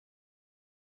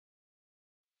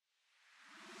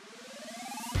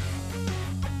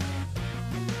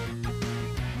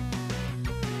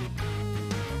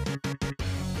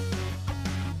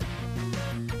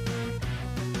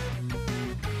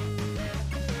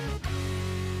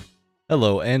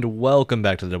Hello and welcome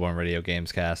back to the Double M Radio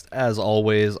Gamescast. As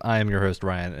always, I am your host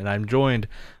Ryan, and I'm joined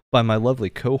by my lovely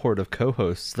cohort of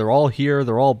co-hosts. They're all here.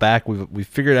 They're all back. We've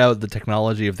figured out the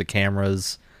technology of the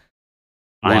cameras.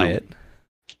 Wyatt,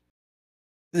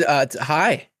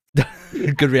 Hi.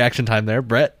 good reaction time there.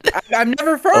 Brett, I'm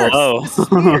never first.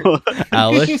 Hello.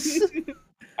 Alex,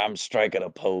 I'm striking a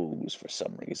pose for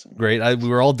some reason. great. We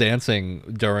were all dancing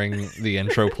during the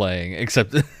intro playing,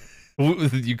 except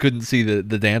you couldn't see the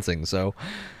dancing. So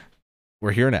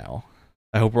we're here now.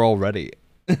 I hope we're all ready.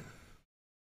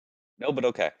 No, but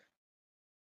okay.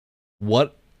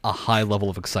 What a high level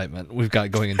of excitement we've got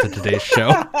going into today's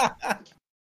show.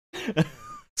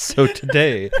 So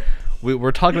today,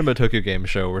 we're talking about Tokyo Game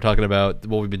Show. We're talking about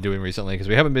what we've been doing recently because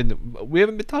we haven't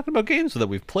been talking about games that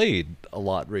we've played a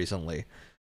lot recently,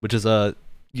 which is what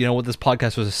this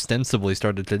podcast was ostensibly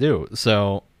started to do.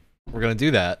 So we're gonna do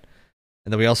that,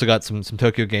 and then we also got some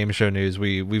Tokyo Game Show news.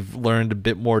 We've learned a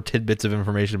bit more tidbits of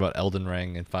information about Elden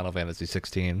Ring and Final Fantasy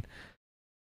 16.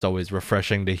 It's always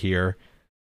refreshing to hear.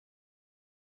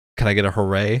 Can I get a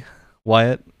hooray,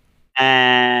 Wyatt?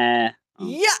 Yeah.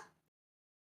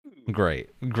 Great.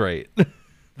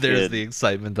 There's Good. the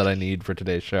excitement that I need for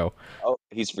today's show. Oh,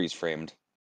 he's freeze framed.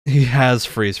 He has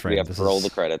freeze frame. We have to roll the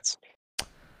credits.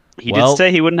 He Well- did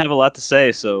say he wouldn't have a lot to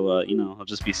say, so I'll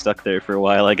just be stuck there for a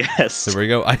while, I guess. There we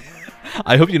go.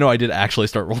 I hope you know I did actually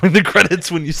start rolling the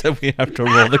credits when you said we have to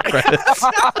roll the credits.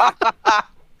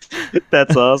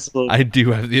 That's awesome. I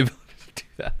do have the ability to do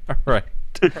that. All right.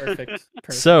 Perfect.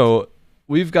 So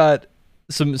we've got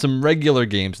some regular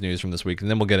games news from this week, and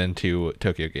then we'll get into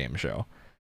Tokyo Game Show.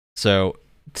 So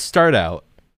to start out,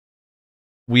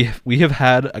 we have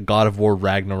had a God of War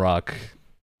Ragnarok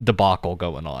debacle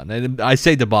going on, and I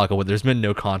say debacle, but there's been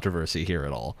no controversy here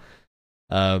at all.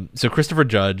 So Christopher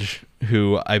Judge,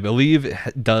 who I believe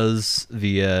does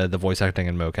the voice acting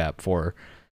and mocap for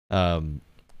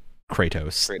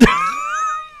Kratos.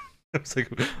 I was like,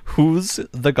 who's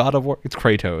the God of War? It's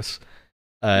Kratos.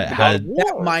 Had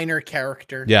That minor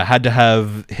character. had to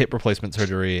have hip replacement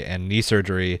surgery and knee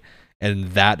surgery,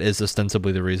 and that is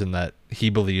ostensibly the reason that he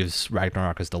believes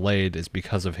Ragnarok is delayed is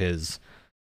because of his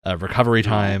recovery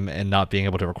time and not being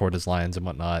able to record his lines and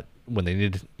whatnot when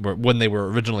they were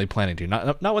originally planning to,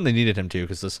 not when they needed him to,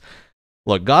 because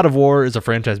look, God of War is a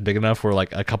franchise big enough where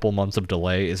like a couple months of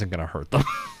delay isn't going to hurt them,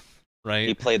 right?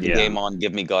 He played the Yeah. game on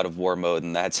Give Me God of War mode,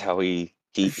 and that's how he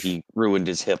ruined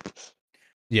his hip.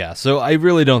 Yeah, so I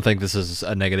really don't think this is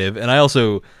a negative, and I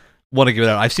also want to give it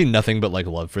out. I've seen nothing but like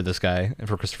love for this guy and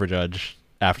for Christopher Judge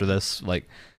after this. Like,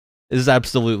 this is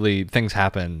absolutely, things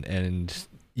happen, and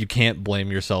you can't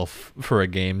blame yourself for a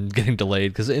game getting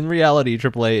delayed, because in reality,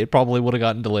 AAA, it probably would have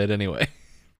gotten delayed anyway,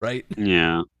 right?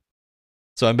 Yeah,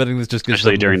 So I'm betting this just gives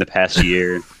especially them, during the past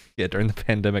year. during the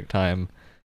pandemic time,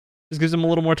 just gives them a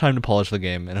little more time to polish the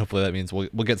game, and hopefully that means we'll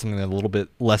get something a little bit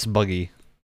less buggy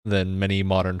than many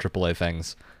modern AAA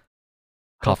things.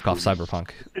 Cough, cough, cyberpunk.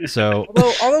 So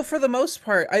Although for the most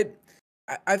part,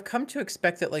 I've come to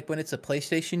expect that like when it's a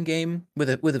PlayStation game, with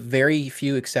a very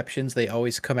few exceptions, they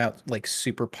always come out like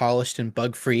super polished and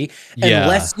bug free. yeah,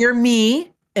 Unless you're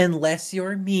me.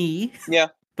 Yeah.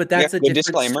 But that's Yeah, a good different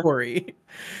disclaimer. story.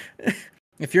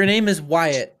 If your name is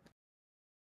Wyatt,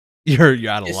 you're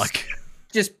out of Just-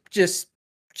 luck.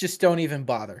 just don't even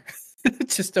bother.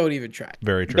 Just don't even try.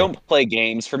 Very true. Don't play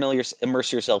games.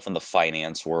 Immerse yourself in the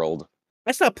finance world.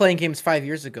 I stopped playing games 5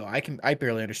 years ago. I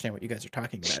barely understand what you guys are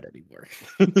talking about anymore.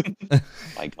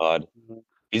 My God,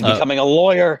 he's Uh, becoming a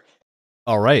lawyer.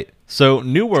 All right. So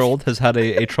New World has had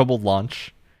a troubled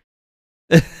launch,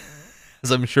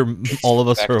 as I'm sure all of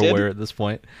us are Expected. aware at this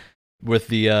point, with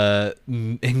the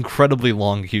incredibly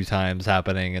long queue times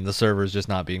happening and the servers just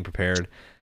not being prepared.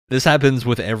 This happens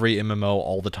with every MMO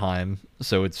all the time,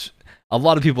 so it's a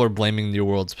lot of people are blaming New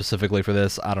World specifically for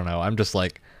this. I don't know. I'm just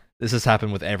like, this has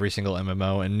happened with every single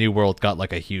MMO, and New World got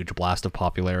like a huge blast of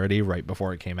popularity right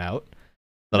before it came out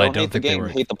that I Don't don't hate the think they game, were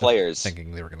hate the players.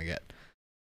 thinking they were going to get.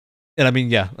 And I mean,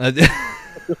 yeah,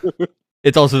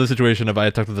 it's also the situation of, I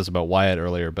talked to this about Wyatt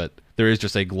earlier, but there is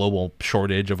just a global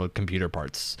shortage of computer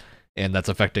parts, and that's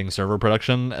affecting server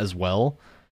production as well,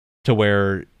 to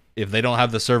where if they don't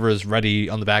have the servers ready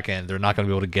on the back end, they're not going to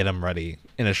be able to get them ready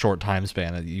in a short time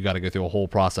span. You got to go through a whole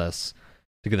process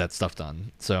to get that stuff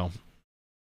done. So,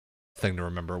 thing to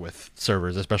remember with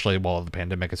servers, especially while the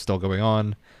pandemic is still going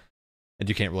on, and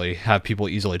you can't really have people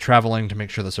easily traveling to make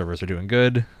sure the servers are doing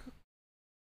good.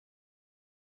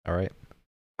 All right.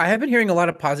 I have been hearing a lot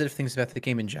of positive things about the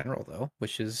game in general, though,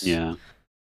 which is Yeah,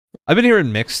 I've been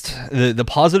hearing mixed. The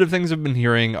positive things I've been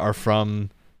hearing are from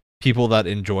people that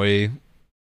enjoy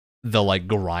the like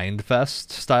grind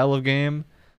fest style of game,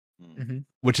 Mhm.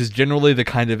 which is generally the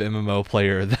kind of MMO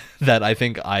player that I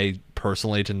think I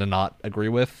personally tend to not agree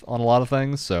with on a lot of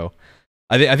things. So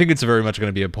I think it's very much going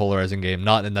to be a polarizing game,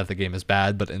 not in that the game is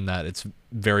bad, but in that it's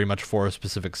very much for a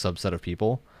specific subset of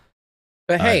people.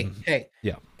 But hey,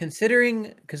 yeah.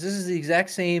 considering, because this is the exact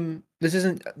same, this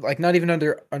isn't like not even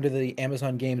under the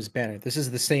Amazon Games banner. This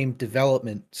is the same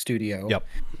development studio Yep.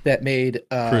 that made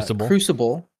Crucible.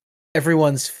 Crucible,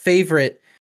 everyone's favorite,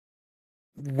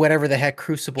 whatever the heck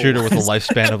Crucible Shooter with a was.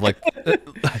 lifespan of like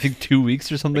I think 2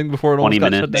 weeks or something before it 20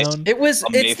 almost got shut minutes. down.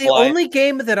 It's the Mayfly. only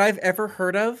game that I've ever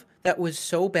heard of that was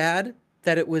so bad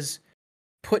that it was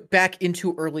put back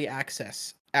into early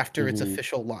access after its Mhm.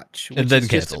 official launch, which And then is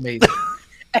just canceled. amazing.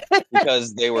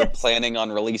 Because they were planning on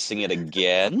releasing it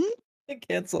again. It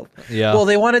canceled. Yeah. Well,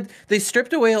 they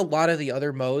stripped away a lot of the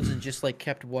other modes and just like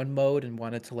kept one mode and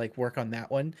wanted to like work on that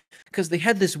one because they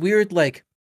had this weird like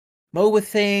MOBA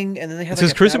thing, and then they had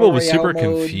Because like a Crucible Battle was super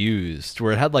Royale mode. confused,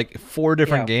 where it had like 4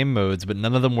 different Yeah. game modes, but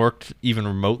none of them worked even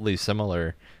remotely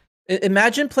similar.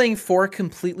 Imagine playing 4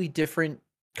 completely different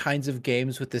kinds of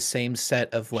games with the same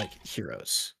set of like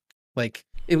heroes. Like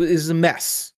it was a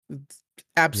mess,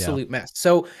 absolute mess.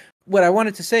 So what I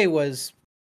wanted to say was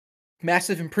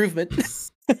massive improvement.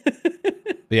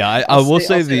 Yeah, I I'll will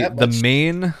say say that the much.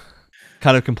 main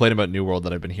kind of complaint about New World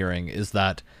that I've been hearing is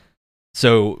that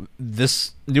so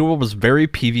this New World was very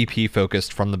PvP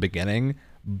focused from the beginning,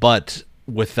 but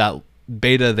with that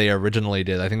beta they originally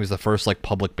did, I think it was the first like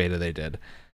public beta they did,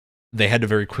 they had to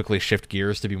very quickly shift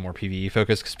gears to be more PvE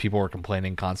focused because people were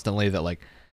complaining constantly that like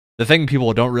the thing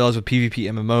people don't realize with PvP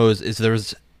MMOs is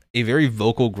there's a very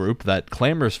vocal group that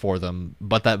clamors for them,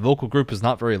 but that vocal group is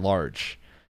not very large.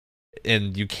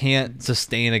 And you can't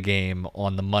sustain a game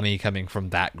on the money coming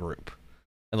from that group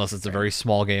unless it's a very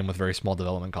small game with very small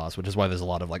development costs, which is why there's a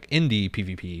lot of like indie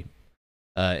PvP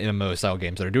MMO style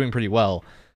games that are doing pretty well.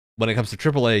 When it comes to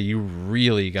AAA, you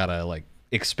really gotta like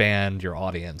expand your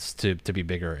audience to be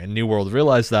bigger. And New World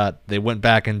realized that. They went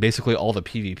back and basically all the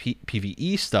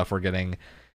PvE stuff we're getting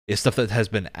is stuff that has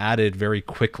been added very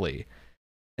quickly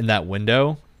in that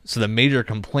window. So the major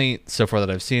complaint so far that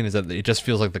I've seen is that it just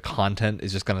feels like the content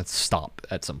is just going to stop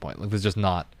at some point. Like there's just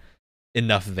not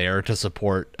enough there to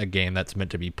support a game that's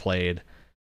meant to be played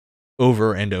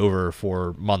over and over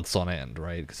for months on end,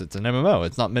 right? Because it's an MMO.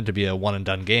 It's not meant to be a one and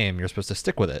done game. You're supposed to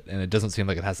stick with it, and it doesn't seem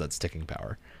like it has that sticking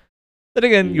power. Then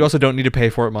again, you also don't need to pay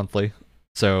for it monthly.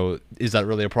 So is that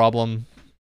really a problem?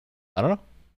 I don't know.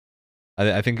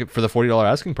 I think for the $40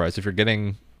 asking price, if you're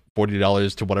getting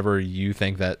 $40 to whatever you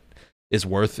think that is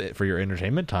worth it for your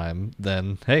entertainment time,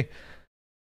 then hey,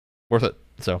 worth it.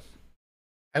 So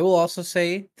I will also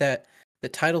say that the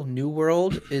title New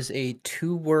World is a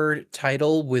 2-word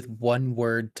title with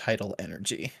 1-word title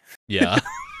energy. yeah.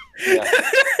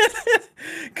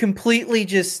 Completely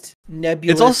just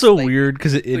nebulous. It's also like, weird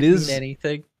because it could mean is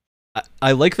anything.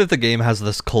 I like that the game has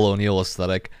this colonial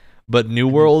aesthetic, but New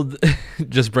World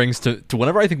just brings to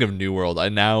whenever I think of New World, I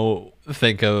now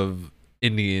think of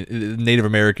Native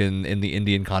American and the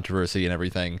Indian controversy and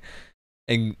everything,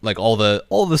 and like all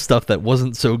the stuff that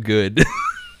wasn't so good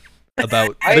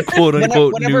about the quote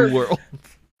unquote New World.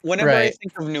 Whenever I Right.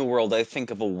 think of New World, I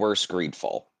think of a worse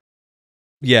Greedfall.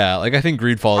 Yeah, like I think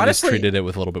Greedfall just Honestly- treated it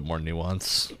with a little bit more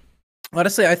nuance.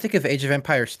 Honestly, I think of Age of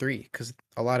Empires 3 because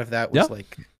a lot of that was Yeah.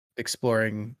 like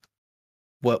exploring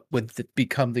what would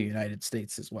become the United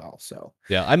States as well. So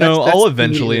Yeah, I know That's I'll immediately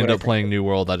eventually what end I up think playing of. New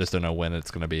World. I just don't know when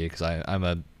it's going to be because I'm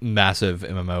a massive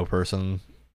MMO person,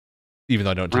 even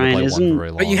though I don't tend to Ryan, play one isn't- for very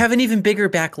long. but you have an even bigger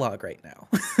backlog right now.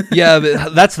 Yeah,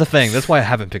 but that's the thing. That's why I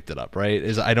haven't picked it up, right?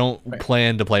 Is I don't Right.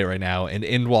 plan to play it right now, and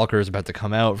Endwalker is about to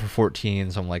come out for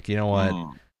 14, so I'm like, you know what?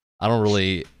 I don't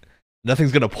really...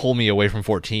 Nothing's going to pull me away from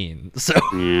 14, so...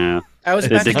 Yeah. I was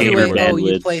It's about to a do gamer a, oh,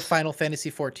 you bandwidth. play Final Fantasy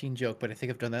 14 joke, but I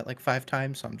think I've done that like 5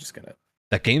 times, so I'm just gonna.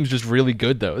 That game's just really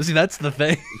good, though. See, that's the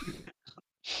thing.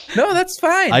 No, that's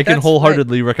fine. I can That's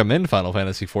wholheartedly recommend Final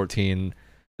Fantasy 14.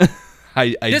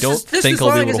 I Just don't as- just think as I'll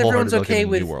be long able as to everyone's wholeheartedly okay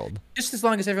recommend New with- World. fine. Just as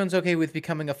long as everyone's okay with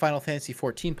becoming a Final Fantasy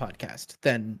 14 podcast,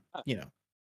 then you know.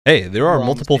 Hey, there We're are on the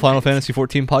multiple same Final page. Fantasy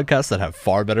 14 podcasts that have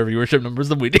far better viewership numbers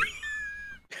than we do.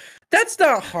 That's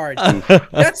not hard.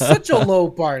 That's such a low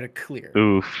bar to clear.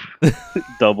 Oof.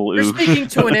 Double We're oof. speaking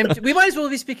to an empty. We might as well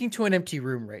be speaking to an empty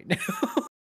room right now.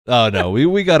 Oh no,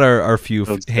 we got our few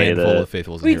Don't say handful that. of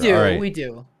faithfuls in we here. do. All right.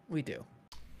 We do.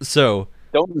 So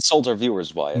Don't insult our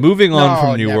viewers, Wyatt. moving on No,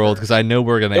 from New World, never. because I know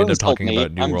we're gonna Don't end up insult talking me.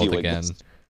 about New I'm World viewing again.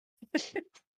 this.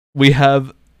 We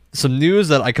have some news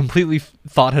that I completely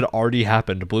thought had already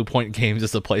happened. Blue Point Games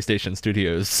is the PlayStation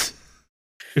Studios.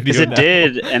 Because Studio it now.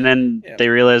 did, and then Yeah. they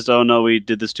realized, oh no, we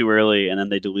did this too early, and then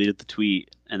they deleted the tweet,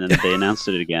 and then they announced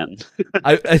it again.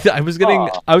 I was getting.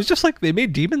 Aw. I was just like, they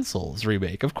made Demon Souls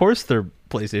remake. Of course, they're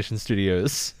PlayStation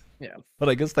Studios. Yeah. But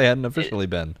I guess they hadn't officially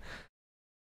been.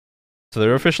 So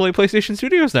they're officially PlayStation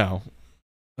Studios now.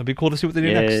 It'd be cool to see what they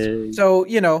do next. Yay. So,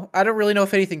 I don't really know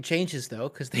if anything changes though,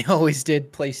 because they always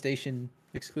did PlayStation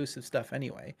exclusive stuff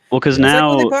anyway. Well, because Yeah.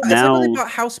 now, it's like when they now, bought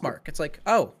Housemark. It's like,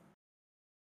 oh,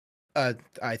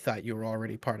 I thought you were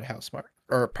already part of Housemark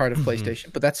or part of Mhm.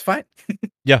 PlayStation, but that's fine.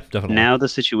 Yeah, definitely. now the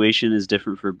situation is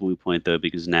different for Bluepoint though,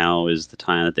 because now is the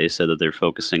time that they said that they're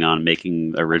focusing on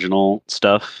making original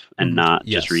stuff and Mhm. not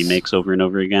Yes. just remakes over and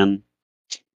over again.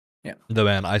 Though,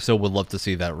 man, I still would love to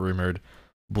see that rumored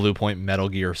Bluepoint Metal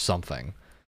Gear something.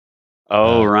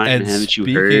 Oh, Ryan, and haven't you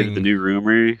heard speaking- the new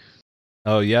rumor?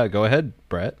 Oh yeah, go ahead,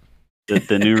 Brett.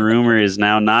 The new rumor is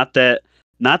now not that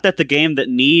the game that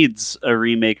needs a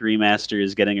remake remaster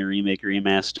is getting a remake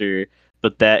remaster,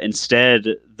 but that instead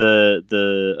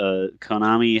the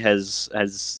Konami has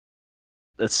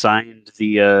assigned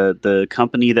the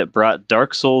company that brought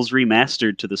Dark Souls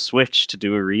Remastered to the Switch to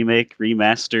do a remake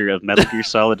remaster of Metal Gear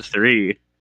Solid 3.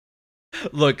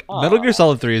 Look, Metal Gear Aw.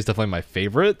 Solid 3 is definitely my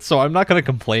favorite, so I'm not gonna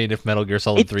complain if Metal Gear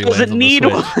Solid It 3 lands doesn't on need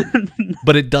the Switch. one.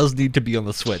 But it does need to be on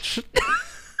the Switch.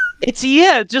 It's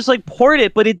just like port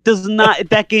it, but it does not.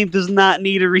 That game does not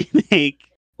need a remake,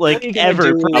 like are you gonna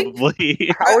ever, do?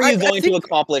 probably. How are I you going to think-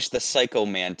 accomplish the Psycho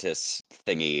Mantis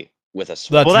thingy with a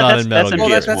Switch? That's Well, not that's- in Metal that's Gear.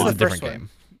 in It's PS1. a That's the different first game.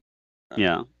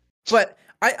 Yeah. But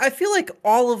I feel like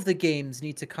all of the games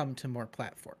need to come to more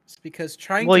platforms because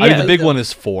trying Well, to I mean, yeah. the play big one them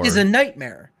is 4. is a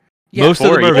nightmare. Most of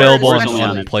 4, them are yeah, available 4 on, is only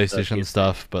on on PlayStation PS3.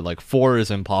 stuff, but like 4 is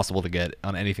impossible to get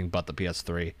on anything but the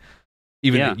PS3.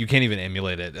 Even Yeah. you can't even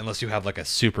emulate it unless you have like a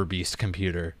super beast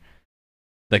computer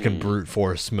that can Mm. brute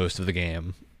force most of the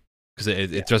game because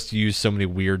it just used so many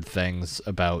weird things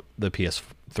about the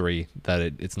PS3 that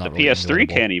it's not. The really PS3 emulatable.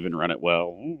 can't even run it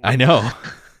well. I know.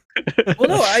 Well,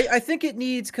 no, I think it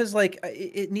needs because like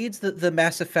it needs the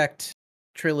Mass Effect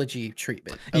trilogy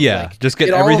treatment. of, Yeah, like, just get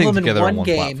get all of everything them in together on one one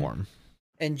game. platform.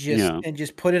 and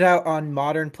just put it out on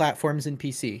modern platforms and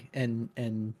PC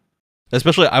and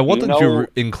Especially, I want You them to know-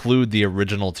 include the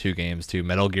original 2 games too,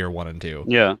 Metal Gear 1 and 2,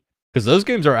 Yeah. because those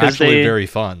games are 'Cause actually they- very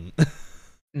fun.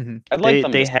 Mhm. I'd like They-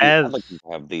 them they to see- have- I'd like them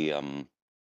to have the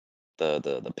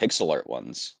pixel art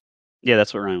ones. Yeah,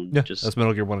 that's what Ryan Yeah, just that's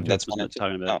Metal Gear 1 and 2. That's was one and two.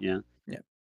 talking about. Yeah. Yeah.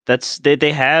 That's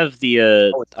they have the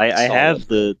Oh, it's I have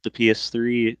solid. the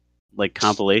PS3 like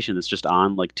compilation that's just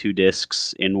on like 2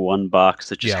 discs in one box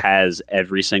that just Yeah. has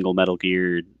every single Metal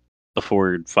Gear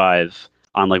before 5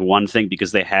 on like one thing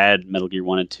because they had Metal Gear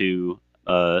 1 and 2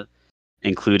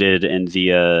 included in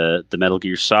the Metal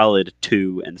Gear Solid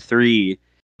 2 and 3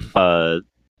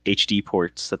 HD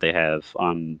ports that they have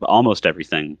on almost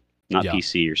everything, not Yeah.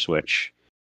 PC or Switch.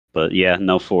 But yeah,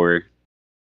 no 4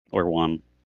 or 1.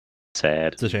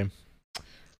 Sad. It's a shame.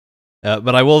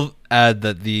 But I will add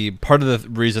that the part of the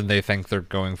reason they think they're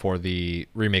going for the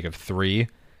remake of 3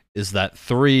 is that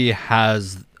 3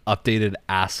 has updated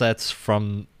assets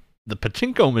from the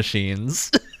pachinko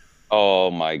machines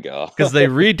Oh my god! because they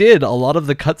redid a lot of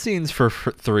the cutscenes for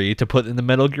 3 to put in the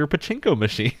Metal Gear pachinko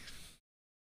machine.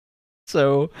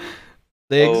 So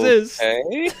they exist.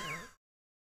 Okay.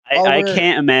 I Our-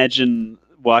 can't imagine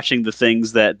watching the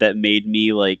things that made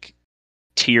me like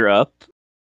tear up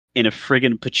in a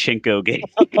friggin' pachinko game.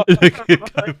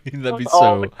 I mean, that'd be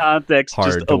All so. the context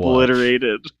hard just to watch.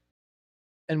 obliterated.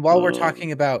 And while we're Oh.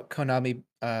 talking about Konami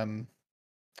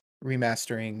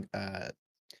remastering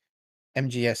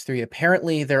MGS3,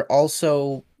 apparently they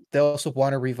also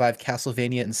want to revive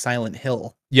Castlevania and Silent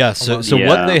Hill. Yeah, so Along- so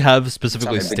what Yeah. they have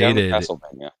specifically Sounded begun with stated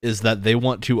Castlevania. is that they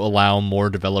want to allow more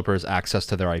developers access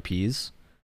to their IPs,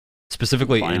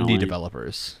 specifically Finally. indie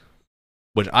developers,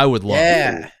 which I would love.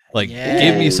 Yeah. Like, Yeah.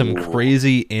 give me some Ooh.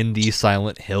 crazy indie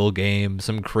Silent Hill game,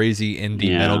 some crazy indie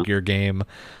Yeah. Metal Gear game.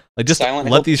 Like, just Silent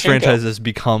let Hill these Pachinko. franchises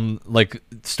become like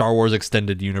Star Wars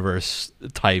Extended Universe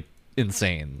type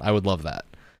insane. I would love that.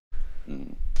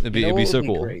 Mm. It'd be, You know it'd be what so would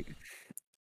cool. great?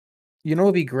 You know what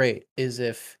would be great is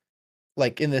if,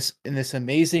 like in this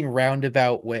amazing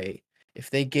roundabout way, if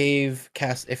they gave the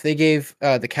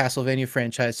Castlevania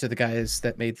franchise to the guys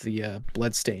that made the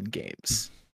Bloodstained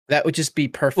games, that would just be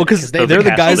perfect. Well, because they're they're the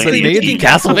guys that Castlevania made team.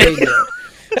 Castlevania.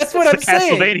 That's what I'm The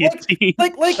saying. Castlevania team.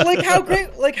 Like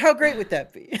how great would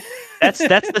that be? That's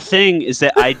the thing is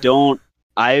that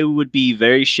I would be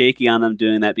very shaky on them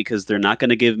doing that because they're not going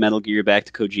to give Metal Gear back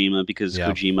to Kojima because Yeah.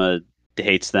 Kojima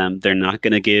hates them. They're not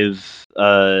going to give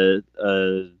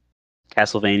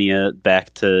Castlevania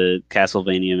back to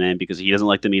Castlevania Man because he doesn't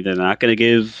like them either. They're not going to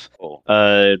give Cool.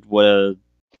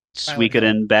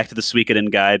 Suikoden, back to the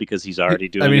Suikoden guy because he's already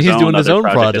doing. I mean, his he's own doing his other own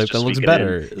project that's that just looks Suikoden.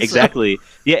 better. Exactly.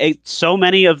 Yeah. So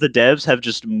many of the devs have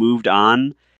just moved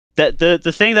on. That the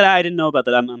thing that I didn't know about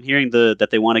that I'm hearing that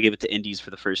they want to give it to indies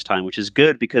for the first time, which is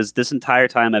good because this entire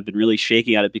time I've been really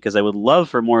shaking at it because I would love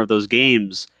for more of those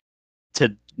games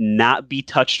to not be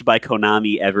touched by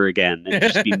Konami ever again and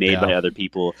just be made Yeah. by other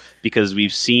people, because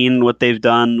we've seen what they've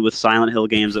done with Silent Hill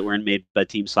games that weren't made by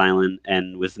Team Silent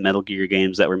and with Metal Gear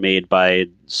games that were made by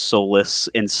soulless,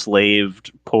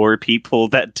 enslaved, poor people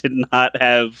that did not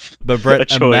have But Brett, a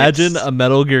choice. imagine a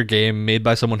Metal Gear game made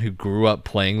by someone who grew up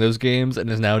playing those games and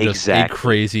is now just Exactly. a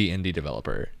crazy indie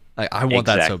developer. I want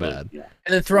that so bad. Yeah.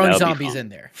 And then throwing That would be zombies fun. in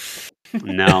there.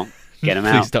 No, get him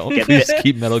out. Please don't. Get, Please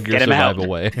keep Metal Gear get him out. Survive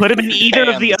away. Put him in either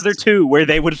of the other two where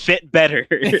they would fit better.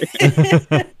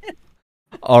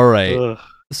 All right. Ugh.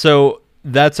 So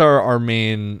that's our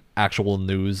main actual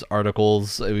news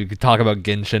articles. We could talk about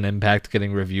Genshin Impact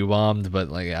getting review bombed, but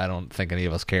like I don't think any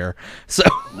of us care. So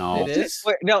No. It is.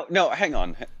 Wait, no, hang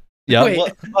on. yeah, Wait.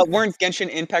 Weren't Genshin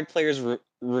Impact players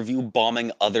review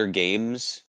bombing other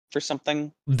games for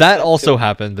something? that also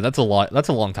happened, but that's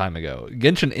a long time ago.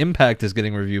 Genshin Impact is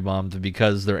getting review bombed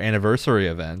because their anniversary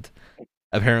event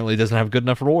apparently doesn't have good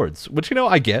enough rewards, which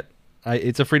I get.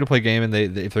 It's a free-to-play game, and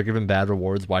if they're giving bad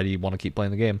rewards, why do you want to keep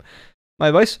playing the game? My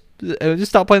advice: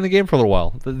 just stop playing the game for a little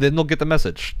while. Then they'll get the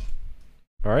message.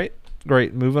 All right,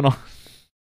 great. Moving on.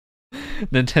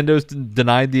 Nintendo's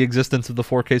denied the existence of the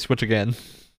 4K Switch again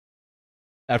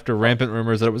after rampant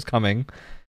rumors that it was coming.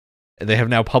 They have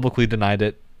now publicly denied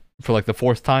it for like the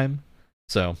fourth time.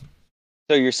 So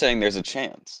you're saying there's a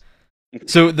chance?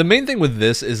 So the main thing with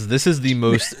this is the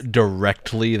most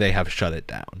directly they have shut it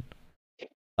down.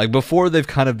 Like before, they've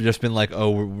kind of just been like,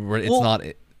 "Oh, it's not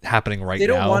happening right now." They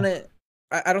don't want it.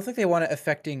 I don't think they want it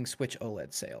affecting Switch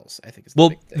OLED sales. I think it's Well,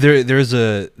 the big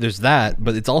thing. there's that,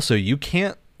 but it's also you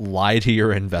can't lie to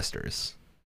your investors,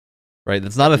 right?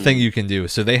 That's not a thing you can do.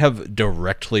 So they have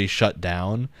directly shut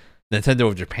down. Nintendo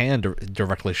of Japan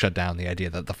directly shut down the idea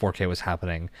that the 4K was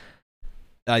happening.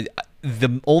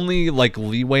 The only like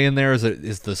leeway in there is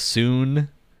the soon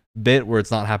bit where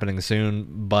it's not happening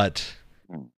soon, but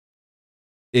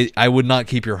I would not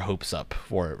keep your hopes up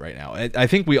for it right now. I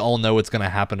think we all know it's going to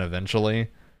happen eventually,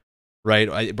 right?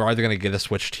 We're either going to get a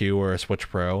Switch 2 or a Switch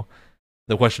Pro.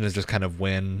 The question is just kind of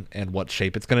when and what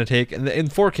shape it's going to take. And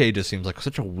 4K just seems like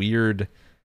such a weird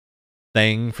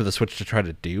thing for the Switch to try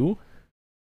to do.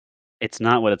 It's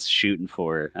not what it's shooting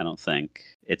for. I don't think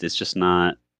it's just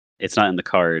not. It's not in the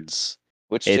cards.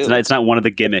 It's not one of the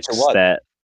gimmicks that.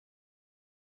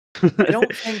 I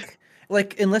don't think,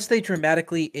 like, unless they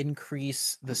dramatically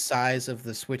increase the size of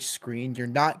the Switch screen, you're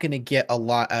not going to get a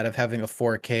lot out of having a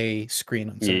 4K screen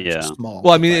on such a small.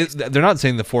 Well, I mean, device. they're not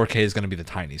saying the 4K is going to be the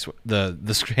tiny the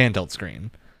handheld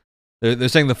screen. They're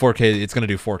saying the 4K it's going to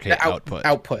do 4K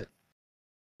output,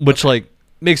 which like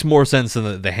makes more sense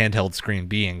than the handheld screen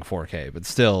being 4K, but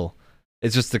still.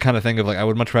 It's just the kind of thing of like I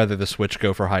would much rather the Switch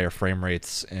go for higher frame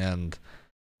rates and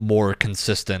more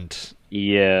consistent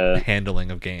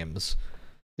handling of games.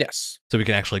 Yes. So we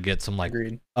can actually get some like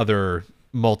Agreed. other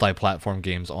multi-platform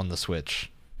games on the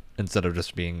Switch instead of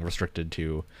just being restricted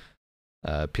to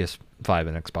PS5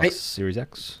 and Xbox Series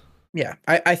X. Yeah,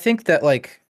 I think that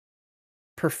like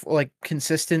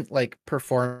consistent like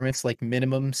performance, like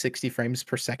minimum 60 frames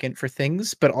per second for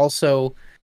things, but also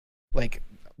like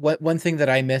one thing that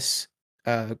I miss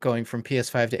going from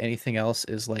PS5 to anything else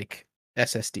is like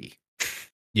SSD.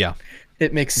 Yeah.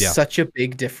 It makes such a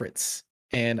big difference.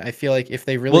 And I feel like if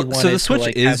they really wanted so the Switch to,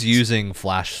 like, is using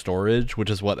flash storage,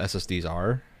 which is what SSDs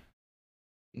are.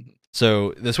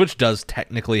 So the Switch does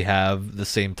technically have the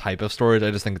same type of storage.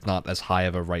 I just think it's not as high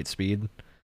of a write speed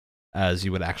as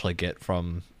you would actually get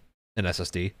from an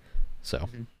SSD. So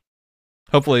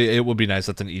hopefully it would be nice.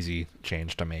 That's an easy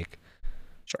change to make.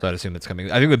 Sure. So I'd assume it's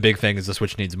coming. I think the big thing is the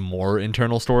Switch needs more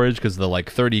internal storage because the like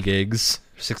 30 gigs,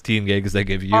 16 gigs they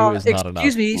give you is not enough.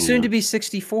 Excuse me, soon to be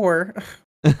 64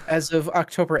 as of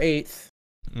October 8th.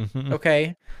 Mm-hmm.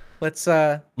 Okay. Let's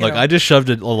look, I just shoved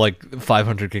a like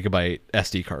 500 gigabyte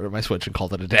SD card on my Switch and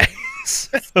called it a day.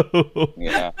 So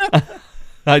yeah.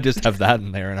 I just have that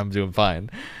in there and I'm doing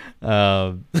fine.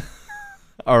 All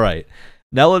right.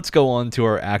 Now let's go on to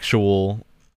our actual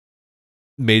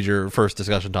major first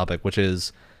discussion topic, which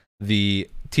is the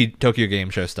Tokyo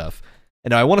Game Show stuff.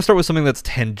 And I want to start with something that's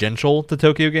tangential to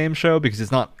Tokyo Game Show because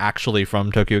it's not actually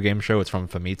from Tokyo Game Show, it's from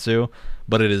Famitsu,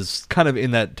 but it is kind of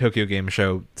in that Tokyo Game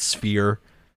Show sphere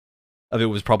of it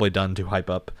was probably done to hype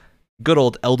up good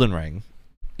old Elden Ring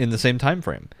in the same time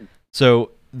frame.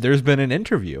 So there's been an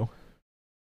interview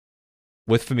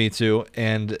with Famitsu,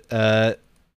 and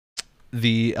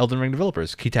the Elden Ring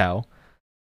developers, Kitao,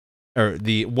 or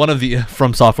one of the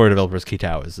From Software developers,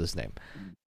 Kitao is his name.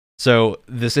 So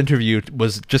this interview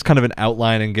was just kind of an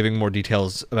outline and giving more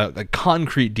details about, like,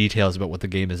 concrete details about what the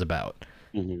game is about.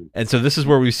 Mm-hmm. And so this is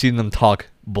where we've seen them talk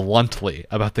bluntly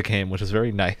about the game, which is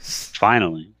very nice.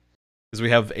 Finally. Because we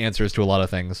have answers to a lot of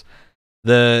things.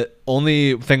 The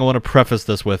only thing I want to preface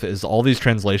this with is all these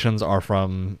translations are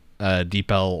from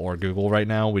DeepL or Google right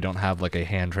now. We don't have like a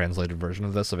hand-translated version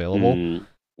of this available.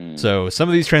 Mm-hmm. So some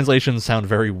of these translations sound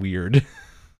very weird.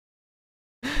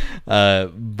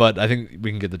 But I think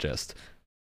we can get the gist.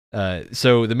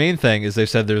 So the main thing is they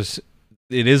said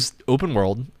it is open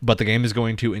world, but the game is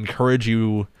going to encourage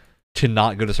you to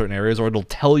not go to certain areas, or it'll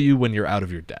tell you when you're out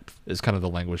of your depth, is kind of the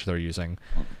language they're using.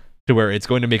 To where it's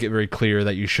going to make it very clear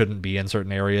that you shouldn't be in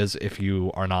certain areas if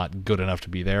you are not good enough to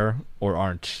be there or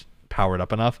aren't powered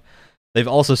up enough. They've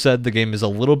also said the game is a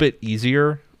little bit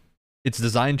easier. It's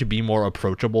designed to be more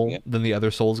approachable than the other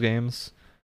Souls games,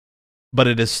 but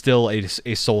it is still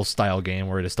a Souls-style game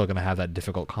where it is still going to have that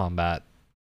difficult combat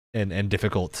and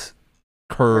difficult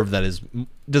curve that is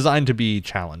designed to be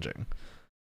challenging.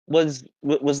 Was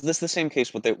this the same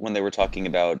case when they were talking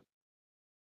about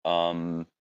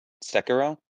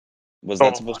Sekiro? Was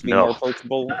that supposed to be more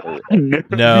approachable? Or?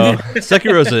 No,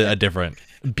 Sekiro's a different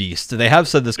beast. They have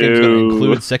said this game's going to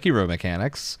include Sekiro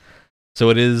mechanics,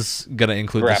 so it is going to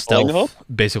include the stealth,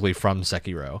 basically from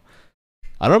Sekiro.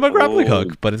 I don't know about grappling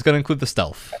hook, but it's going to include the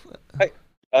stealth.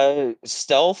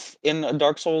 Stealth in a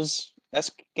Dark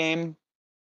Souls-esque game?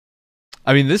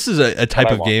 I mean, this is a type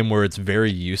of game where it's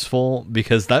very useful,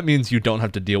 because that means you don't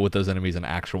have to deal with those enemies in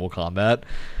actual combat.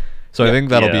 So I think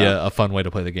that'll be a fun way to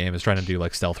play the game, is trying to do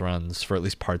like stealth runs for at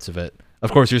least parts of it.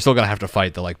 Of course, you're still gonna have to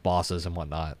fight the like bosses and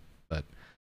whatnot, but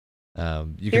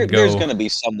there's gonna be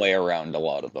some way around a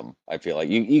lot of them. I feel like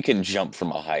you can jump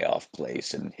from a high off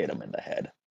place and hit them in the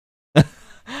head.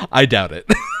 I doubt it.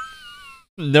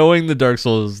 Knowing the Dark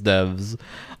Souls devs,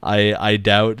 I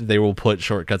doubt they will put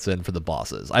shortcuts in for the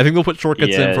bosses. I think they'll put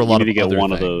shortcuts in for a lot of other one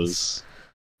things. Of those.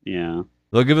 Yeah.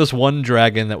 They'll give us one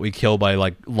dragon that we kill by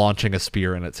like launching a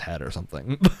spear in its head or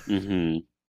something. Mm-hmm.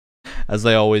 As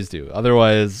they always do.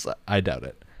 Otherwise, I doubt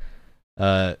it.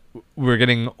 We're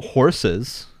getting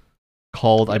horses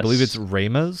called, I believe it's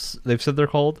Raymas, they've said they're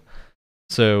called.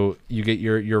 So you get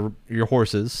your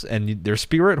horses, and they're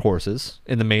spirit horses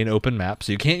in the main open map.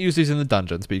 So you can't use these in the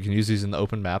dungeons, but you can use these in the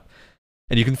open map.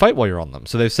 And you can fight while you're on them.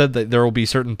 So they've said that there will be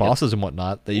certain bosses and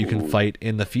whatnot that you can fight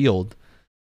in the field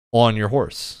on your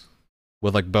horse.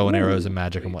 With like bow and arrows and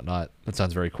magic and whatnot. That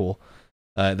sounds very cool.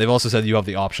 They've also said you have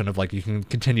the option of like you can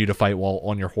continue to fight while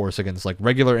on your horse against like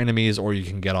regular enemies, or you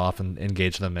can get off and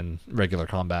engage them in regular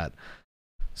combat.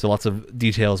 So lots of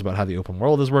details about how the open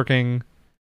world is working.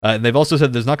 And they've also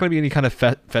said there's not going to be any kind of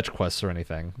fetch quests or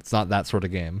anything. It's not that sort of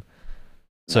game.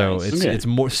 So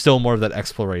it's still more of that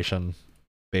exploration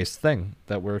based thing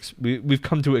that we've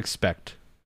come to expect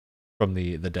from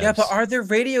the devs. Yeah, but are there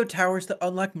radio towers that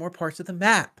unlock more parts of the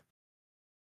map?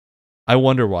 I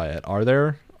wonder, Wyatt, are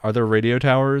there radio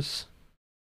towers?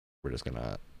 We're just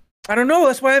gonna... I don't know,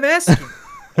 that's why I'm asking.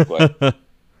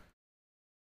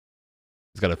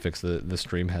 He's gotta fix the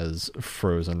stream has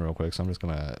frozen real quick, so I'm just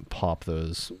gonna pop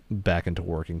those back into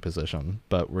working position.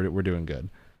 But we're doing good.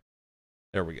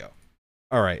 There we go.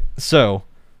 Alright, so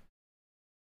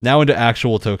now into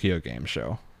actual Tokyo Game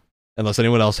Show. Unless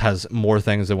anyone else has more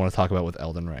things they want to talk about with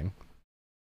Elden Ring.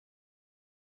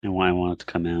 And why I want it to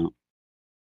come out.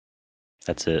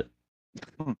 That's it.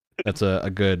 That's a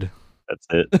good That's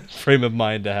it. frame of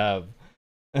mind to have.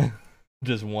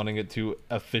 Just wanting it to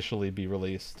officially be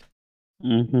released.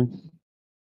 Mm-hmm.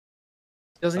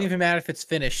 Doesn't even matter if it's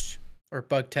finished or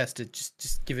bug tested.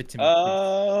 Just give it to me.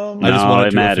 I just want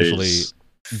it to officially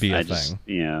be a thing.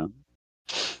 Yeah.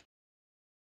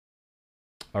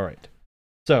 All right.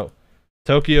 So,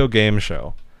 Tokyo Game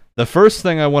Show. The first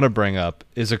thing I want to bring up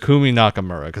is Akumi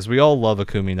Nakamura, because we all love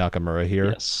Akumi Nakamura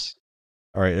here. Yes.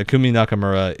 All right, Akumi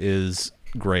Nakamura is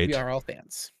great. We are all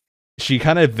fans. She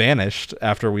kind of vanished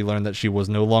after we learned that she was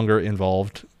no longer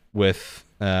involved with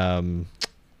Ghostwire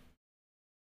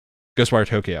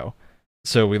Tokyo.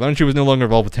 So we learned she was no longer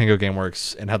involved with Tango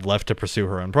Gameworks and had left to pursue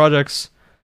her own projects.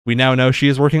 We now know she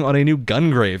is working on a new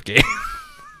Gungrave game.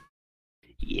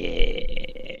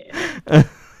 Yeah.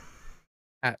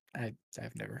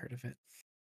 I've never heard of it.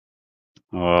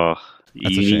 Oh,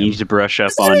 That's you a shame. need to brush up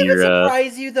Does that on even your.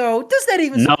 surprise you though? Does that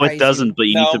even? No, surprise it doesn't. You? But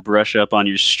you No. need to brush up on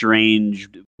your strange,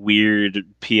 weird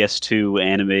PS2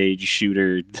 anime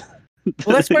shooter.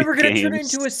 Well, that's why we're gonna turn it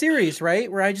games. into a series, right?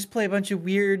 Where I just play a bunch of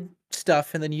weird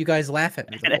stuff, and then you guys laugh at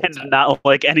me. The whole and time. not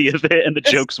like any of it, and the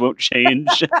jokes won't change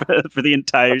for the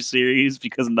entire series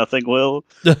because nothing will.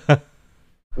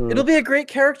 It'll be a great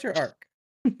character arc.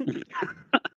 An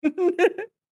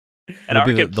It'll arc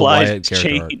be the implies Wyatt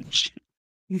character arc. change.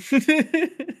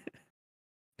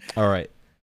 All right.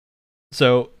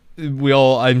 So we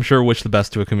all, I'm sure, wish the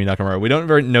best to Akumi Nakamura. We don't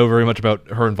know very much about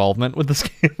her involvement with this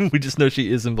game. We just know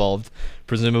she is involved,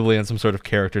 presumably in some sort of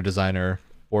character designer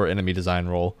or enemy design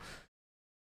role.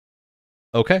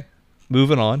 Okay,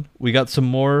 moving on. We got some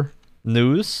more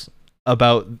news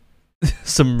about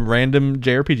some random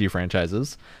JRPG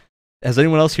franchises. Has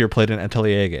anyone else here played an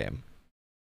Atelier game?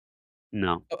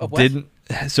 No.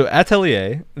 So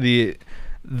Atelier,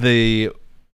 the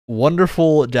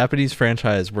wonderful Japanese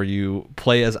franchise where you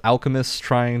play as alchemists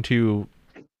trying to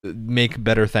make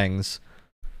better things.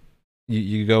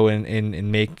 You go in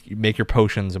and make your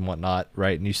potions and whatnot,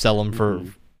 right? And you sell them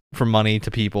for money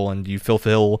to people, and you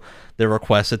fulfill their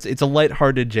requests. It's a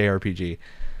lighthearted JRPG.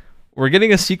 We're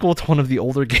getting a sequel to one of the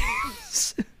older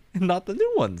games, and not the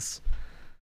new ones.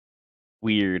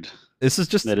 Weird. This is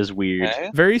just That is weird. Okay.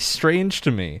 very strange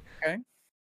to me. Okay.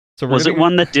 So we're Was it gonna-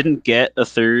 one that didn't get a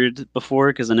third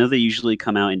before? Because I know they usually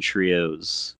come out in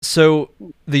trios. So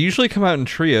they usually come out in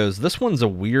trios. This one's a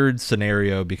weird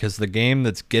scenario because the game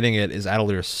that's getting it is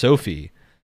Atelier Sophie,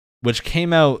 which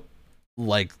came out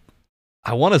like,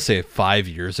 I want to say 5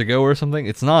 years ago or something.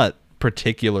 It's not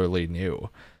particularly new.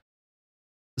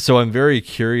 So I'm very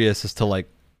curious as to like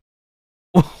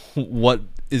what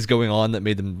is going on that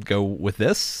made them go with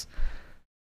this.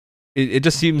 It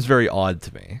just seems very odd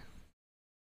to me.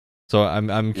 So I'm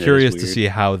It is curious to weird. see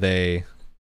how they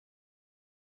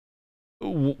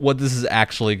what this is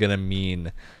actually going to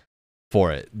mean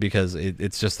for it, because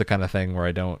it's just the kind of thing where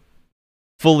I don't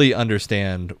fully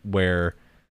understand where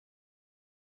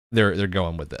they're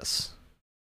going with this.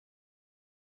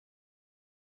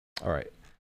 All right.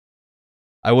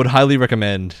 I would highly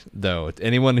recommend, though,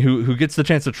 anyone who gets the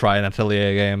chance to try an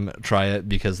Atelier game, try it,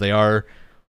 because they are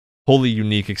wholly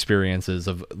unique experiences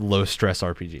of low stress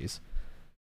RPGs.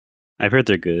 I've heard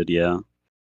they're good, yeah.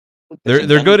 They're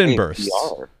good in Gunplay bursts.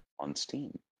 VR on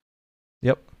Steam.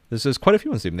 Yep. There's quite a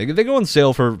few on Steam. They go on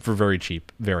sale for very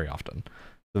cheap very often.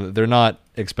 They're not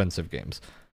expensive games.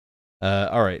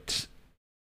 All right.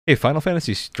 Hey, Final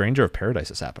Fantasy Stranger of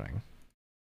Paradise is happening.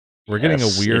 We're getting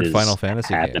Yes, a weird it is Final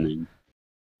Fantasy game happening.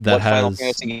 that What has. Final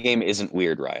Fantasy game isn't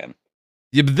weird, Ryan?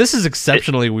 Yeah, but this is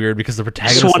exceptionally weird because the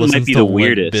protagonist one might listens be to the Limp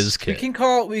weirdest. We Bizkit. can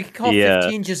call Yeah.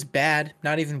 15 just bad,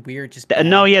 not even weird, just bad.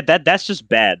 No, yeah, that's just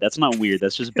bad. That's not weird.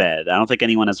 That's just bad. I don't think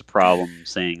anyone has a problem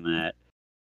saying that.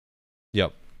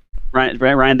 Yep.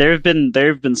 Ryan, there have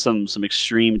been some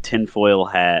extreme tinfoil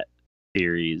hat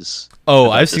theories. Oh,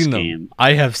 about I've this seen them. game.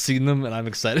 I have seen them, and I'm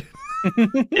excited.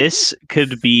 This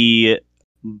could be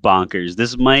bonkers.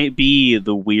 This might be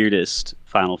the weirdest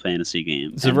Final Fantasy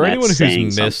game. So and for that's anyone who's saying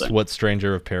missed something. what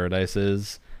Stranger of Paradise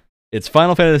is, it's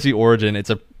Final Fantasy Origin. It's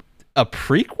a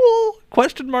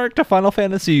prequel to Final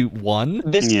Fantasy 1.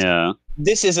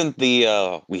 This isn't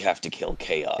the we have to kill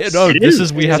chaos. Yeah, no, It this is.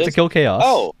 is we Is have it? to kill chaos.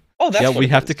 Oh, that's yeah, what we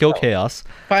it have is. to kill Oh, chaos.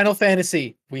 Final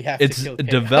Fantasy, we have It's to kill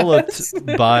chaos.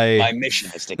 developed by My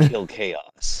mission is to kill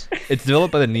chaos. It's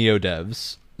developed by the Neo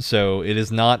devs, so it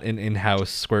is not an in-house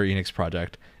Square Enix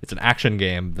project. It's an action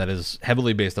game that is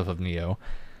heavily based off of Neo.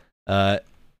 And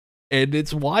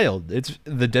it's wild. It's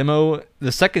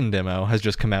the second demo has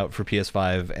just come out for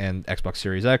PS5 and Xbox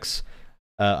Series X.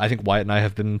 I think Wyatt and I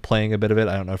have been playing a bit of it.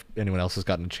 I don't know if anyone else has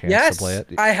gotten a chance Yes, to play it.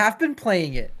 I have been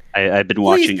playing it. I've been Please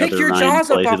watching pick other your Ryan jaws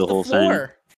play up through off the whole the thing.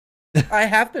 floor. I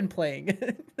have been playing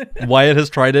it. Wyatt has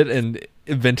tried it and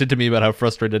vented to me about how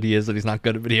frustrated he is that he's not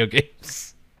good at video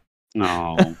games.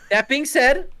 Oh, That being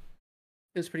said, it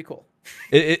was pretty cool.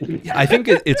 I think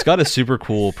it's got a super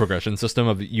cool progression system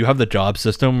of you have the job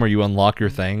system where you unlock your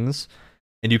things,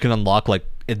 and you can unlock like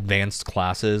advanced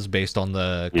classes based on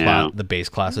the base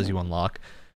classes you unlock,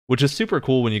 which is super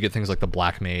cool when you get things like the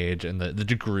Black Mage, and the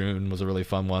Jagroon was a really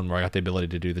fun one where I got the ability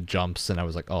to do the jumps, and I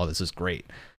was like, oh, this is great.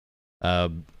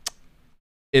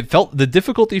 The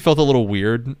difficulty felt a little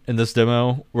weird in this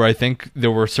demo, where I think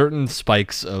there were certain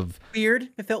spikes of. Weird.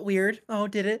 It felt weird. Oh,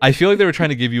 did it? I feel like they were trying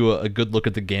to give you a good look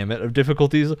at the gamut of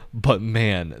difficulties, but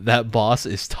man, that boss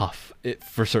is tough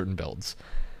for certain builds.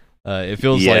 It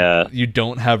feels like you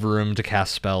don't have room to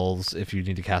cast spells if you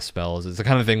need to cast spells. It's the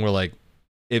kind of thing where like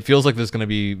it feels like there's going to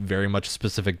be very much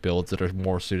specific builds that are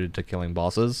more suited to killing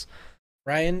bosses.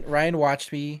 Ryan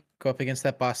watched me go up against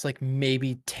that boss like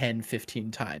maybe 10, 15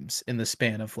 times in the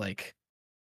span of like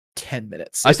 10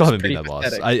 minutes. I still It was haven't beaten that pretty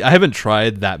boss. pathetic. I haven't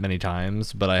tried that many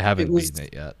times, but I haven't was- beaten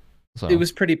it yet. So It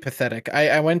was pretty pathetic.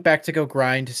 I went back to go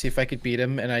grind to see if I could beat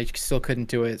him, and I still couldn't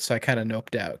do it. So I kind of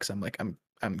noped out because I'm like,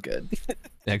 I'm good.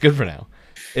 yeah, good for now.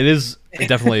 It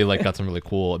definitely like got some really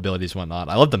cool abilities and whatnot.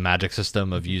 I love the magic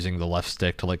system of using the left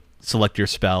stick to like select your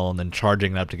spell and then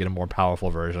charging it up to get a more powerful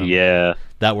version. Yeah,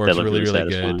 that works looked really really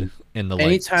good satisfying. in the like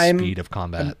Anytime- speed of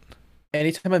combat.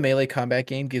 Anytime a melee combat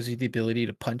game gives you the ability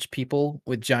to punch people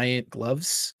with giant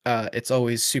gloves, it's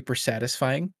always super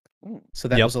satisfying. So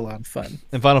that Yep. was a lot of fun.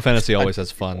 And Final Fantasy always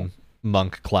has fun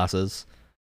monk classes.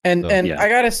 And So- and Yeah.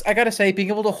 I gotta say, being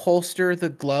able to holster the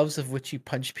gloves of which you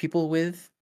punch people with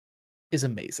is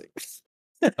amazing.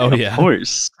 Oh Of yeah,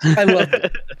 course. I loved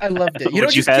it. I loved it. You Would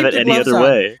don't you just have keep it the any gloves other on.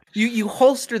 way? You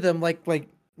holster them like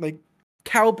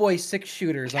cowboy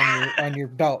 6-shooters on your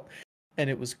belt, and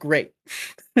it was great.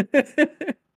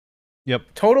 Yep.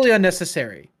 Totally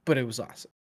unnecessary, but it was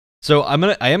awesome. So I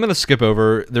am gonna skip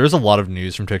over. There is a lot of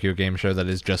news from Tokyo Game Show that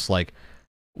is just like,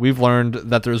 we've learned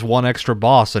that there's one extra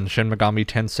boss in Shin Megami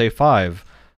Tensei 5.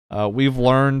 We've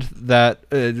learned that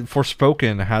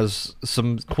Forspoken has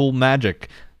some cool magic.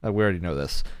 We already know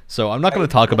this, so I'm not going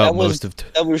to talk about most of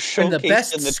That was And the showcased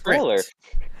best in the script. trailer.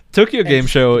 Tokyo Game And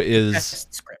Show. Is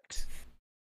Best script.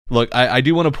 look, I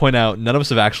do want to point out none of us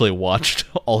have actually watched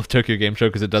all of Tokyo Game Show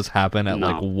because it does happen at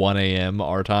like No. 1 a.m.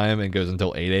 our time and goes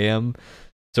until 8 a.m.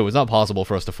 So it's not possible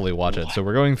for us to fully watch it. So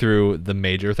we're going through the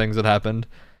major things that happened,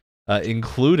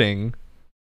 including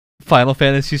Final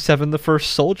Fantasy VII: The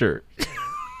First Soldier.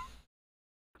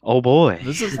 Oh boy,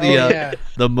 This is Oh, the yeah.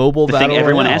 the mobile the battle thing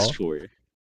everyone royale, asked for.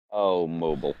 Oh,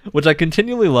 mobile. which I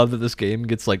continually love that this game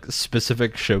gets like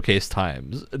specific showcase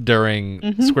times during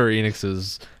Mhm. Square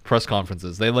Enix's press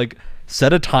conferences. They like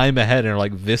set a time ahead and are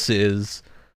like, "This is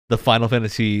the Final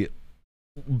Fantasy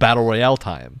battle royale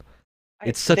time."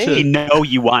 It's such We a know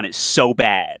you want it so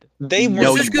bad. They No, were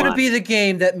This you is gonna want be the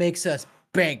game that makes us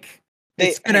bank. They-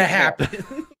 It's gonna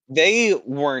happen. they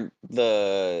weren't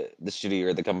the studio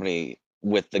or the company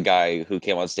with the guy who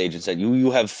came on stage and said, "You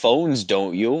have phones,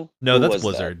 don't you?" no. Who That's was that?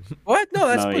 Blizzard. What? No,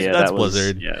 that's No, Blizzard. yeah, That's that was-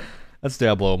 Blizzard. Yeah, That's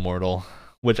Diablo Immortal,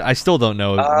 which I still don't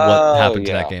know what Oh, happened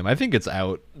to yeah. that game. I think it's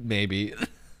out, maybe.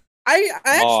 I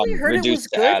actually heard it was reduced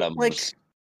to good. atoms. Like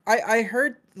I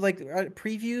heard like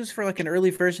previews for like an early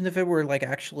version of it were like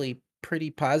actually pretty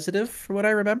positive for what I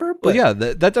remember. But Well, yeah,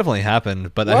 that definitely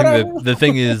happened. But I think Whatever. the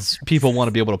thing is, people want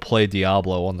to be able to play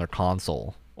Diablo on their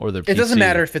console or their PC. it doesn't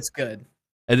matter if it's good.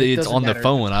 It's doesn't on their matter if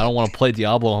phone. I don't want to play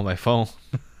Diablo on my phone.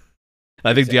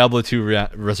 I think Exactly. Diablo 2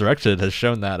 Resurrected has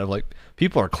shown that of like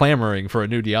people are clamoring for a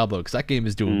new Diablo because that game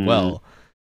is doing Mm. well.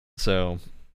 So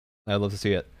I'd love to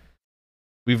see it.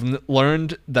 We've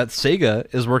learned that Sega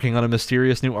is working on a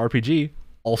mysterious new RPG,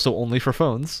 also only for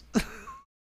phones,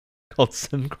 called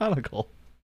Sin Chronicle.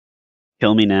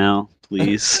 kill me now,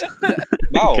 please.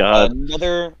 Wow, God.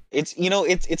 another.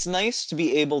 It's nice to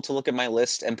be able to look at my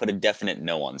list and put a definite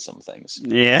no on some things.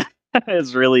 Yeah,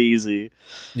 it's really easy.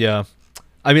 Yeah.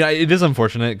 I mean, it is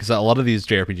unfortunate because a lot of these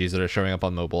JRPGs that are showing up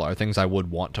on mobile are things I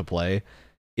would want to play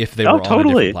if they were Oh, on a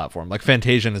totally. different platform. Like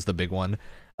Fantasian is the big one.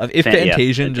 If Yeah,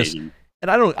 Fantasian just, Fantasian.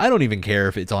 and I don't even care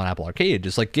if it's on Apple Arcade.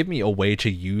 Just like give me a way to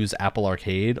use Apple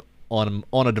Arcade on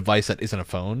a device that isn't a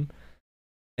phone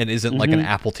and isn't like an Mhm.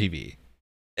 Apple TV,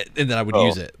 and then I would Oh.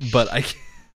 use it. But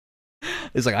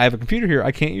it's like I have a computer here,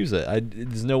 I can't use it.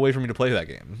 There's no way for me to play that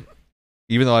game.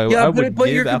 Even though I Yeah, would but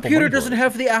give your Apple computer money for doesn't it.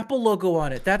 have the Apple logo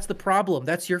on it. That's the problem.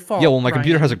 That's your fault. Yeah, well, my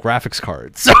computer has a Ryan. graphics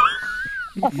card, so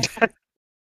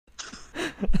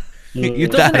It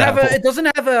Eat doesn't that have apple. a. It doesn't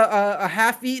have a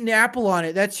half-eaten apple on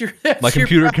it. That's your. That's My your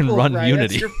computer can problem, run Ryan.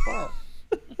 Unity. That's your fault.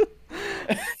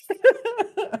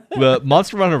 The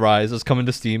Monster Hunter Rise is coming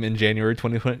to Steam in January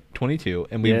 2022,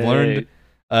 and we've Yay. learned,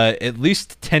 at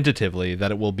least tentatively, that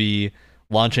it will be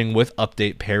launching with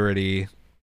update parity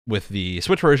with the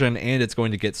Switch version, and it's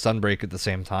going to get Sunbreak at the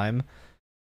same time.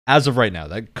 As of right now,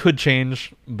 that could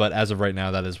change, but as of right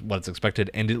now, that is what's expected,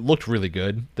 and it looked really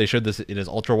good. They showed this; it is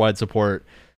ultra-wide support,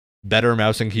 better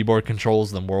mouse and keyboard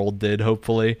controls than World did,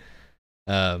 hopefully,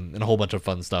 and a whole bunch of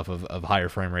fun stuff of higher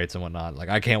frame rates and whatnot. Like,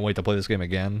 I can't wait to play this game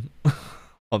again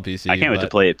on PC. I can't wait to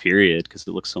but play it. Period, because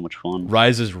it looks so much fun.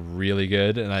 Rise is really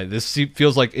good, and this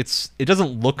feels like it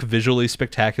doesn't look visually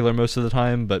spectacular most of the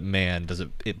time, but man, does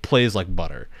it plays like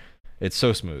butter. It's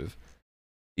so smooth.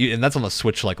 And that's on the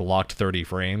Switch, like locked 30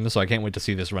 frames, so I can't wait to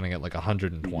see this running at like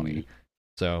 120. Mhm.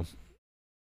 So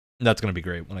that's going to be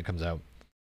great when it comes out.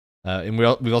 And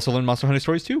we've also learned Monster Hunter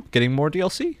Stories 2, getting more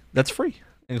DLC that's free,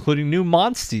 including new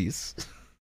monsties.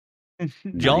 Did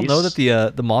y'all know that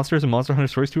the monsters in Monster Hunter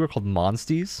Stories 2 are called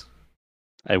monsties?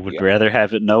 I would Yeah. rather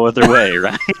have it no other way,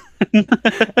 right? I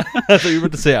thought you were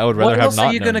about to say I would rather What have else not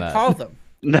are you known gonna that. call them?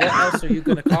 What else are you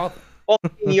gonna call them?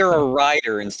 Well, you're a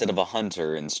rider instead of a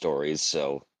hunter in stories,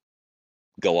 so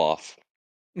go off.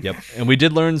 Yep. And we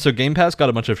did learn, so Game Pass got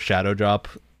a bunch of Shadow Drop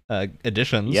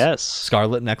additions. Yes.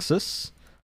 Scarlet Nexus,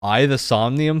 the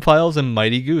Somnium Files, and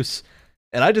Mighty Goose.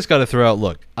 And I just got to throw out,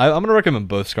 look, I'm going to recommend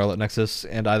both Scarlet Nexus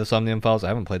and the Somnium Files. I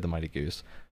haven't played the Mighty Goose.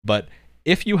 But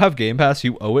if you have Game Pass,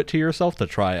 you owe it to yourself to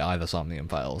try the Somnium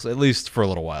Files, at least for a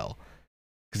little while.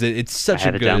 Because it's such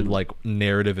a good like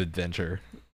narrative adventure.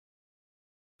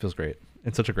 Feels great.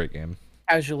 It's such a great game.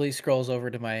 Casually scrolls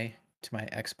over to my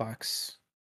Xbox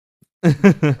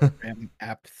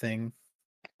app thing.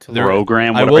 To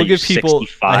program. I will give people.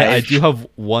 I do have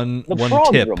one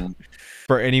tip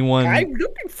for anyone. I'm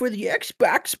looking for the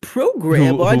Xbox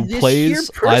program who on this plays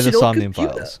the Somnium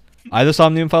Files. The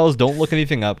Somnium Files. Don't look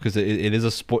anything up because it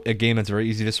is a game that's very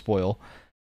easy to spoil.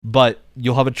 But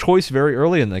you'll have a choice very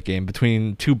early in that game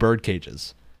between two bird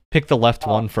cages. Pick the left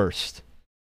one first.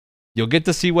 You'll get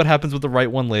to see what happens with the right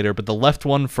one later, but the left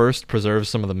one first preserves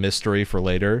some of the mystery for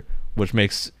later, which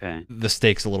makes the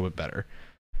stakes a little bit better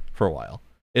for a while.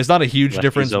 It's not a huge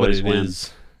difference, but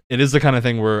it is the kind of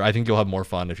thing where I think you'll have more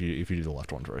fun if you do the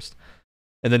left one first.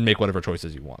 And then make whatever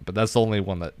choices you want. But that's the only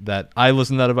one that I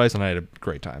listened to that advice and I had a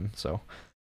great time. So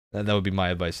that would be my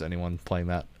advice to anyone playing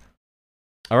that.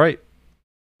 All right.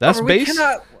 That's base.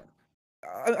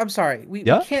 I'm sorry. We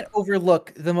can't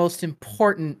overlook the most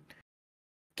important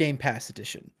Game Pass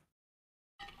edition.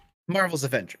 Marvel's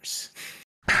Avengers.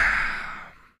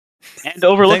 And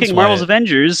overlooking Marvel's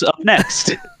Avengers up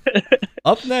next.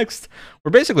 Up next. We're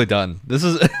basically done. This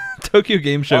is Tokyo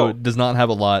Game Show does not have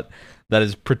a lot that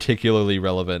is particularly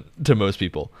relevant to most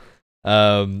people.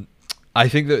 I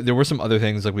think that there were some other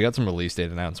things, like we got some release date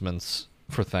announcements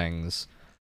for things.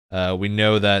 We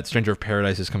know that Stranger of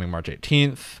Paradise is coming March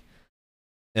 18th.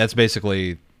 That's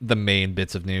basically the main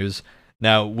bits of news.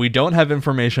 Now, we don't have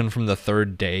information from the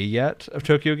third day yet of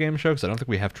Tokyo Game Show, because I don't think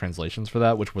we have translations for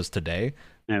that, which was today,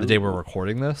 the day we're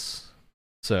recording this.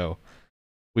 So,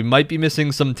 we might be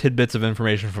missing some tidbits of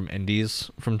information from indies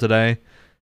from today.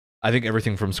 I think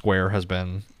everything from Square has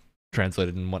been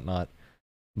translated and whatnot,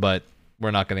 but we're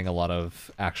not getting a lot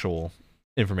of actual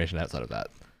information outside of that.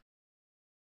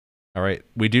 All right,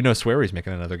 we do know Swery's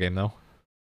making another game, though.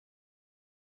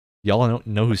 Y'all don't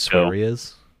know who Swery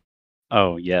is?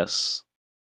 Oh, yes.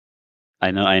 I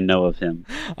know of him.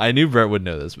 I knew Brett would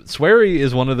know this, but Swery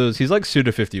is one of those, he's like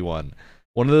Suda51.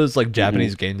 One of those like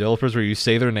Japanese game developers where you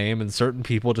say their name and certain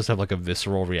people just have like a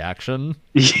visceral reaction.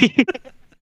 I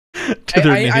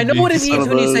know what it means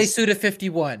when you say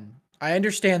Suda51. I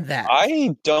understand that.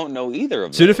 I don't know either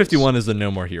of those. Suda51 is the No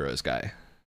More Heroes guy.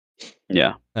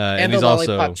 Yeah. And he's the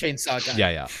Lollipop also Chainsaw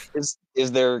guy. Yeah.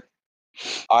 Is there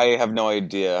I have no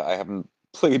idea. I haven't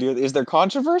played it. Is there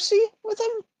controversy with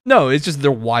him? No, it's just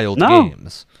they're wild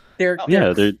games. They're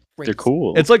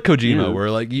cool. It's like Kojima,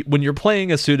 where like when you're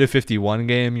playing a Suda51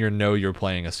 game, you're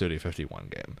playing a Suda51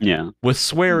 game. Yeah. With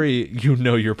Swery,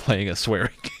 you're playing a Swery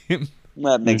game.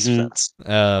 That makes sense.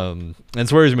 And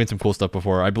Swery's made some cool stuff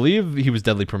before. I believe he was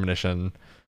Deadly Premonition.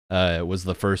 It was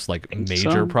the first like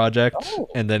major project,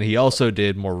 and then he also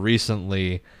did more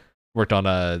recently worked on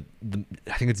I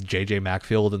think it's JJ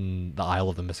Macfield and the Isle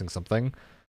of the Missing Something,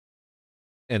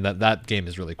 and that game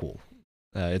is really cool.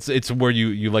 It's where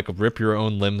you like rip your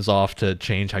own limbs off to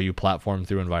change how you platform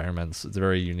through environments. It's a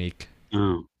very unique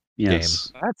game.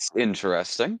 That's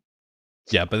interesting.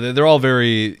 Yeah, but they're all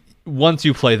very. Once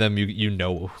you play them, you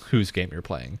know whose game you're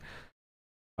playing.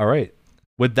 All right,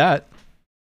 with that,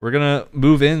 we're gonna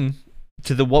move in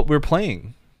to the what we're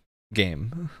playing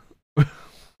game.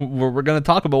 We're gonna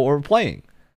talk about what we're playing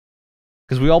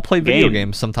because we all play video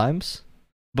games sometimes,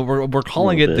 but we're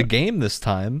calling it the game this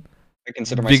time. I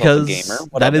consider myself a gamer.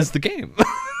 That is the game.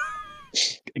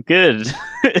 Good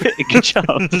job.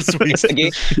 It's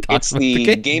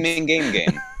the gaming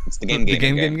game. It's the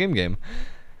game.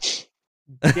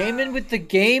 Gaming with the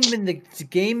game and the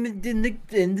game in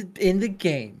the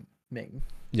gaming.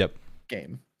 Yep.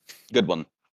 Game. Good one.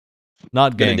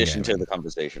 Not gang. In addition to the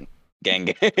conversation, gang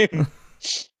game.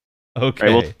 Okay.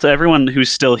 All right, well, to everyone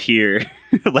who's still here,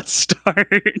 let's start.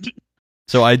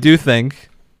 So I do think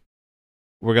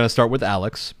we're going to start with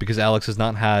Alex, because Alex has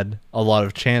not had a lot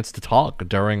of chance to talk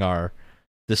during our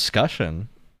discussion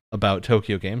about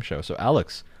Tokyo Game Show. So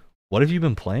Alex, what have you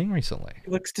been playing recently?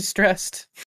 He looks distressed.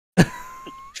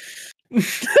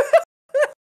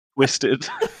 Twisted.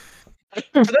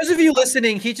 For those of you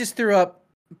listening, he just threw up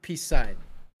peace sign.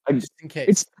 Just in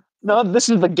case. No, this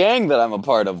is the gang that I'm a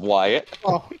part of, Wyatt.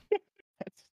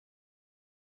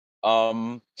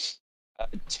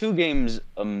 Two games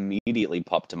immediately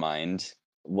popped to mind.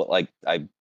 I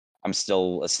I'm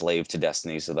still a slave to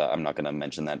Destiny, so that I'm not going to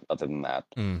mention that. Other than that,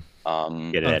 Mm,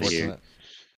 Get it out of here.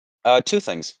 unfortunate. two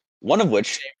things. One of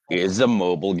which is a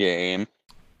mobile game.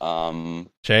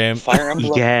 Shame. Fire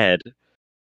Emblem. Egad.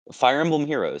 Fire Emblem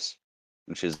Heroes,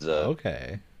 which is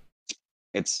Okay.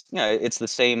 it's it's the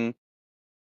same.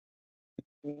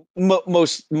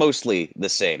 Mostly the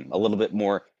same. A little bit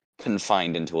more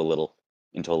confined into a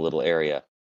little area.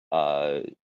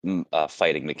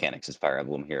 Fighting mechanics is Fire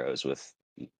Emblem Heroes with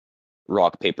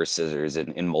rock paper scissors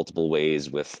in multiple ways.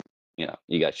 With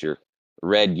you got your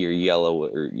red, your yellow,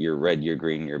 or your red, your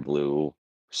green, your blue,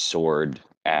 sword,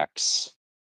 axe,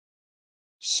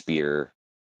 spear,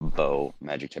 bow,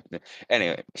 magic type.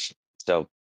 Anyway, so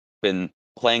been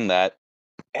playing that.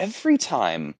 Every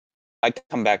time I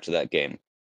come back to that game,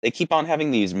 they keep on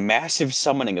having these massive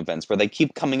summoning events where they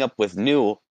keep coming up with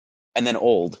new and then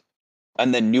old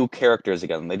and then new characters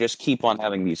again. They just keep on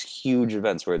having these huge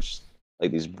events where it's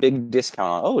like these big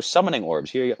discount on, summoning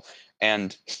orbs, here you go.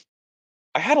 And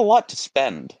I had a lot to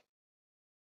spend.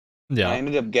 And I Yeah.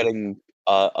 ended up getting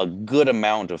a good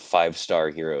amount of 5-star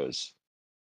heroes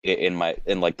in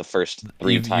like the first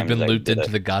 3 You've times been I looped did into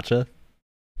it. the gacha.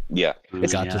 Yeah. The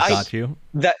gacha's I- got you.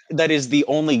 That is the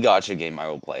only gacha game I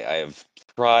will play. I have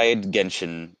tried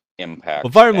Genshin Impact.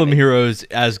 Well, Fire Emblem and Heroes,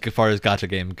 as far as gacha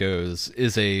game goes,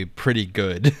 is a pretty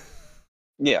good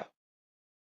yeah,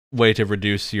 way to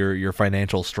reduce your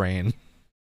financial strain.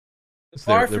 The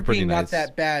So they're bar for pretty being nice. not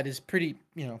that bad is pretty,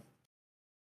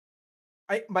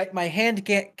 my hand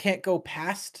can't go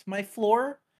past my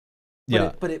floor, but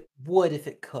Yeah. it would if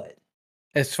it could.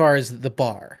 As far as the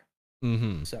bar.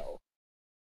 Mm-hmm. So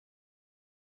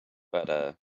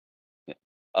but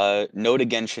no to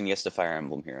Genshin, yes to Fire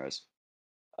Emblem Heroes.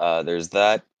 There's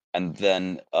that, and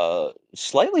then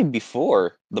slightly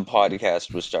before the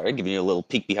podcast was started, giving you a little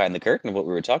peek behind the curtain of what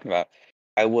we were talking about,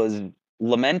 I was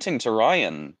lamenting to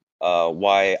Ryan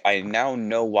why I now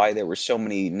know why there were so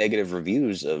many negative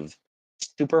reviews of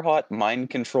Super Hot Mind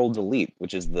Control Delete,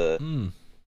 which is the Mm.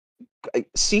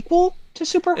 sequel to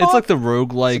Super Hot. It's like the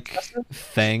roguelike Successor?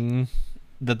 thing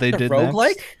that they the did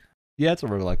roguelike? next. Yeah, it's a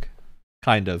roguelike.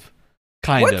 Kind of.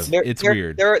 Kind What? of. There- It's there-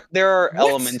 weird. There are What?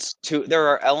 elements to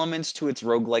its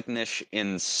roguelikeness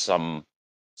in some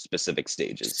specific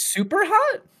stages. Super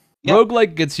hot? Yep.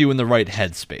 Roguelike gets you in the right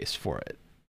headspace for it.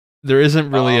 There isn't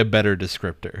really a Um, better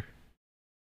descriptor.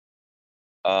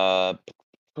 Uh,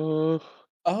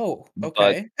 Oh, But-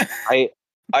 okay.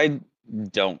 I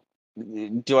don't.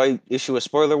 Do I issue a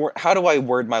spoiler word? How do I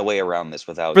word my way around this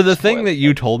without For the thing spoiling that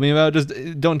you it? told me about, just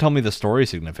don't tell me the story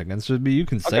significance. Just you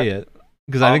can say it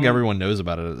because I think everyone knows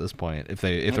about it at this point if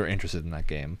they're interested in that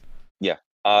game.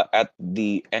 At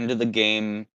the end of the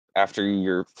game, after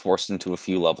you're forced into a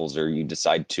few levels or you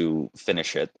decide to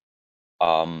finish it,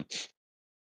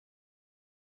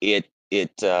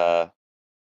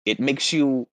 it makes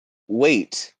you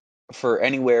wait for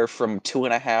anywhere from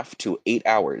 2.5 to 8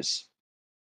 hours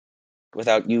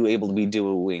without you able to be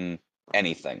doing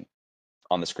anything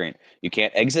on the screen. You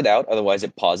can't exit out, otherwise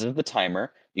it pauses the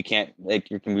timer. You can't make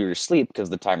your computer sleep because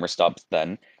the timer stops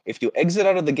then. If you exit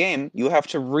out of the game, you have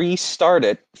to restart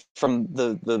it from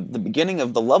the beginning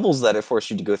of the levels that it forced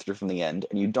you to go through from the end,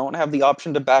 and you don't have the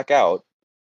option to back out.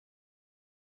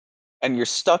 And you're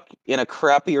stuck in a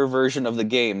crappier version of the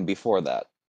game before that.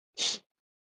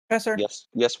 Professor,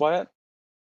 Yes, Wyatt?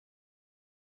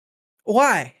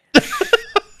 why?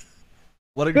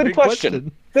 What a Good great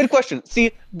question. Good question.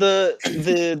 See, the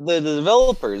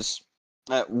developers,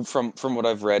 from what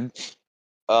I've read,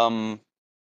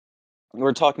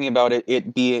 we're talking about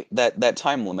it being that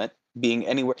time limit being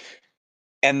anywhere,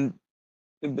 and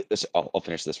I'll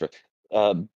finish this first.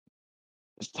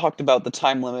 Talked about the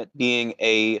time limit being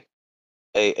a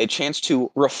chance to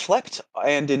reflect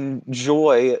and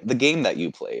enjoy the game that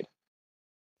you played.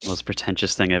 Most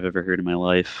pretentious thing I've ever heard in my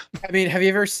life. I mean, have you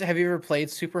ever played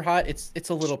Super Hot? It's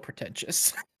a little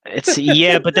pretentious. It's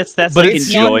but that's But like it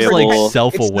seems enjoyable. like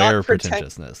self-aware It's not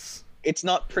pretentiousness. It's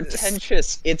not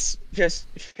pretentious. It's just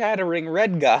shattering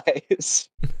red guys.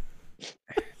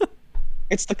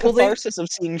 It's the Well, catharsis of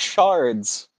seeing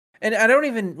shards. And I don't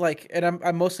even like, and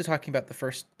I'm mostly talking about the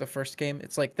first game.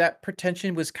 It's like that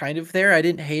pretension was kind of there. I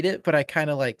didn't hate it, but I kind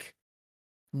of like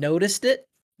noticed it.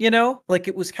 Like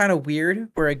it was kind of weird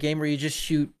where a game where you just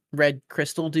shoot red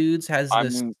crystal dudes has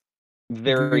this I'm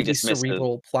very really dismissive.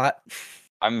 cerebral plot.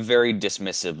 I'm very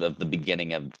dismissive of the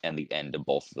beginning and the end of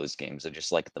both of those games. I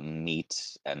just like the meat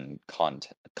and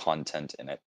content in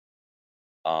it.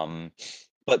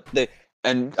 But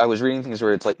and I was reading things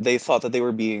where it's like they thought that they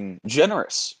were being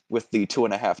generous with the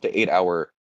 2.5 to 8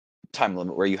 hour time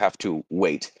limit where you have to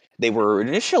wait. They were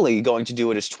initially going to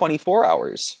do it as 24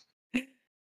 hours,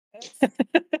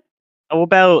 How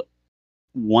about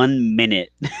 1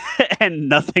 minute and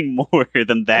nothing more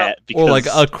than that? Or like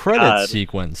because, a credit God,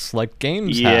 sequence, like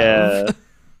games yeah. have.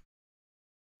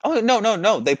 Oh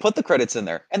no! They put the credits in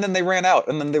there, and then they ran out,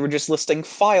 and then they were just listing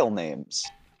file names.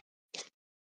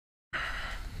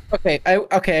 Okay,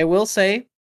 I will say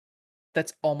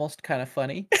that's almost kind of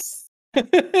funny.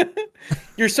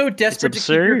 You're so desperate to keep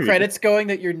your absurd. credits going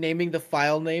that you're naming the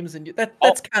file names, and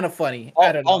that's kind of funny.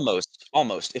 I don't know.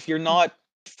 Almost. If you're not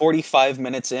 45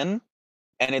 minutes in,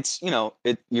 and it's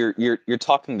you're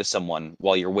talking to someone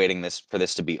while you're waiting for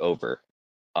this to be over,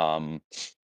 and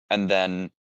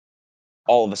then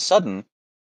all of a sudden,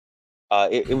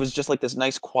 it was just like this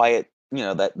nice quiet,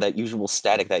 that usual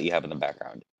static that you have in the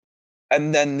background,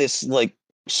 and then this like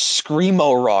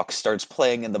screamo rock starts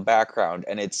playing in the background,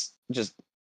 and it's just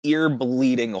ear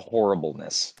bleeding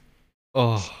horribleness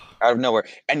Oh, out of nowhere,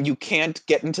 and you can't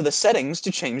get into the settings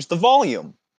to change the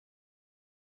volume.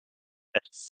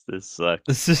 This sucks.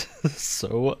 this is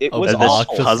so It was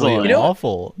obnoxiously puzzling. You know what-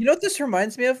 awful. You know what this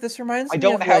reminds me of? This reminds I me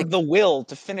don't of have like the will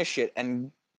to finish it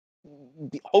and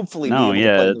hopefully No, be able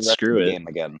yeah, to play the rest screw of the it. game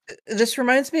again. this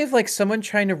reminds me of like someone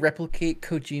trying to replicate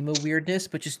Kojima weirdness,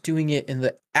 but just doing it in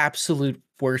the absolute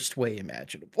worst way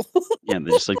imaginable. Yeah,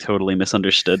 they just like totally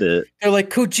misunderstood it. They're like,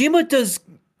 Kojima does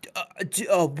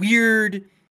weird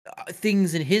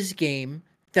things in his game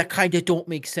that kind of don't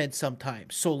make sense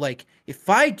sometimes. So, like, if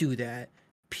I do that,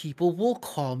 people will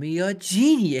call me a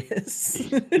genius.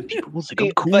 People was like,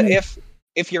 "Oh, cool." But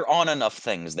if you're on enough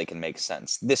things, they can make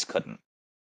sense. This couldn't.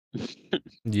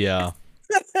 Yeah.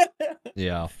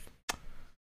 Yeah.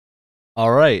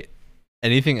 All right.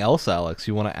 Anything else, Alex,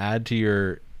 you want to add to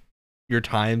your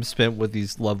time spent with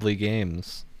these lovely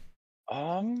games?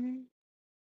 I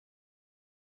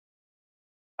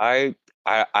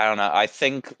don't know. I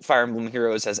think Fire Emblem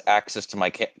Heroes has access to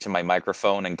my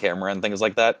microphone and camera and things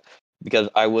like that, because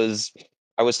I was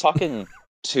talking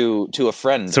to a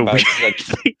friend It's a about weird like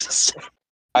thing to say.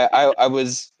 I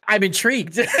was I'm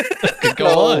intrigued. Go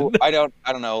on. I don't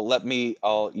know.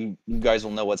 You guys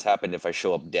will know what's happened if I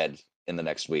show up dead in the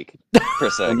next week for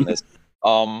saying this.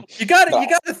 You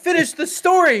gotta finish the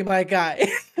story, my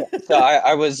guy. So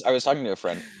I was talking to a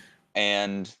friend,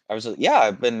 and I was like, yeah,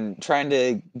 I've been trying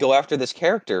to go after this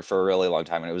character for a really long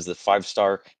time, and it was the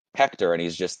 5-star Hector, and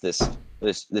he's just this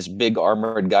big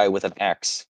armored guy with an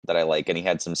axe that I like, and he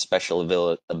had some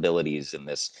special abilities in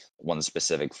this one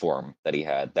specific form that he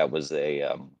had. That was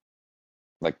a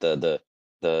like the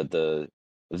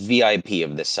VIP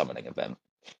of this summoning event.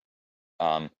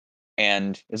 And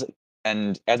as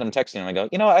I'm texting him, I go,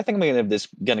 I think I'm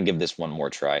gonna give this one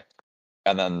more try.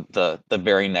 And then the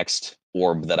very next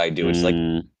orb that I do is like,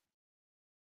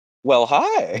 well,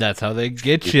 hi. That's how they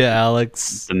get you,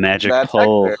 Alex. The magic That's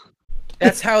pole. Hector.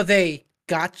 That's how they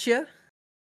gotcha.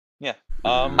 Yeah.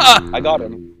 I got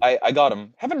him. I got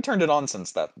him. Haven't turned it on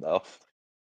since that though.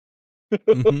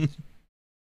 Mhm.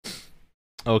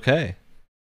 Okay.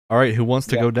 All right. Who wants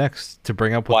to Yeah. go next to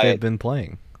bring up what Wyatt. they've been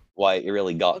playing? Why you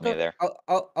really got me there.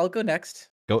 I'll go next.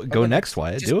 Go next,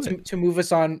 Wyatt. Just Do it. to move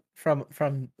us on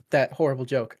from that horrible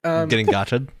joke. Getting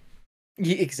gotcha'd.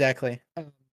 Yeah, exactly.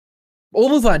 We'll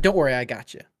move on. Don't worry, I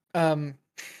got you.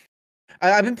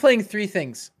 I've been playing 3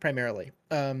 things primarily.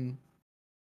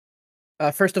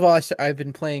 First of all, I've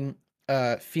been playing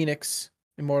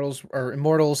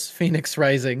Immortals Phoenix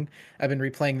Rising. I've been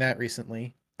replaying that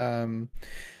recently.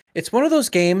 It's one of those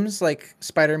games like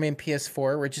Spider-Man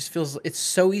PS4 where it just feels it's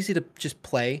so easy to just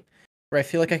play. Where I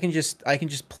feel like I can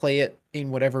just play it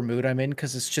in whatever mood I'm in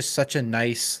because it's just such a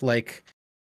nice like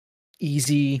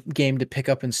easy game to pick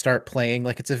up and start playing.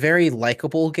 Like it's a very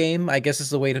likable game, I guess is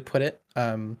the way to put it.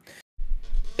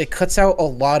 It cuts out a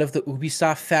lot of the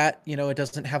Ubisoft fat. It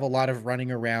doesn't have a lot of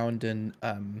running around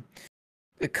and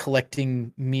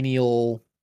collecting menial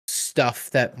stuff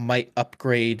that might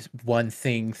upgrade one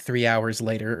thing 3 hours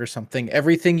later or something.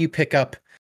 Everything you pick up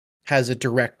has a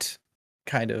direct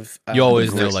kind of You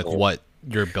always know gristle. like what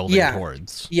you're building Yeah.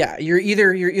 towards. Yeah, you're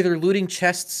either looting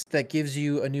chests that gives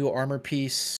you a new armor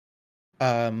piece,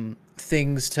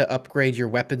 things to upgrade your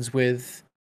weapons with,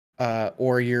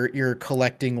 or you're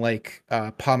collecting like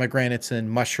pomegranates and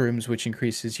mushrooms, which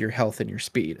increases your health and your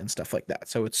speed and stuff like that.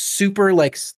 So it's super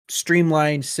like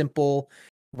streamlined, simple,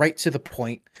 right to the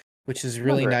point, which is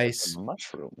really nice.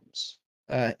 Mushrooms.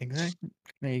 Exactly.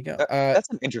 There you go. That's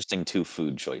an interesting 2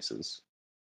 food choices.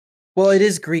 Well, it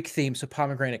is Greek themed, so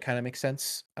pomegranate kind of makes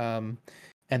sense. And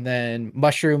then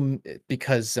mushroom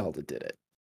because Zelda did it.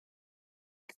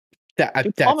 That's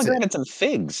Pomegranates and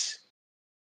figs.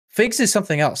 Figs is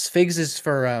something else. Figs is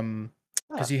for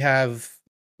because you have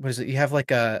what is it? You have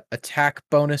like a attack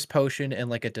bonus potion and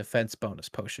like a defense bonus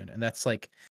potion, and that's like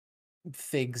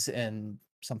figs and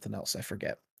something else. I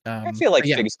forget. I feel like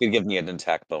yeah, figs could give me an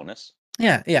attack bonus.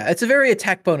 yeah. It's a very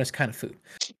attack bonus kind of food.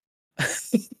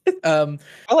 I like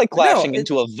but no, clashing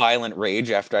into a violent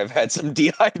rage after I've had some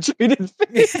dehydrated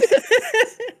figs.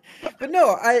 but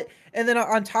no, and then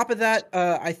on top of that,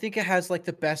 I think it has like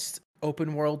the best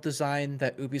open world design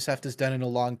that Ubisoft has done in a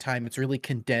long time. It's really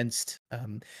condensed.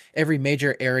 Every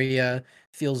major area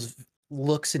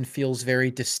looks and feels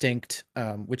very distinct,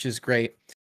 which is great.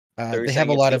 So you're They have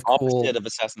saying a lot it's of the cool. opposite of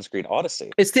Assassin's Creed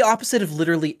Odyssey. It's the opposite of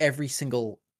literally every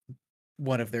single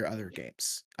one of their other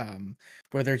games,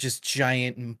 where they're just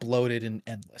giant and bloated and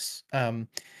endless.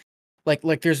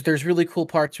 Like there's really cool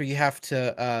parts where you have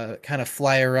to kind of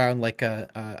fly around like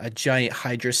a giant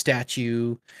Hydra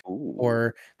statue, Ooh.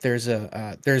 or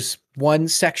there's one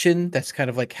section that's kind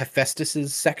of like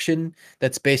Hephaestus's section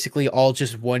that's basically all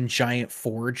just one giant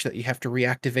forge that you have to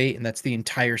reactivate, and that's the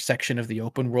entire section of the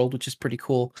open world, which is pretty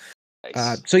cool.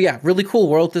 Nice. So yeah, really cool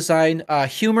world design.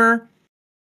 Humor,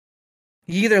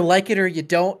 you either like it or you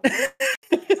don't.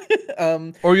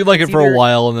 Or you like it it's for a either-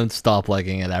 while and then stop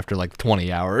liking it after like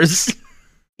 20 hours.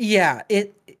 Yeah,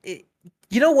 it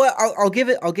you know what? I'll give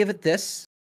it this.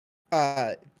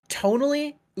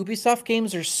 Tonally, Ubisoft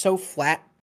games are so flat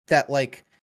that like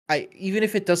even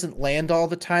if it doesn't land all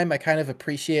the time, I kind of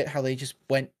appreciate how they just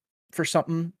went for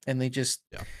something and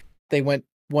they went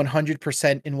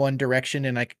 100% in one direction,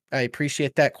 and I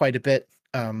appreciate that quite a bit.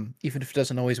 Even if it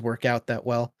doesn't always work out that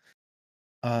well.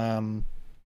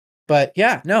 But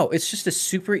yeah, no, it's just a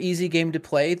super easy game to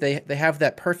play. They have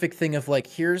that perfect thing of like,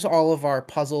 here's all of our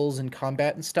puzzles and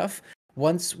combat and stuff.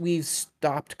 Once we've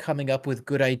stopped coming up with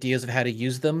good ideas of how to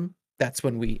use them, that's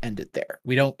when we end it there.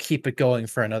 We don't keep it going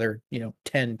for another,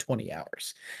 10, 20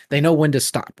 hours. They know when to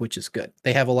stop, which is good.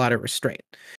 They have a lot of restraint.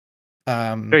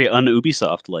 Very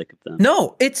un-Ubisoft like of them.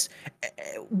 No, it's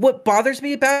what bothers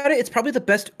me about it. It's probably the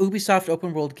best Ubisoft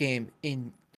open world game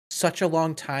in such a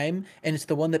long time, and it's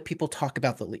the one that people talk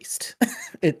about the least.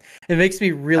 it makes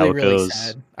me really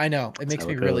sad. I know, it makes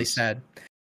me really sad.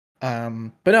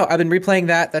 But no, I've been replaying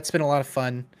that. That's been a lot of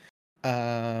fun.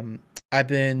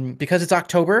 Because it's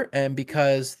October and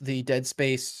because the Dead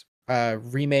Space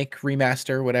remake,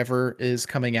 remaster, whatever is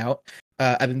coming out,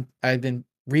 I've been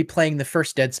replaying the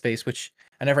first Dead Space, which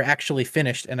I never actually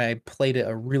finished, and I played it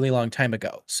a really long time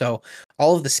ago. So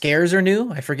all of the scares are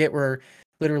new. I forget where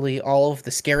literally all of the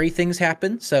scary things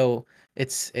happen. So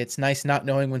it's nice not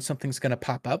knowing when something's going to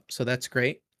pop up. So that's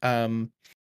great. I'm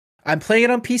playing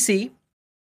it on PC.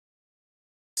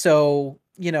 So,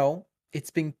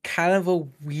 it's been kind of a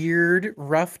weird,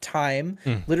 rough time.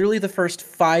 Literally the first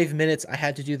 5 minutes, I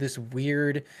had to do this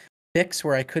weird fix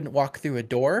where I couldn't walk through a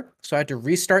door. So I had to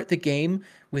restart the game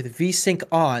with VSync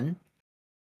on,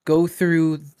 go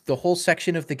through the whole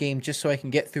section of the game just so I can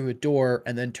get through a door,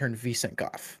 and then turn VSync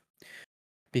off.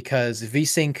 Because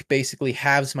VSync basically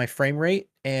halves my frame rate,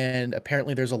 and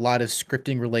apparently there's a lot of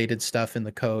scripting related stuff in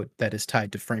the code that is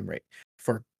tied to frame rate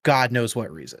for God knows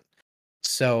what reason.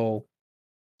 So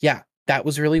yeah, that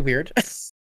was really weird.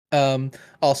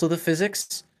 Also the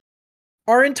physics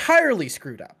are entirely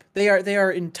screwed up. They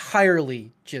are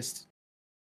entirely just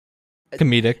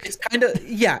Comedic. It's kind of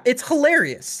it's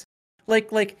hilarious.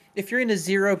 Like if you're in a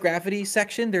zero gravity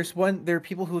section, there are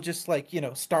people who just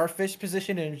starfish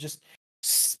position and just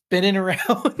spinning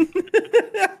around.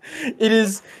 It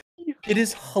is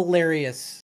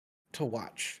hilarious to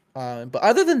watch. But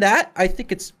other than that, I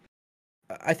think it's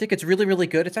really, really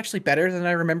good. It's actually better than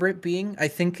I remember it being. I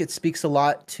think it speaks a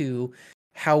lot to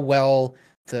how well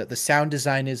the sound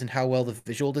design is and how well the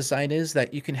visual design is,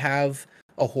 that you can have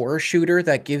a horror shooter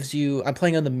that gives you, I'm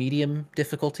playing on the medium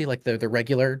difficulty, like the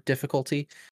regular difficulty.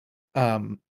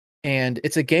 And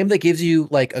it's a game that gives you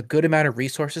like a good amount of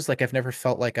resources. Like I've never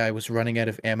felt like I was running out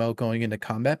of ammo going into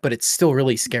combat, but it's still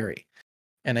really scary.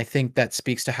 And I think that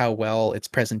speaks to how well its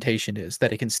presentation is,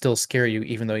 that it can still scare you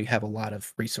even though you have a lot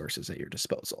of resources at your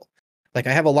disposal. Like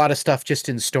I have a lot of stuff just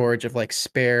in storage of like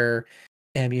spare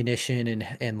ammunition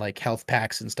and like health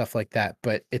packs and stuff like that,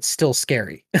 but it's still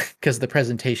scary because the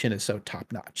presentation is so top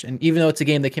notch. And even though it's a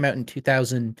game that came out in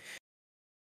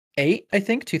 2008, I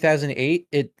think 2008,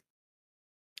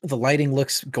 the lighting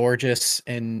looks gorgeous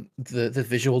and the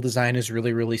visual design is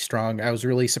really, really strong. I was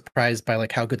really surprised by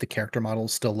like how good the character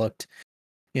models still looked,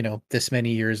 this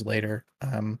many years later.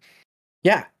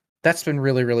 Yeah, that's been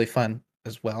really, really fun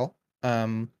as well.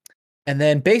 And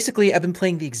then basically I've been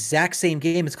playing the exact same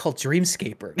game. It's called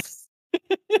Dreamscaper.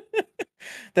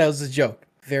 That was a joke.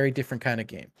 Very different kind of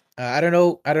game. I don't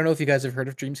know if you guys have heard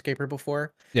of Dreamscaper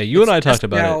before. Yeah, you It's and I just talked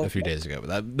about now- it a few days ago,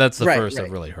 but that's the Right, first right.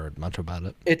 I've really heard much about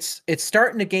it. It's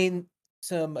starting to gain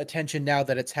some attention now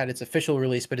that it's had its official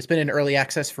release, but it's been in early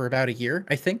access for about a year,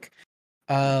 I think.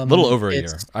 A little over a year.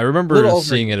 it's I remember little over a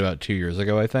seeing it about 2 years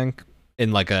ago, I think,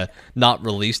 in like a not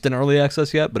released in early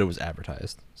access yet, but it was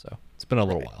advertised. So it's been a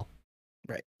little while.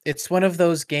 Right. It's one of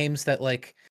those games that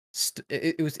like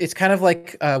it's kind of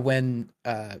like when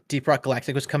Deep Rock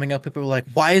Galactic was coming up, people were like,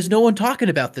 why is no one talking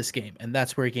about this game? And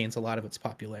that's where it gains a lot of its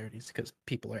popularity, because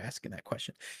people are asking that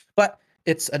question. But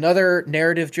it's another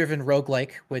narrative driven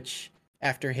roguelike, which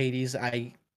after Hades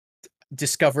I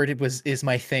discovered is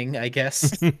my thing, I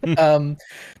guess.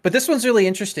 But this one's really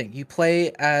interesting. You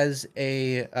play as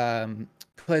a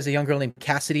young girl named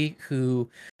Cassidy who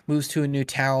moves to a new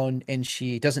town, and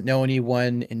she doesn't know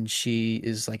anyone, and she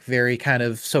is like very kind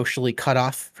of socially cut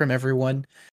off from everyone.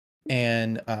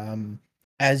 And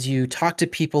as you talk to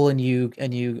people and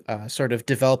you sort of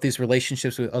develop these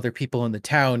relationships with other people in the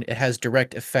town, it has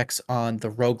direct effects on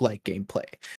the roguelike gameplay.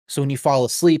 So when you fall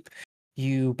asleep,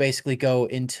 you basically go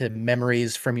into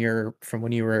memories from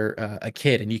when you were a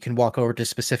kid, and you can walk over to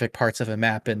specific parts of a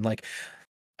map and like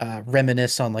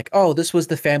reminisce on like, oh, this was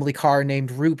the family car named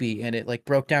Ruby, and it like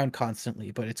broke down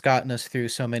constantly, but it's gotten us through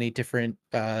so many different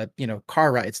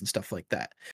car rides and stuff like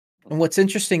that. And what's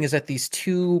interesting is that these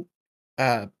two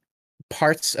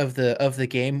parts of the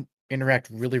game interact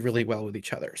really, really well with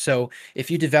each other. So if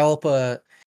you develop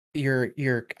your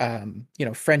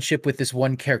friendship with this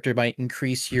one character might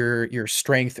increase your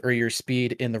strength or your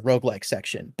speed in the roguelike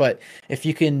section. But if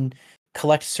you can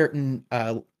collect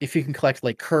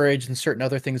like courage and certain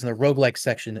other things in the roguelike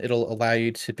section, it'll allow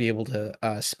you to be able to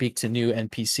speak to new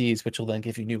NPCs, which will then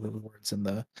give you new rewards in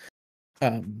the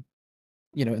in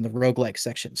the roguelike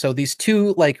section. So these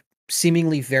two like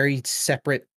seemingly very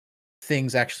separate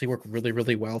things actually work really,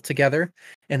 really well together.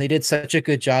 And they did such a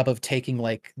good job of taking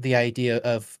like the idea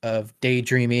of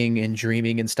daydreaming and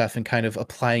dreaming and stuff and kind of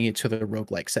applying it to the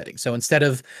roguelike setting. So instead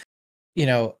of,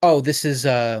 this is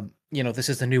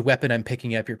the new weapon I'm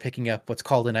picking up, you're picking up what's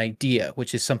called an idea,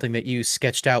 which is something that you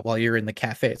sketched out while you're in the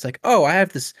cafe. It's like, oh, I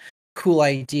have this cool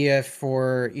idea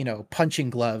for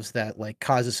punching gloves that like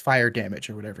causes fire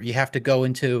damage or whatever. You have to go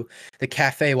into the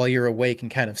cafe while you're awake and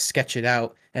kind of sketch it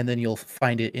out, and then you'll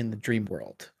find it in the dream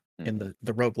world in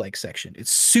the roguelike section.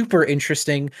 It's super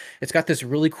interesting. It's got this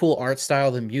really cool art style.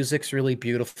 The music's really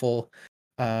beautiful.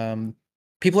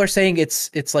 People are saying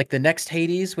it's like the next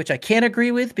Hades, which I can't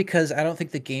agree with, because I don't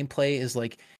think the gameplay is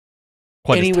like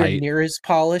Quite anywhere as tight. near as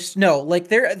polished. No, like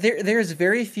there's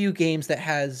very few games that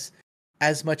has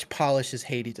as much polish as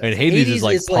Hades does. I mean, Hades is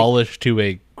like polished to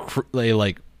a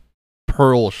like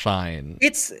pearl shine.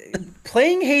 It's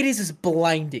playing Hades is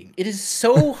blinding. It is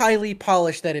so highly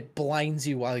polished that it blinds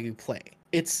you while you play.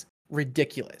 It's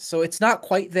ridiculous. So it's not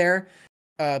quite there,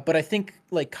 but I think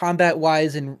like combat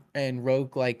wise and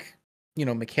roguelike,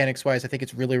 mechanics wise, I think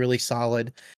it's really, really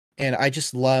solid. And I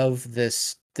just love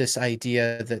this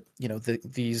idea that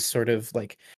these sort of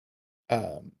like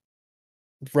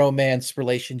romance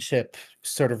relationship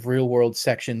sort of real world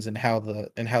sections and how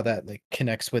that like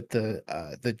connects with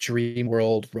the dream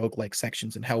world roguelike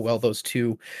sections, and how well those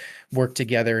two work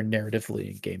together narratively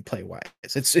and gameplay wise.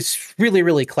 It's really,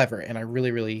 really clever, and I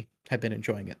really, really have been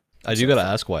enjoying it. I do gotta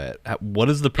ask, Wyatt, what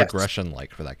is the progression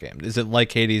like for that game? Is it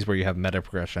like Hades where you have meta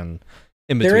progression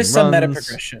in between There is some meta runs?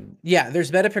 progression. Yeah,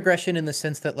 there's meta progression in the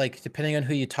sense that like depending on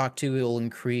who you talk to, it will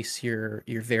increase your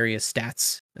various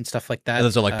stats and stuff like that. And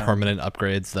those are like permanent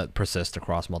upgrades that persist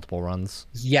across multiple runs.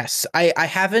 Yes, I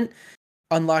haven't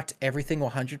unlocked everything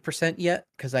 100% yet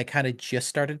because I kind of just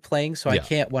started playing, so I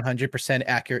can't 100%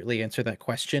 accurately answer that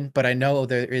question. But I know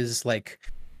there is like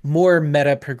more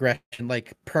meta progression,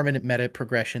 like permanent meta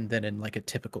progression, than in like a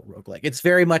typical roguelike. It's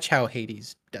very much how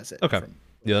Hades does it. Okay.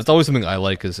 Yeah, that's always something I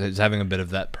like is having a bit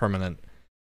of that permanent,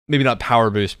 maybe not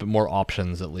power boost, but more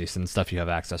options at least, and stuff you have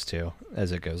access to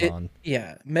as it goes on.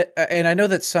 Yeah, and I know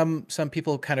that some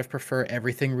people kind of prefer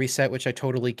everything reset, which I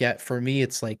totally get. For me,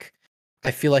 it's like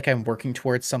I feel like I'm working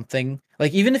towards something.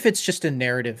 Like even if it's just a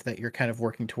narrative that you're kind of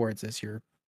working towards as you're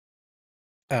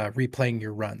replaying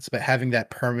your runs, but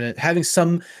having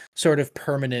some sort of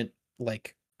permanent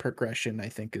like progression, I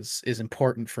think is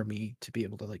important for me to be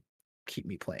able to like keep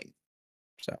me playing.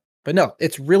 So, but no,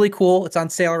 it's really cool. It's on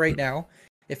sale right now.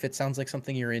 If it sounds like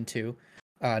something you're into,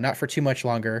 not for too much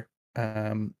longer.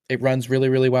 It runs really,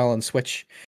 really well on Switch,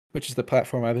 which is the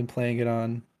platform I've been playing it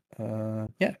on.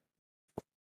 Yeah.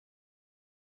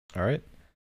 All right.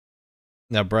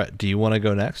 Now, Brett, do you want to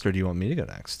go next, or do you want me to go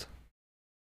next?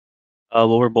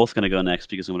 Well, we're both going to go next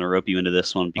because I'm going to rope you into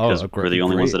this one because we're the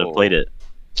only ones that have played it.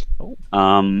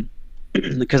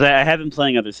 Because I have been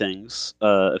playing other things.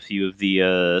 A few of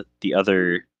the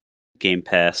other Game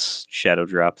Pass Shadow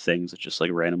Drop things that just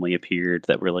like randomly appeared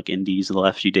that were like indies in the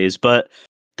last few days. But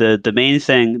the main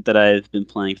thing that I've been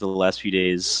playing for the last few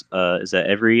days is that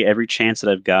every chance that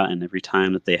I've gotten, every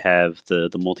time that they have the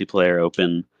multiplayer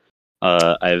open,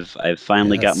 I've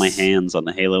finally got my Yes. hands on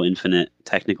the Halo Infinite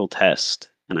technical test,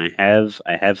 and I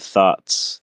have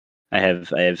thoughts. I have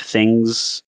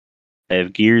things. I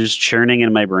have gears churning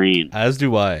in my brain. As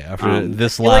do I. After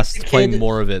this feel like last the playing kid-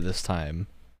 more of it this time.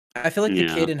 I feel like the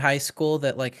Yeah. kid in high school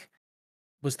that like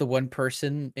was the one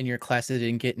person in your class that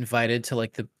didn't get invited to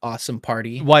like the awesome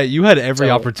party. Wyatt, you had every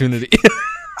So- opportunity.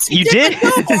 You Yeah, did?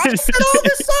 but no, I set all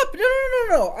this up.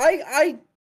 No.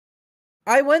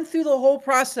 I went through the whole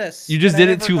process. You just and I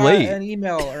did it never too got late. An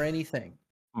email or anything.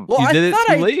 Well, You I did it thought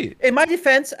too I, late. in my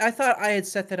defense, I thought I had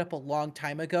set that up a long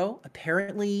time ago.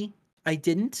 Apparently, I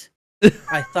didn't.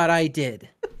 I thought I did.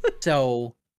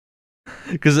 So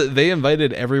Because they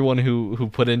invited everyone who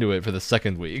put into it for the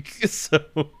second week. So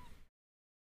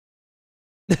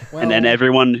well, And then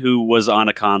everyone who was on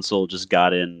a console just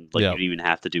got in. Like Yeah. you didn't even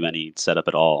have to do any setup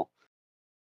at all.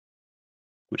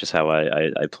 Which is how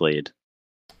I played.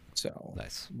 so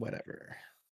nice. whatever.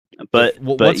 But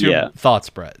What's your yeah, thoughts,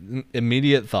 Brett?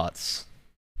 Immediate thoughts.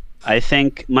 I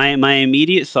think my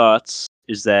immediate thoughts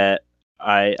is that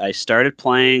I started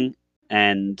playing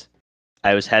and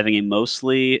I was having a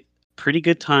mostly pretty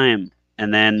good time,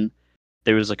 and then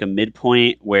there was like a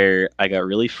midpoint where I got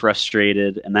really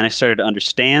frustrated, and then I started to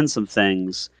understand some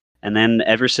things, and then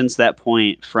ever since that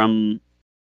point, from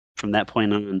that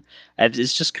point on,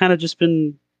 it's just kind of just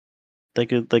been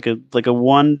like a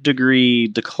 1 degree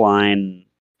decline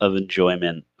of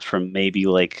enjoyment from maybe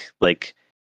like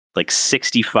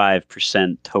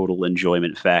 65% total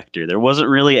enjoyment factor. There wasn't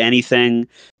really anything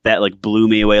that like blew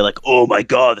me away like, oh my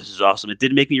god, this is awesome. It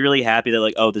did make me really happy that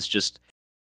like, oh, this just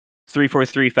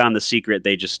 343 found the secret.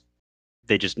 They just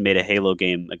made a Halo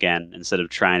game again instead of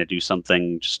trying to do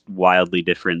something just wildly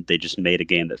different. They just made a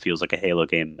game that feels like a Halo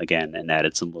game again and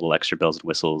added some little extra bells and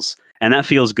whistles. And that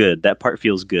feels good. That part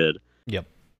feels good. Yep.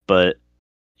 But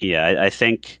yeah, I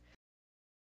think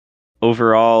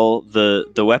overall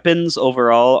the weapons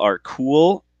overall are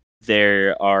cool.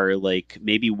 There are like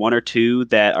maybe 1 or 2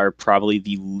 that are probably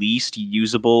the least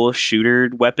usable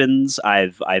shooter weapons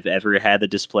I've ever had the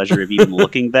displeasure of even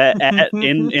looking at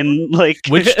in like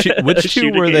Which two a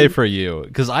shooter were they game. for you?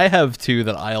 Because I have 2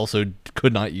 that I also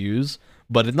could not use,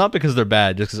 but it's not because they're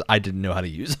bad, just because I didn't know how to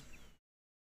use them.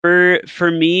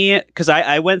 For me, because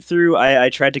I went through,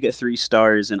 I tried to get 3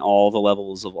 stars in all the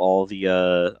levels of all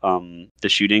the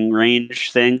shooting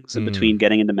range things in between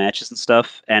getting into matches and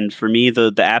stuff. And for me,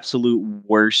 the absolute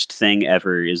worst thing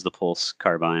ever is the pulse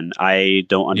carbine. I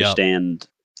don't understand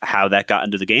how that got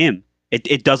into the game.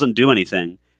 It doesn't do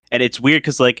anything, and it's weird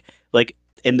because like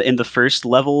in the first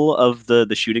level of the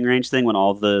shooting range thing, when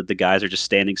all the guys are just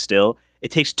standing still, it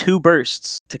takes 2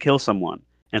 bursts to kill someone.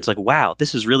 And it's like, wow,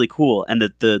 this is really cool. And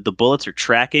the bullets are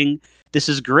tracking. This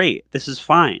is great. This is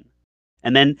fine.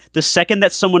 And then the second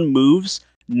that someone moves,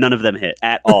 none of them hit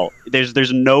at all.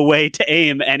 There's no way to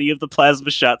aim any of the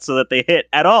plasma shots so that they hit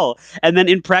at all. And then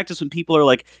in practice, when people are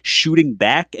like shooting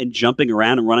back and jumping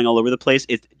around and running all over the place,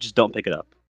 it just don't pick it up.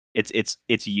 It's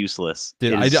useless.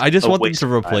 Dude, It is I just a want them waste to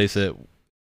of time. replace it.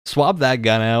 Swap that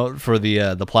gun out for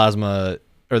the plasma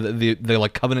or the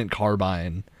like Covenant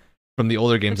carbine from the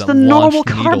older games It's that the normal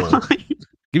launched needle. carbine.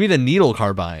 Give me the needle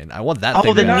carbine. I want that Oh,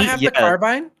 thing the Do they not back. have yeah. the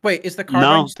carbine? Wait, is the carbine?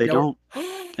 No, they still-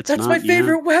 don't. It's That's not, my yeah.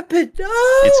 favorite weapon. No,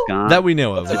 It's gone. That we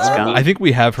know of. It's gone. I think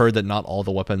we have heard that not all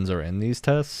the weapons are in these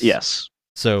tests. Yes.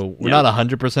 So we're Yeah. not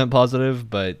 100% positive,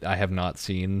 but I have not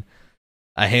seen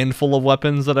a handful of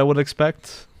weapons that I would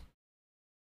expect.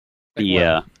 Like what?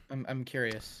 Yeah. I'm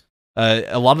curious.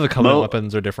 A lot of the Covenant Mo-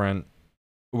 weapons are different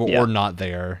Yeah. or not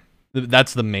there.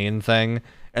 That's the main thing.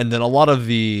 And then a lot of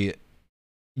the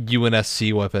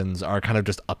UNSC weapons are kind of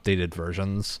just updated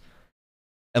versions.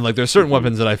 And like there's certain Mhm.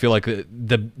 weapons that I feel like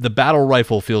the battle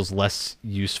rifle feels less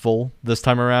useful this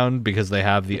time around because they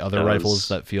have the other does. rifles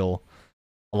that feel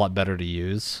a lot better to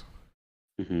use.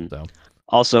 Mhm. So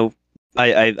Also,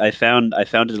 I found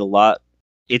it a lot.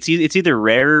 It's either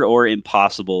rare or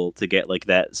impossible to get like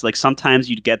that. So like sometimes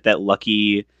you'd get that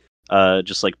lucky,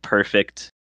 just like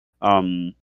perfect,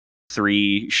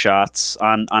 3 shots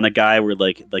on a guy where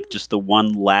like just the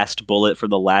one last bullet from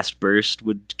the last burst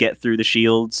would get through the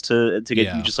shields to get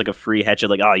Yeah. you just like a free headshot.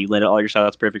 Like, oh, you landed all your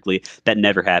shots perfectly. That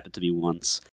never happened to me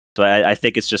once. So I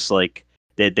think it's just like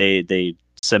they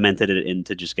cemented it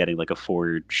into just getting like a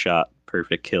forward shot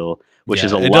perfect kill. which Yeah,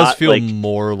 is a it lot. does feel like,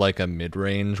 more like a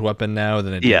mid-range weapon now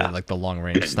than it Yeah. did like the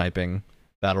long-range sniping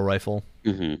battle rifle.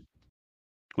 Mhm.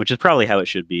 Which is probably how it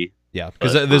should be. Yeah,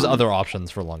 because But, there's other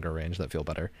options for longer range that feel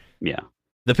better. Yeah,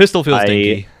 The pistol feels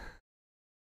dinky.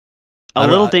 I a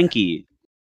don't little know, dinky.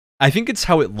 I think it's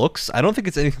how it looks. I don't think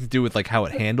it's anything to do with like how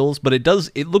it handles, but it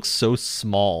does. It looks so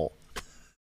small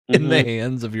in the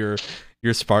hands of your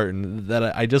Spartan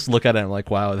that I just look at it and I'm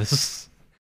like, wow, this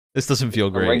doesn't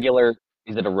feel great.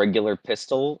 Is it a regular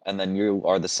pistol, and then you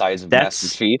are the size of Master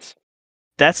Chief?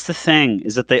 That's the thing,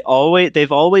 is that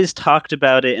they've always talked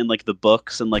about it in like the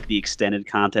books and like the extended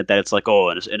content, that it's like, oh,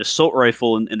 an assault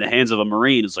rifle in the hands of a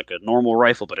Marine is like a normal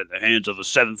rifle, but in the hands of a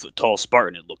 7-foot tall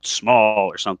Spartan it looked small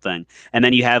or something. And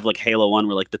then you have like Halo 1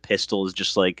 where like the pistol is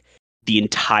just like the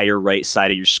entire right side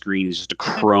of your screen is just a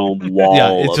chrome wall.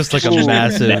 Yeah, it's just like a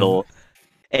massive metal.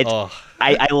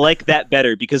 I like that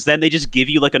better, because then they just give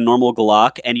you like a normal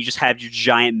Glock and you just have your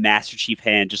giant Master Chief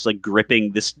hand just like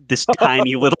gripping this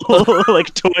tiny little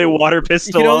like toy water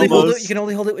pistol. You can only hold almost. it. You can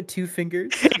only hold it with 2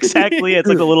 fingers. Exactly, it's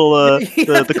like a little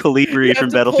the Calibri from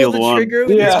Battlefield 1.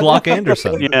 It's Glock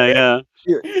Anderson. Yeah.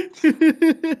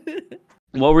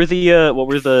 What were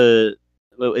the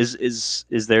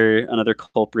is there another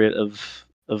culprit of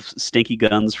stinky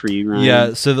guns for you, Ryan?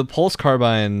 Yeah, so the pulse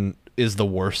carbine is the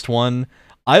worst one.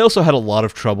 I also had a lot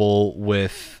of trouble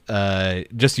with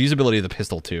just usability of the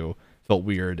pistol too. Felt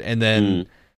weird. And then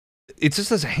it's just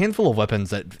this handful of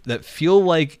weapons that feel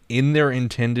like in their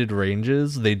intended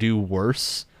ranges they do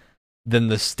worse than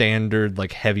the standard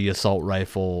like heavy assault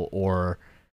rifle, or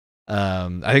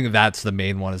I think that's the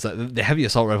main one, is that the heavy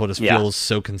assault rifle just feels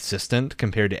so consistent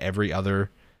compared to every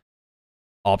other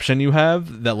option you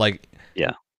have that like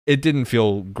it didn't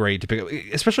feel great to pick up,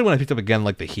 especially when I picked up again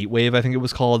like the Heat Wave, I think it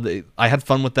was called. I had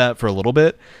fun with that for a little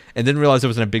bit and didn't realize it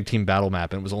was in a big team battle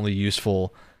map, and it was only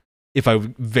useful if I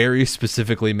very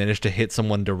specifically managed to hit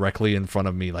someone directly in front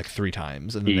of me like 3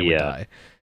 times and then they would die.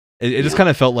 It just kind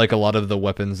of felt like a lot of the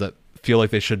weapons that feel like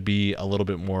they should be a little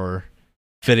bit more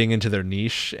fitting into their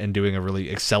niche and doing a really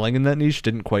excelling in that niche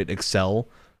didn't quite excel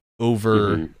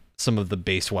over some of the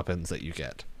base weapons that you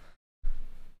get.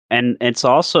 And it's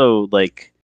also like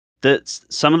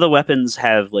some of the weapons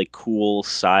have like cool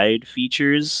side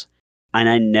features, and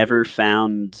I never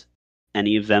found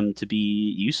any of them to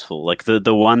be useful. Like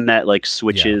the one that like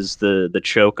switches the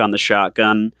choke on the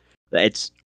shotgun.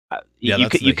 It's you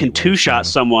can 2-shot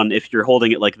someone if you're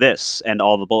holding it like this and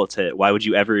all the bullets hit. Why would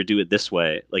you ever do it this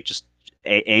way? Like just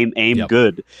aim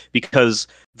good, because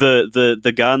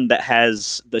the gun that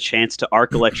has the chance to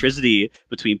arc electricity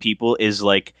between people is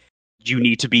like, you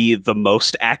need to be the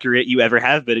most accurate you ever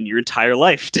have been in your entire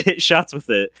life to hit shots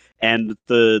with it. And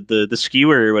the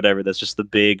skewer or whatever, that's just the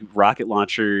big rocket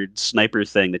launcher sniper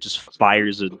thing that just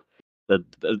fires a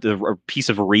piece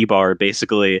of rebar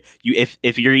basically.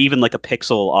 If you're even like a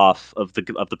pixel off of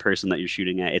the person that you're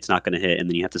shooting at, it's not going to hit, and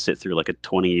then you have to sit through like a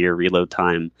 20-year reload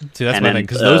time. See, that's my thing,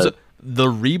 because the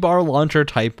rebar launcher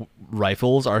type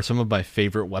rifles are some of my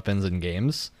favorite weapons in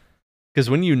games. Because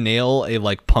when you nail a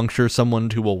like puncture someone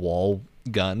to a wall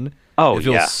gun, it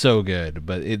feels so good.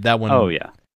 But that one,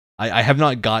 I have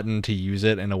not gotten to use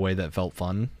it in a way that felt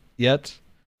fun yet.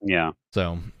 Yeah.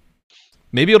 So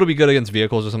maybe it'll be good against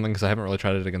vehicles or something, because I haven't really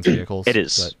tried it against vehicles. It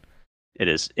is. It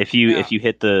is. If you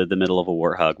hit the middle of a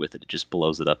Warthog with it, it just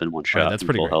blows it up in one shot. That's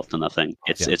pretty full great. Health to nothing.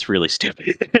 It's really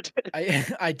stupid.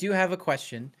 I do have a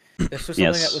question. This was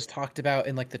something that was talked about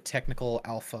in like the technical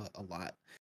alpha a lot.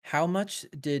 How much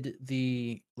did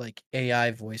the like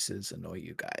AI voices annoy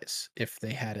you guys, if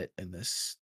they had it in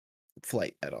this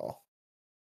flight at all?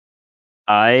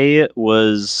 I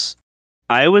wasn't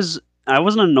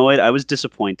annoyed. I was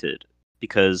disappointed,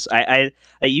 because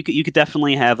you could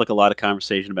definitely have like a lot of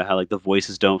conversation about how like the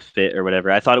voices don't fit or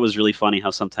whatever. I thought it was really funny how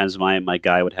sometimes my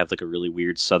guy would have like a really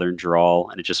weird southern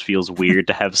drawl, and it just feels weird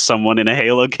to have someone in a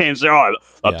Halo game say, "Oh,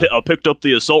 I picked up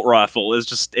the assault rifle."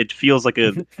 It feels like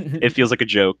a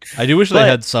joke. I do wish they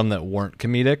had some that weren't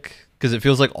comedic, because it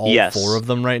feels like all 4 of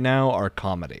them right now are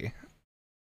comedy.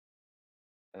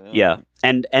 Yeah,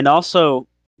 and also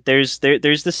there's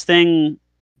this thing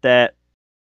that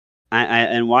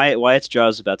and why its jaw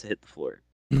is about to hit the floor.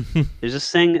 There's this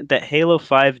thing that Halo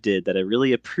 5 did that I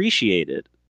really appreciated,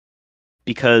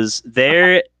 because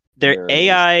their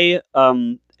AI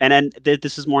and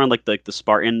this is more on like the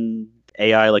Spartan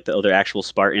AI, like the other actual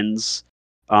Spartans,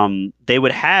 they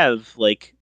would have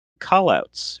like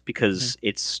callouts, because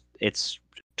it's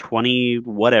 20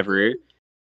 whatever,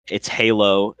 it's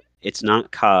Halo, it's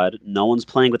not COD, no one's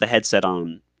playing with a headset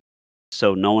on.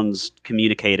 so no one's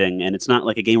communicating, and it's not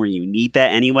like a game where you need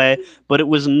that anyway. But it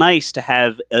was nice to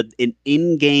have an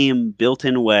in-game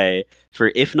built-in way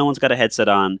for if no one's got a headset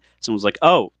on, someone's like,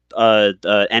 oh,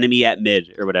 enemy at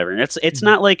mid or whatever, and it's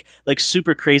not like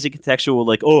super crazy contextual,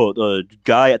 like, oh, the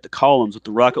guy at the columns with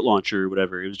the rocket launcher or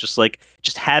whatever. It was just like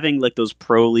having like those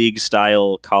pro league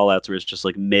style call outs where it's just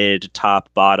like mid, top,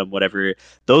 bottom, whatever.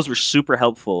 Those were super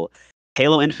helpful.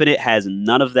 Halo Infinite has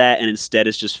none of that, and instead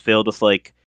it's just filled with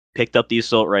like picked up the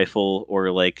assault rifle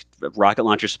or like rocket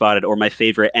launcher spotted or my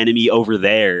favorite enemy over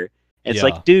there. It's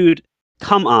like, dude,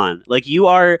 come on. Like, you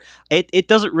are it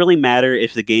doesn't really matter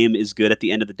if the game is good at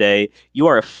the end of the day. You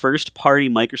are a first party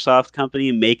Microsoft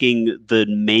company making the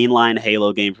mainline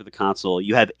Halo game for the console.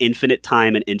 You have infinite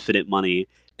time and infinite money.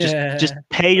 Just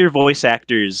pay your voice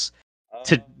actors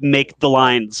to make the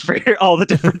lines for all the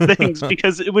different things,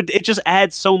 because it just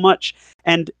adds so much,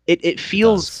 and it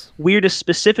feels weird,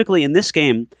 specifically in this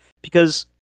game, because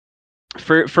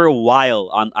for a while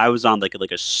I was on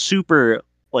like a super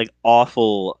like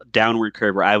awful downward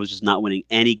curve where I was just not winning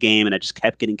any game, and I just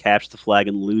kept getting captured the flag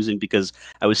and losing because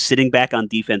I was sitting back on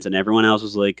defense and everyone else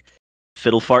was like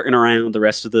fiddle farting around the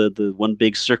rest of the one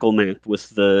big circle map with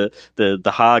the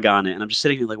hog on it, and I'm just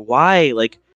sitting here like, why?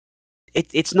 Like,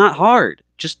 it's not hard.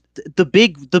 Just the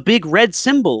big red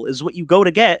symbol is what you go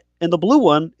to get, and the blue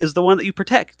one is the one that you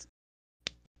protect.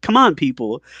 Come on,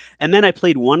 people. And then I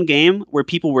played one game where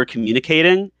people were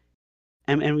communicating,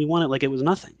 and we won it like it was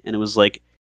nothing. And it was like,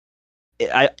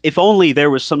 if only there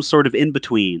was some sort of in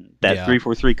between that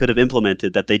 343 could have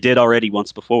implemented that they did already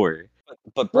once before.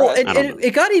 But Brett,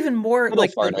 it got even more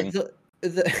like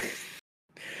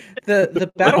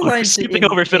the battle lines. Skipping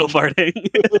over fiddle farting.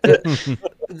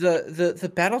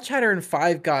 the battle chatter in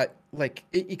 5 got like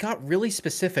it got really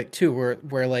specific too,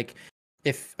 where like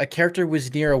if a character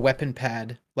was near a weapon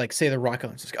pad, like say the rocket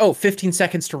launcher, 15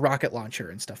 seconds to rocket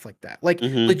launcher and stuff like that. Like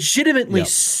legitimately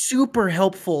super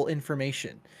helpful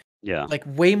information. Yeah. Like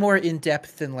way more in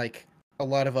depth than like a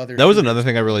lot of other. That was another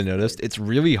thing I really noticed. It's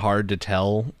really hard to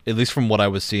tell, at least from what I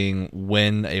was seeing,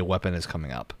 when a weapon is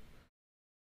coming up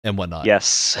and whatnot. Yes.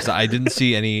 So I didn't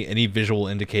see any visual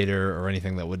indicator or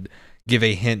anything that would give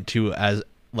a hint to, as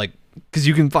like, because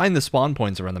you can find the spawn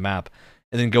points around the map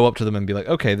and then go up to them and be like,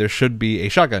 okay, there should be a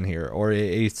shotgun here or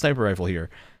a sniper rifle here,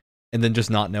 and then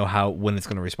just not know when it's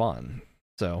going to respawn.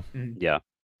 So yeah,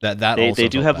 that they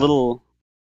do have little.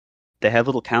 They have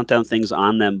little countdown things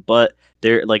on them, but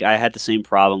they're like, I had the same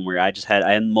problem where I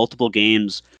had multiple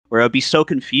games where I'd be so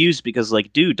confused because,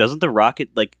 like, dude, doesn't the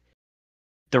rockets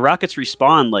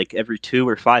respawn like every 2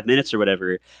 or 5 minutes or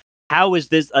whatever? How is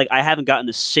this? Like, I haven't gotten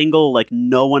a single, like,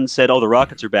 no one said, oh, the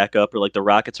rockets are back up, or like the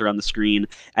rockets are on the screen,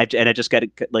 and I just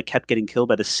kept getting killed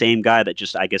by the same guy that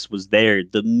just, I guess, was there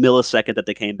the millisecond that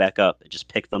they came back up. It just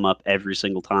picked them up every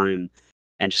single time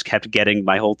and just kept getting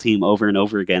my whole team over and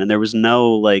over again, and there was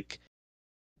no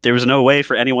way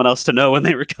for anyone else to know when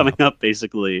they were coming up,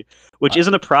 basically, which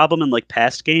isn't a problem in like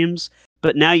past games.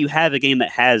 But now you have a game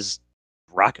that has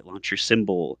rocket launcher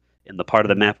symbol in the part of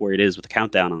the map where it is with a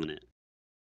countdown on it.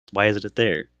 Why isn't it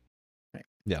there? Right.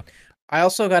 Yeah. I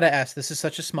also got to ask, this is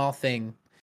such a small thing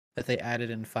that they added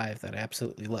in 5 that I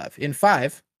absolutely love. In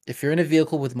 5, if you're in a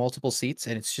vehicle with multiple seats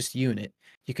and it's just you in it,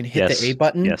 you can hit the A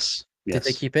button. Yes. Did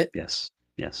they keep it? Yes.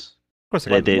 Yes. Of course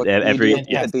hit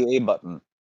the A button.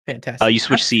 Fantastic. You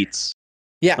switch seats.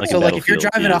 Yeah, like so like if you're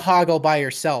Battlefield, driving a hog all by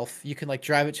yourself, you can like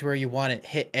drive it to where you want it,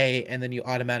 hit A, and then you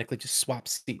automatically just swap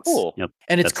seats. Cool. Yep.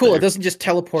 And it's That's cool. there. It doesn't just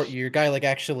teleport you. Your guy like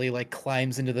actually like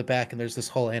climbs into the back, and there's this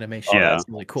whole animation. Yeah. It's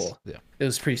really cool. Yeah. It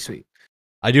was pretty sweet.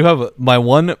 I do have my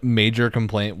one major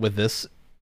complaint with this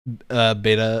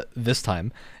beta this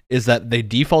time is that they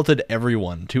defaulted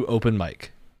everyone to open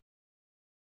mic.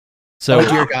 So, oh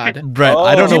dear God, Brett,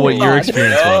 I don't know what your God.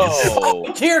 experience was,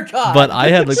 Oh dear God. but I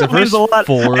had like the first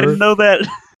four. I didn't know that.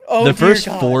 Oh, the dear first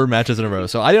God. 4 matches in a row,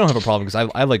 so I don't have a problem because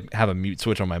I like have a mute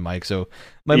switch on my mic, so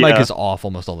my mic is off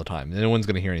almost all the time. No one's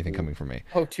gonna hear anything coming from me.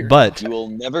 Oh dear But God. You will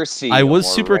never see. I a was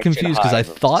more super wretched confused because I hive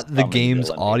of thought the scum game's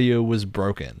and villainy. audio was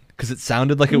broken because it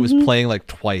sounded like it was playing like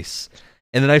twice,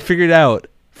 and then I figured out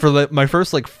for my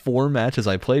first like 4 matches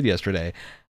I played yesterday,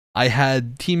 I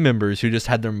had team members who just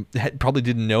probably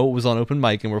didn't know it was on open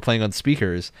mic and were playing on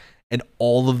speakers, and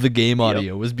all of the game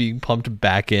audio was being pumped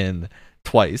back in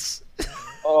twice.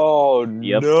 Oh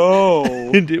Yep. no!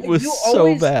 And it was You so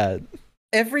always- bad.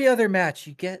 Every other match,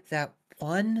 you get that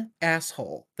one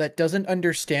asshole that doesn't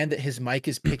understand that his mic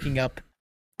is picking up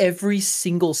every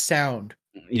single sound.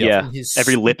 Yeah. from his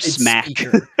Every lip stupid smack.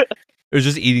 speaker. It was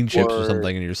just eating chips or Or-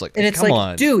 something, and you're just like, And it's come like,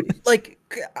 on. dude, like,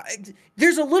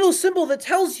 there's a little symbol that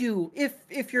tells you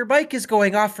if your mic is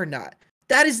going off or not.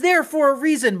 That is there for a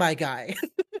reason, my guy.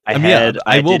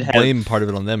 I will blame part of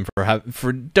it on them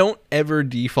for don't ever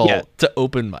default to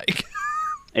open mic.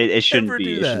 It shouldn't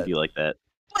be. It shouldn't be like that.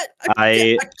 What?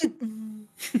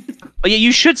 But yeah,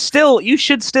 you should still,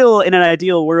 in an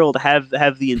ideal world, have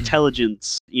the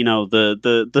intelligence,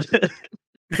 the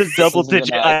double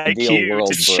digit IQ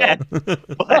to check.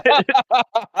 But,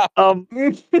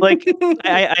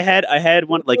 I had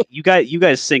one. Like you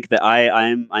guys think that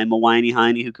I'm a whiny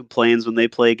hiney who complains when they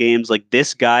play games. Like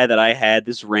this guy that I had,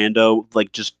 this rando,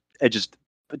 like just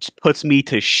puts me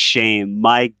to shame.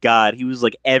 My God, he was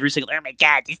like every single. Oh my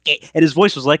God, this game, and his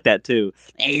voice was like that too.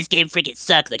 Man, this game freaking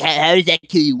sucks. Like, how does that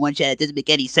kill you one shot? It doesn't make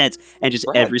any sense. And just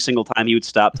every single time he would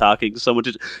stop talking, someone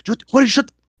just, what?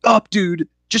 Shut up, dude.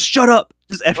 Just shut up.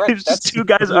 Just two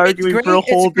guys arguing for a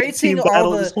whole big team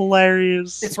battle. It's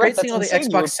hilarious. It's great seeing all the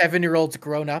Xbox 7-year-olds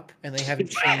grown up and they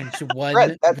haven't changed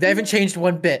one. They haven't changed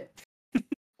one bit.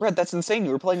 Red, that's insane.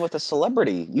 You were playing with a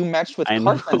celebrity. You matched with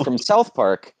Cartman from South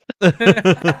Park.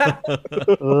 It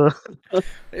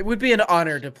would be an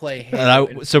honor to play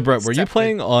him. So, Brett, were you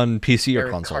playing on PC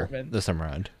or console this time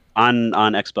around? On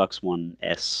Xbox One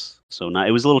S. So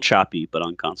it was a little choppy, but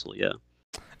on console, yeah.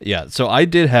 Yeah, so I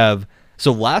did have...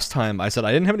 So last time, I said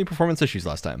I didn't have any performance issues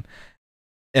last time.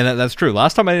 And that's true.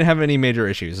 Last time I didn't have any major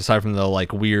issues, aside from the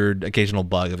like weird occasional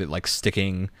bug of it like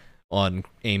sticking on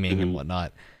aiming and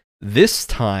whatnot. This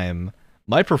time,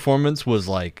 my performance was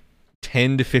like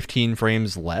 10 to 15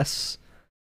 frames less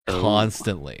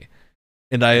constantly.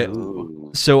 And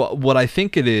so what I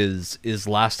think it is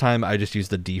last time I just used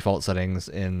the default settings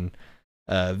in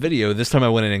video. This time I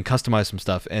went in and customized some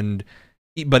stuff,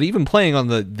 but even playing on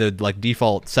the like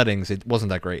default settings, it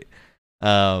wasn't that great.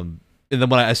 And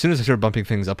then as soon as I started bumping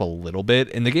things up a little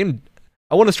bit, and the game,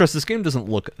 I want to stress this game doesn't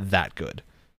look that good,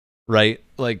 right?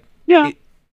 Like, yeah.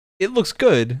 It looks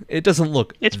good. It doesn't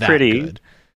look that pretty good.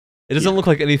 It doesn't look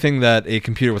like anything that a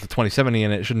computer with a 2070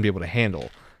 in it shouldn't be able to handle.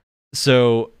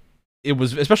 So it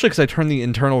was, especially because I turned the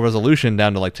internal resolution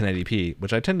down to like 1080p,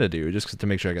 which I tend to do just to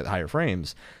make sure I get higher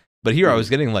frames. But here I was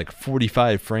getting like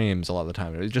 45 frames a lot of the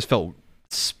time. It just felt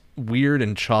weird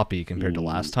and choppy compared to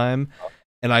last time.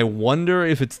 And I wonder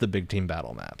if it's the big team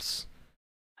battle maps.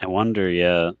 I wonder,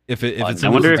 yeah. If it's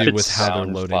something to do with how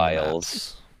they're loading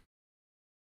files.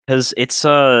 Because it's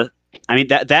I mean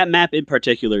that map in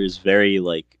particular is very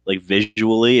like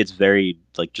visually, it's very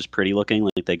like just pretty looking.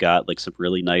 Like they got like some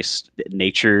really nice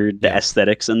natured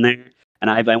aesthetics in there.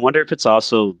 And I wonder if it's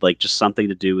also like just something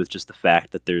to do with just the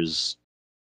fact that there's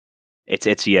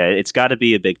it's got to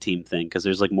be a big team thing because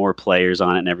there's like more players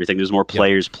on it and everything. There's more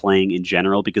players playing in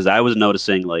general because I was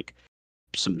noticing like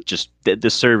some just the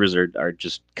servers are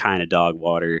just kind of dog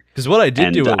water. Because what I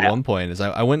did do at one point is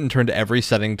I went and turned every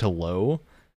setting to low.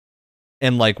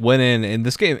 And like went in and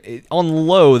this game on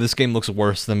low, this game looks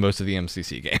worse than most of the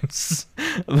MCC games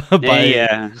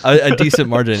by a decent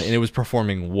margin, and it was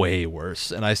performing way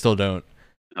worse. And I still don't.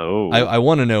 Oh, I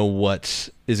want to know what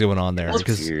is going on there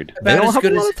because they don't have a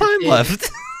lot of time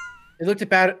left. It looked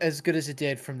about as good as it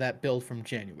did from that build from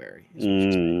January.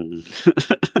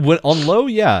 When on low,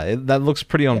 that looks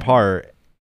pretty on par,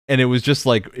 and it was just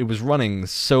like it was running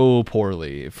so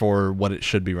poorly for what it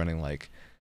should be running like.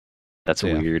 That's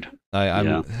weird.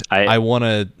 I want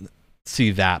to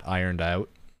see that ironed out,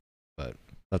 but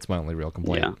that's my only real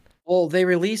complaint. Yeah. Well, they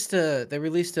released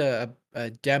a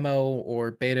demo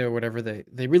or beta or whatever.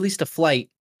 They released a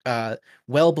flight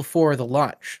well before the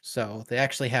launch, so they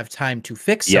actually have time to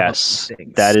fix some of these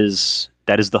things.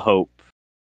 That is the hope.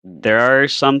 There are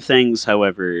some things,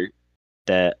 however,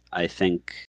 that I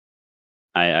think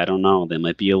I don't know. They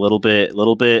might be a little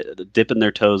bit dipping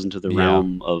their toes into the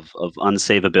realm of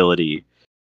unsavability,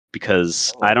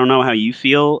 because I don't know how you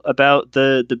feel about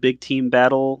the big team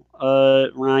battle,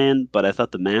 Ryan, but I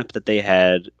thought the map that they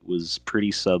had was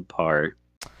pretty subpar.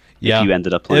 Yeah, if you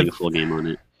ended up playing a full game on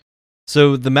it.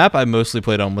 So the map I mostly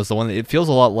played on was the one that it feels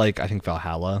a lot like I think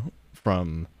Valhalla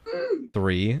from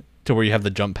 3, to where you have the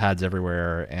jump pads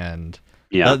everywhere, and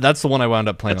that's the one I wound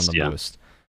up playing on the most.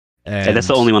 And that's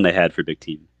the only one they had for big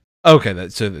team. Okay,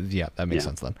 that makes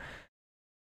sense then.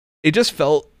 It just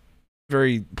felt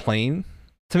very plain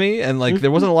to me, and like there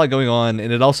wasn't a lot going on,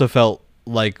 and it also felt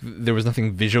like there was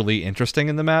nothing visually interesting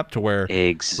in the map to where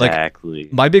exactly.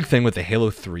 Like, my big thing with the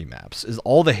Halo 3 maps is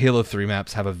all the Halo 3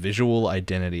 maps have a visual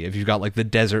identity. If you've got like the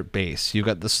desert base, you've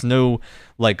got the snow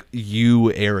like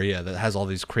U area that has all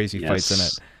these crazy fights in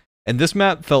it. And this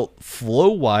map felt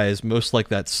flow-wise most like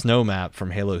that snow map from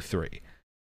Halo 3.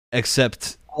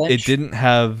 Except Avalanche? It didn't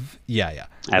have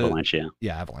Avalanche,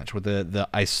 Avalanche with the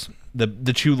ice, the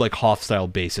two like Hoth style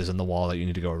bases in the wall that you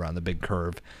need to go around the big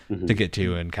curve to get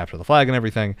to and capture the flag and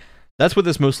everything. That's what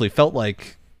this mostly felt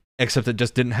like, except it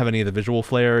just didn't have any of the visual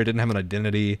flair. It didn't have an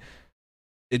identity.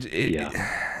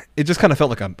 It just kind of felt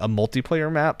like a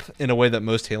multiplayer map in a way that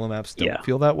most Halo maps don't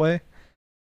feel that way.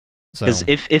 Because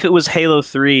if it was Halo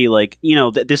 3, like, you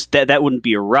know, that wouldn't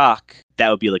be a rock. That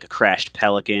would be like a crashed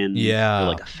Pelican, or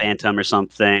like a Phantom or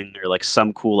something, or like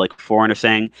some cool like Foreigner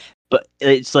thing. But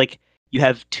it's like you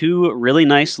have two really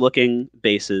nice looking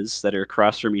bases that are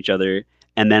across from each other,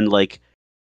 and then like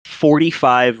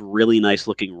 45 really nice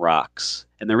looking rocks.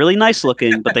 And they're really nice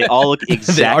looking, but they all look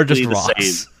exactly they are just the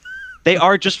rocks. same. They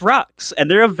are just rocks, and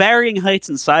they're of varying heights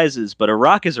and sizes, but a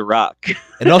rock is a rock.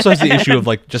 And it also has the issue of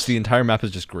like just the entire map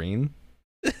is just green.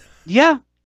 Yeah,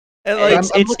 And like,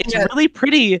 it's really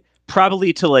pretty,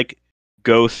 probably to like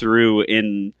go through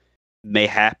in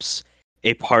mayhaps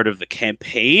a part of the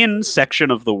campaign section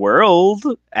of the world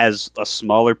as a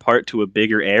smaller part to a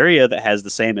bigger area that has the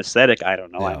same aesthetic. I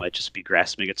don't know. I might just be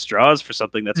grasping at straws for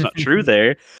something that's not true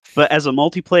there. But as a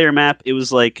multiplayer map, it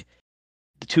was like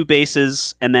the two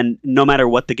bases, and then no matter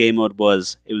what the game mode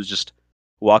was, it was just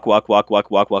walk.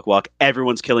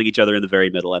 Everyone's killing each other in the very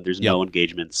middle, and there's no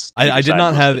engagements. I did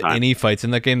not have any fights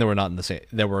in that game that were not in the same.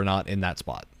 That were not in that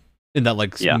spot, in that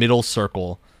like middle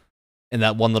circle, in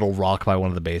that one little rock by one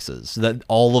of the bases. That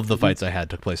all of the fights I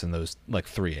had took place in those like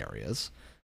 3 areas,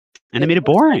 and it made it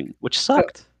boring, which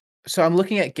sucked. So I'm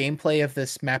looking at gameplay of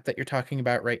this map that you're talking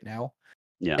about right now.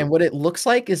 Yeah, and what it looks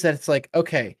like is that it's like,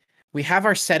 okay, we have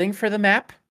our setting for the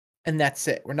map, and that's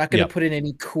it. We're not going to put in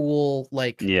any cool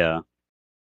like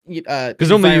because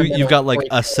normally you've got like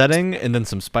a setting and then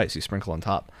some spice you sprinkle on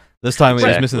top. This time it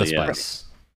was missing the spice.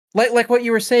 Like what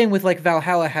you were saying with like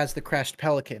Valhalla has the crashed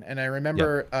Pelican, and I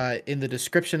remember in the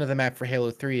description of the map for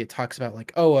Halo 3 it talks about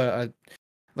like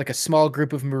like a small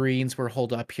group of Marines were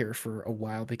holed up here for a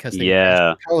while because they crashed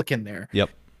a Pelican there. Yep.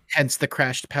 Hence the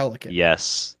crashed Pelican.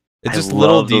 Yes. It's just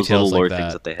little details little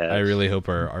like that they have. I really hope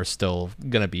are still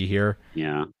gonna be here.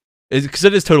 Yeah. Because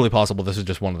it is totally possible this is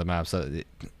just one of the maps that I'm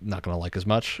not gonna like as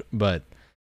much, but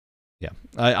yeah,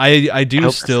 I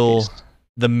do still.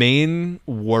 The main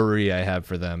worry I have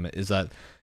for them is that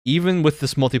even with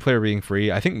this multiplayer being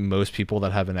free, I think most people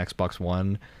that have an Xbox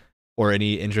One or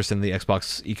any interest in the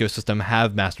Xbox ecosystem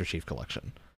have Master Chief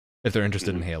Collection if they're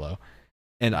interested in Halo.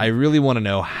 And I really want to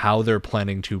know how they're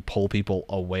planning to pull people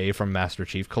away from Master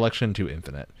Chief Collection to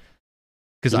Infinite.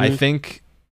 Because I think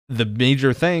the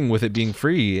major thing with it being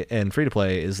free and free to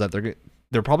play is that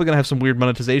they're probably going to have some weird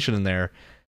monetization in there.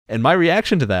 And my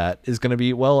reaction to that is going to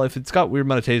be, well, if it's got weird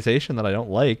monetization that I don't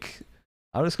like,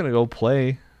 I'm just going to go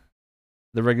play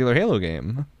the regular Halo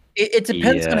game. It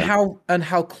depends on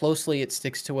how closely it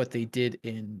sticks to what they did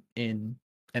in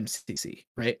MCC,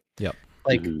 right? Yep.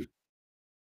 Like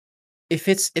if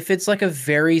it's like a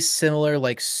very similar,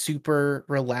 like super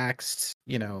relaxed,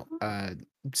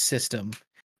 system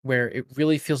where it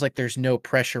really feels like there's no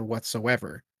pressure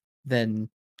whatsoever, then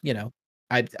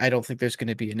I don't think there's going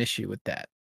to be an issue with that.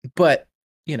 But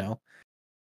I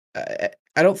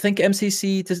don't think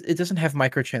MCC doesn't have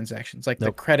microtransactions like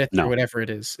the credits or whatever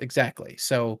it is exactly.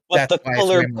 So but the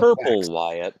color purple,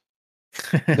 Wyatt.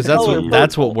 Because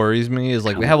that's what worries me is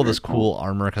like they have all this cool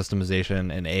armor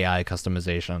customization and AI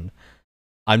customization.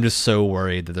 I'm just so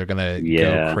worried that they're gonna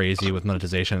go crazy with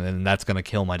monetization, and that's gonna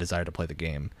kill my desire to play the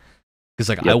game. Because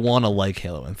like I want to like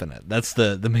Halo Infinite. That's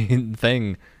the main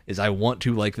thing is I want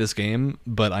to like this game,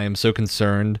 but I am so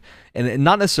concerned, and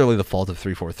not necessarily the fault of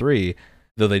 343,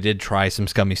 though they did try some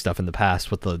scummy stuff in the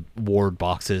past with the ward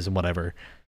boxes and whatever.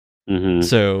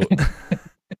 So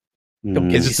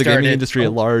it's just the gaming industry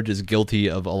at large is guilty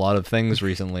of a lot of things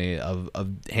recently of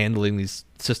handling these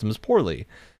systems poorly,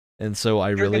 and so I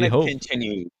really hope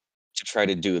continue to try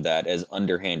to do that as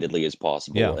underhandedly as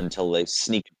possible until they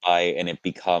sneak by and it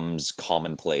becomes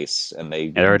commonplace and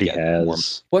they already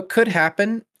has. What could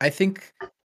happen, I think,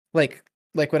 like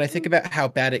when I think about how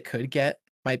bad it could get,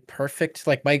 my perfect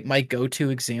my go-to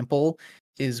example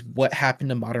is what happened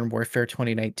to Modern Warfare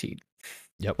 2019.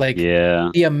 Yep.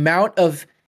 The amount of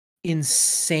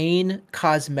insane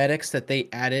cosmetics that they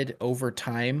added over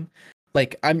time.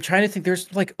 Like I'm trying to think,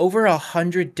 there's like over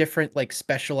 100 different like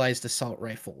specialized assault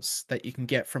rifles that you can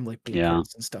get from like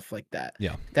blueprints and stuff like that.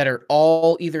 Yeah. That are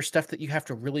all either stuff that you have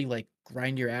to really like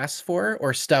grind your ass for,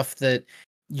 or stuff that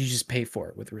you just pay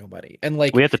for with real money. And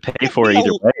like we have to pay for it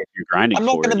either way if you're grinding. I'm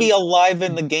not going to be alive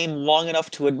in the game long enough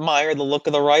to admire the look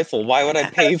of the rifle. Why would I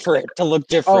pay for it to look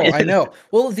different? Oh, I know.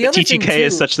 Well, the other thing TTK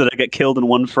is such that I get killed in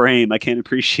one frame. I can't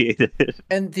appreciate it.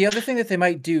 And the other thing that they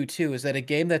might do too is that a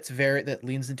game that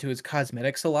leans into its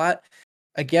cosmetics a lot,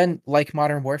 again, like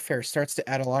Modern Warfare, starts to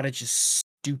add a lot of just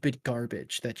stupid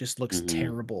garbage that just looks Mhm.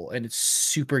 terrible and it's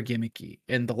super gimmicky.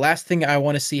 And the last thing I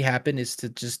want to see happen is to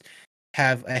just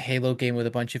have a Halo game with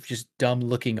a bunch of just dumb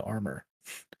looking armor.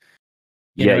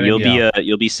 You know Yeah, what I mean?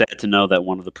 you'll be sad to know that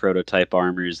one of the prototype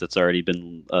armors that's already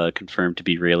been confirmed to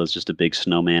be real is just a big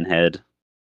snowman head.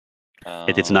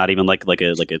 It's not even like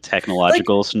a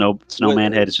technological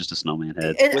snowman head. It's just a snowman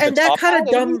head. With a And that top kind hat, of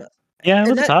at dumb least? Yeah, and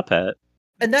with a that top hat.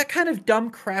 and that kind of dumb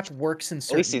crap works in least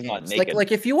certain he's not games. naked.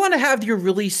 Like if you want to have your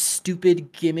really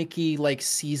stupid gimmicky like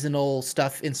seasonal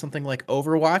stuff in something like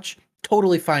Overwatch,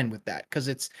 totally fine with that because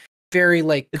it's very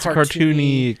like It's a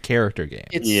cartoony character game.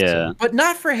 Yeah. But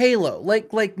not for Halo.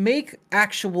 Like make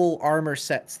actual armor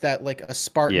sets that like a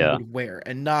Spartan Yeah. would wear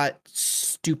and not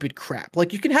stupid crap.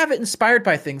 Like you can have it inspired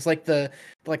by things like the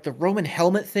Roman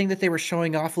helmet thing that they were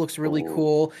showing off looks really Ooh.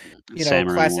 cool. You know,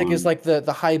 Samurai classic is one. like the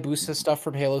Hayabusa stuff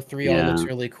from Halo 3 all looks Yeah.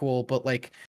 really cool, but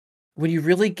like when you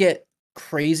really get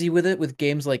crazy with it with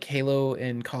games like Halo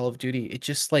and Call of Duty, it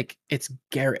just like it's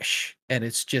garish and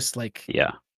it's just like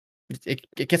Yeah.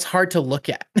 it gets hard to look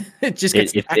at. It just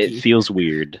gets It tacky. feels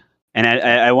weird. And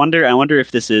I wonder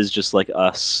if this is just like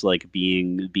us like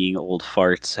being old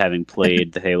farts having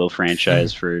played the Halo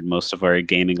franchise for most of our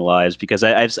gaming lives, because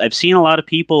I've seen a lot of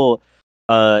people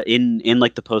in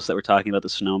like the posts that we're talking about the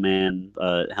snowman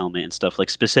helmet and stuff, like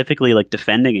specifically like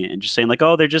defending it and just saying like,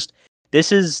 oh, they're just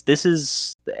this is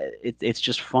it's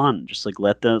just fun, just like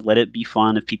let it be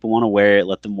fun. If people want to wear it,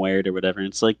 let them wear it or whatever. And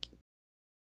it's like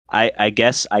I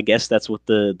guess that's what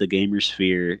the gamer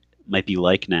sphere might be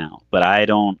like now, but I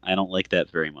don't like that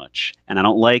very much, and I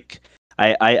don't like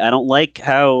I don't like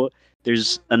how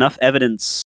there's enough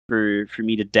evidence for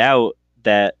me to doubt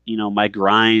that, you know, my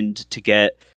grind to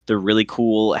get the really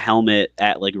cool helmet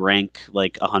at like rank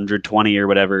like 120 or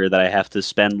whatever that I have to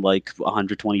spend like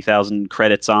 120,000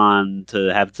 credits on to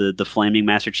have the flaming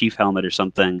Master Chief helmet or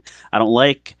something. I don't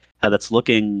like how that's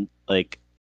looking. Like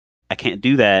I can't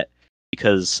do that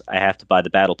because I have to buy the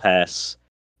battle pass,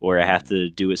 or I have to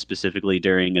do it specifically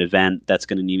during an event that's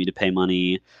going to need me to pay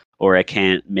money, or I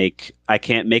can't make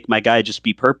my guy just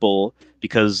be purple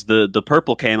because the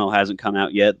purple camo hasn't come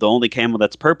out yet. The only camo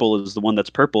that's purple is the one that's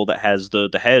purple that has the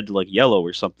head like yellow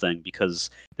or something, because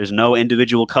there's no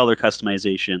individual color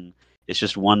customization. It's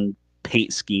just one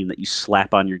paint scheme that you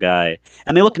slap on your guy.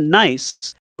 And they look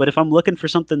nice, but if I'm looking for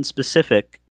something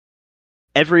specific,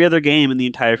 every other game in the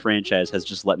entire franchise has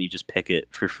just let me just pick it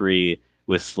for free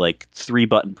with like 3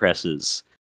 button presses.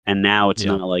 And now it's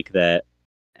Yeah. not like that,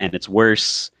 and it's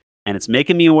worse, and it's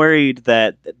making me worried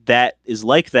that that is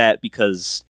like that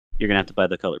because you're gonna have to buy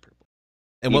the color purple.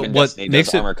 And Even what Destiny makes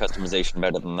does it armor customization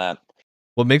better than that.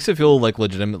 what makes it feel like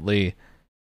legitimately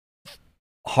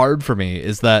hard for me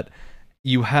is that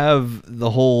you have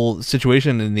the whole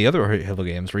situation in the other Halo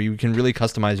games where you can really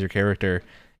customize your character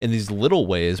in these little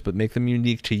ways, but make them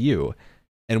unique to you.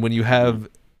 And when you have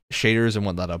shaders and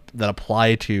whatnot that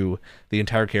apply to the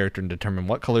entire character and determine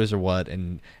what colors are what,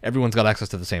 and everyone's got access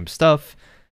to the same stuff,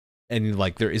 and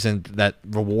like there isn't that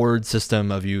reward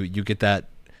system of you get that.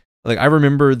 Like I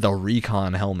remember the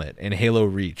Recon helmet in Halo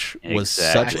Reach was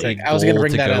such a Exactly. I was gonna goal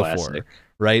bring to that go up. for, Classic.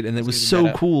 right? And it was gonna so bring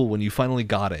that up. cool when you finally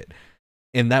got it.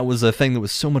 And that was a thing that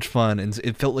was so much fun, and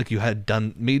it felt like you had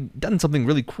done something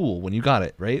really cool when you got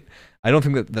it, right? I don't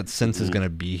think that sense is Mhm. going to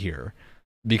be here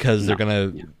because they're No.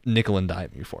 going to nickel and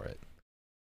dime you for it.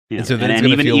 Yeah. And so then it's and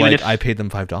going to feel even like if, I paid them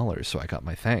 $5, so I got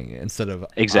my thing, instead of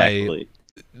exactly.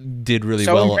 I did really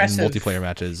So well impressive. in multiplayer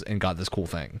matches and got this cool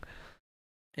thing.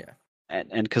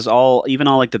 And because even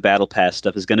all like the battle pass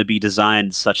stuff is going to be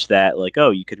designed such that like, oh,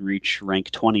 you can reach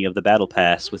rank 20 of the battle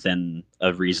pass within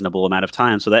a reasonable amount of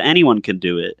time so that anyone can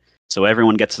do it, so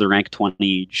everyone gets the rank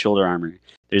 20 shoulder armor.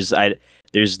 There's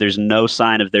no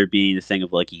sign of there being a thing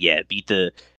of like, yeah, beat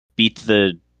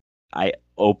the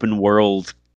open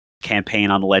world campaign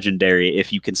on legendary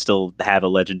if you can still have a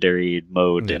legendary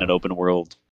mode in Yeah. an open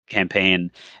world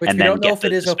campaign, Which and we then don't know get if it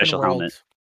the is open special world, helmet.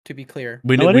 to be clear.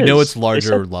 We No, know, it we know is. it's They larger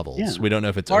said- levels. yeah. We don't know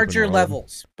if it's Larger open world.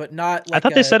 levels, but not like I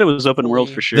thought they said it was open world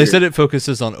fully- for sure. They said it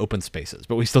focuses on open spaces,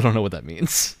 but we still don't know what that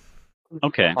means.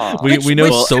 Okay. Huh. We know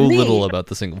Which so to me- little about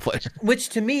the single player. Which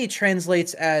to me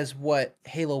translates as what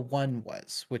Halo 1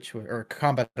 was, or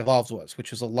Combat Evolved was, which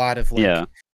was a lot of like Yeah.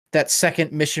 that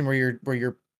second mission where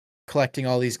you're collecting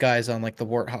all these guys on like the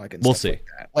Warthog and We'll stuff like see.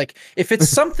 that. Like if it's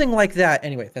something like that,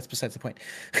 anyway, that's besides the point.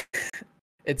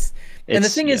 And the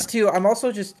thing is too, I'm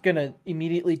also just gonna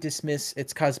immediately dismiss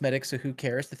its cosmetics, so who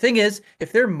cares? The thing is,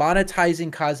 if they're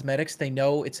monetizing cosmetics, they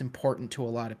know it's important to a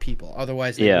lot of people.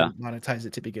 Otherwise, they Yeah. wouldn't monetize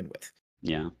it to begin with.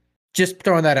 Yeah. Just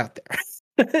throwing that out there.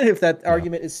 If that Yeah.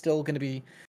 argument is still going to be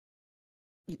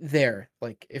there,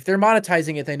 like if they're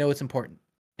monetizing it, they know it's important,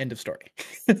 End of story.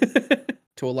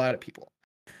 To a lot of people.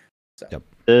 So. Yep.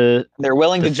 They're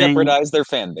willing the to thing- jeopardize their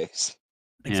fan base.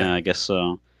 Yeah, I guess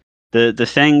so. The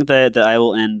thing that I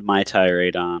will end my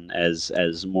tirade on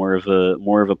as more of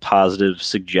a positive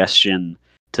suggestion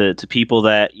to people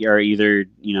that are either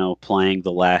playing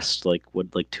the last like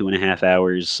 2.5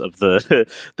 hours of the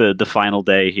the final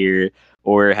day here,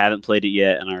 or haven't played it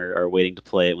yet and are waiting to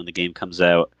play it when the game comes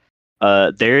out.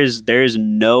 There's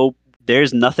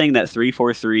nothing that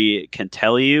 343 can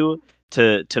tell you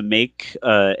to make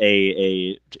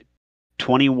a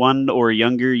 21 or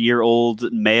younger year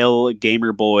old male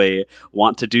gamer boy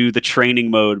want to do the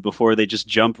training mode before they just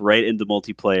jump right into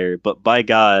multiplayer. But by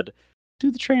God,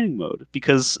 do the training mode,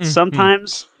 because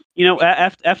sometimes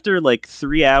after like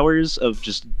 3 hours of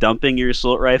just dumping your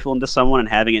assault rifle into someone and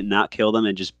having it not kill them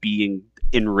and just being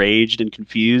enraged and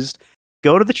confused,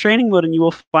 go to the training mode and you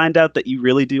will find out that you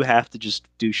really do have to just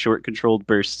do short controlled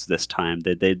bursts this time.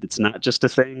 It's not just a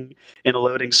thing in a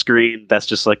loading screen that's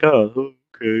just like, oh,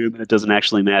 it doesn't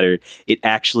actually matter. It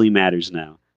actually matters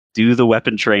now. Do the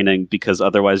weapon training, because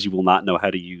otherwise you will not know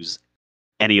how to use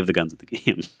any of the guns in the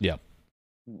game. Yeah.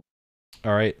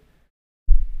 All right.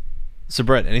 So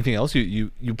Brett, anything else you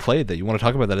played that you want to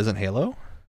talk about that isn't Halo?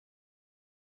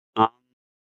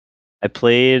 I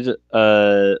played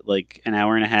like an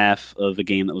hour and a half of a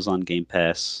game that was on Game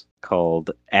Pass called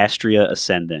Astria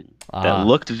Ascending. That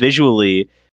looked visually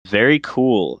very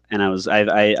cool, and I wish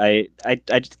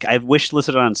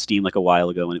listed it on Steam like a while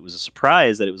ago, and it was a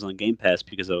surprise that it was on Game Pass,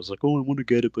 because I was like, oh, I want to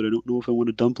get it, but I don't know if I want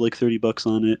to dump like $30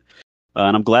 on it.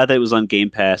 And I'm glad that it was on Game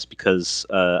Pass, because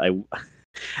I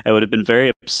would have been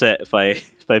very upset if I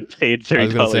paid $30. I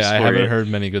was gonna say I haven't it. heard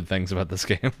many good things about this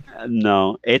game.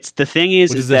 No, it's the thing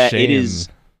is that it's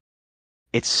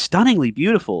stunningly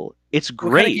beautiful. It's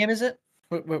great. What kind of game is it?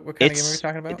 What kind of game are we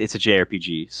talking about? It's a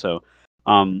JRPG. So,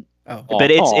 Oh. but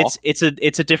it's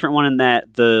a different one in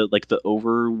that the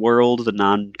overworld, the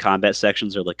non-combat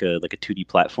sections are like a 2D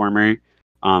platformer.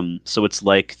 So it's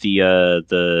like the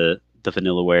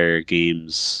Vanillaware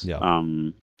games. Yeah.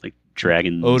 Like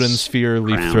Dragon's Odin Sphere,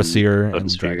 Leaf Thrasier,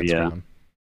 and Sphere, Dragon's Crown.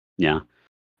 Yeah.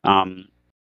 And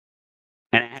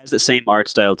it has the same art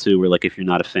style too, where like if you're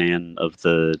not a fan of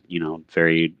the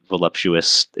very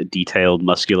voluptuous, detailed,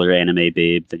 muscular anime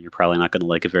babe, then you're probably not going to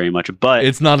like it very much. But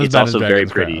it's not as bad also as very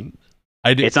Dragon's pretty. Crown.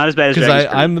 It's not as bad as Dragon's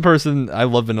Crown. I'm the person, I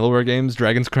love Vanillaware games.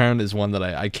 Dragon's Crown is one that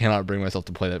I cannot bring myself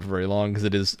to play that for very long, because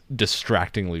it is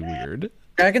distractingly weird.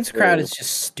 Dragon's Crown is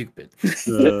just stupid. It's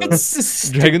just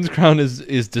stupid. Dragon's Crown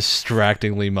is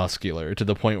distractingly muscular to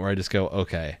the point where I just go,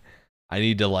 okay, I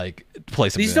need to like play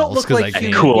something These don't else look because like I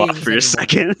can't. human Cool off beings for a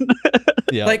anymore. second.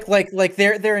 Yeah, Like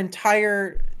their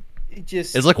entire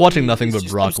just it's like watching nothing is but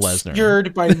just Brock Lesnar.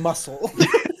 obscured by muscle.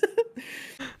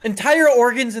 Entire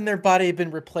organs in their body have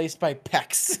been replaced by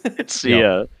pecs.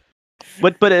 Yeah.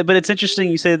 But it's interesting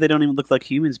you say they don't even look like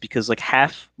humans, because like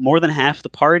more than half the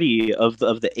party of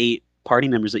the 8 party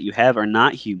members that you have are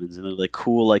not humans, and they're like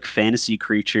cool like fantasy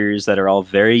creatures that are all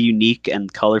very unique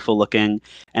and colorful looking.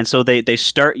 And so they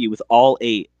start you with all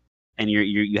 8, and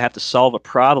you have to solve a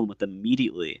problem with them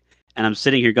immediately. And I'm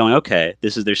sitting here going, okay,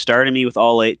 they're starting me with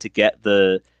all 8 to get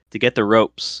the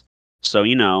ropes. So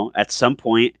at some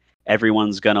point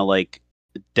everyone's gonna like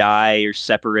die or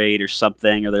separate or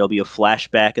something, or there'll be a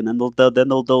flashback, and then they'll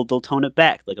tone it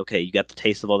back. Like, okay, you got the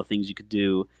taste of all the things you could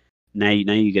do. Now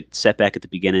you get set back at the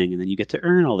beginning, and then you get to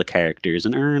earn all the characters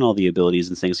and earn all the abilities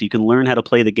and things, so you can learn how to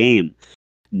play the game.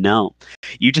 No,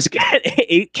 you just get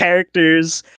 8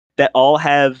 characters that all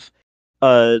have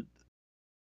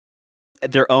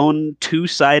their own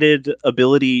 2-sided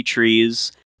ability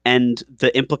trees, and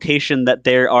the implication that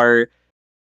there are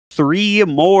 3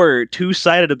 more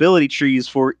 2-sided ability trees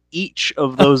for each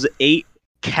of those 8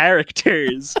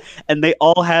 characters, and they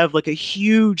all have like a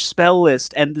huge spell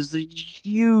list, and there's a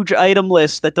huge item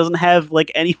list that doesn't have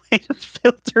like any way to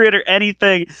filter it or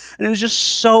anything, and there's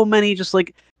just so many just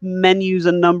like menus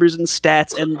and numbers and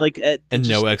stats, and like and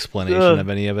no explanation of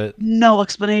any of it. No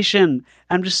explanation.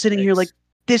 I'm just sitting here like,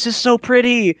 this is so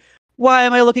pretty. Why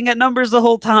am I looking at numbers the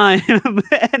whole time?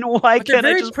 And why can't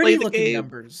I just play the game?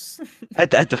 Numbers. At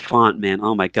the font, man.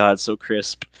 Oh my god, so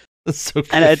crisp. That's so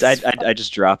And I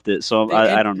just dropped it, so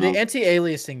I don't know. The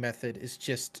anti-aliasing method is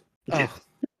just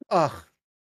ugh.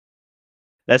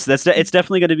 It's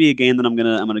definitely going to be a game that I'm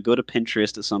gonna go to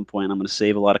Pinterest at some point. I'm gonna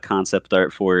save a lot of concept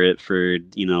art for it for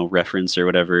reference or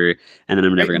whatever, and then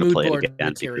I'm never gonna play it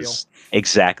again. Because,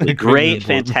 exactly, great,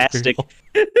 fantastic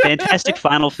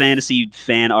Final Fantasy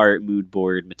fan art mood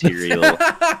board material.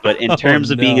 But in terms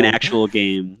of being an actual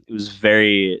game, it was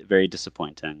very, very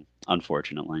disappointing,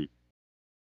 unfortunately.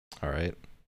 All right.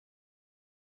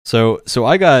 So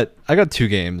I got 2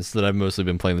 games that I've mostly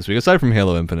been playing this week, aside from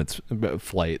Halo Infinite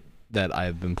Flight that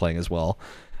I've been playing as well,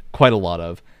 quite a lot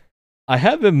of. I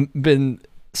have been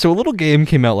so a little game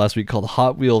came out last week called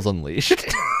Hot Wheels Unleashed.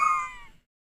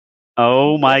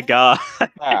 Oh my god.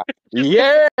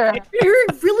 Yeah, You're hearing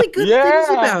really good things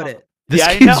about it. This Yeah,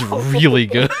 I game's know. really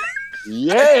good.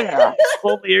 yeah.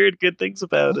 Only heard good things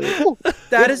about it.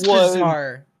 That It is was-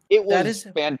 bizarre. It That was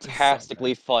is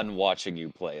fantastically fun watching you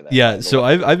play that. by Yeah, the so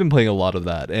way. I've been playing a lot of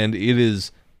that, and it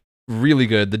is really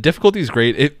good. The difficulty is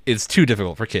great. It's too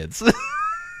difficult for kids.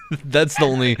 That's the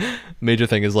only major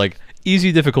thing is like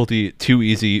easy difficulty, too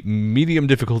easy. Medium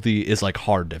difficulty is like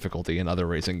hard difficulty in other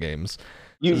racing games.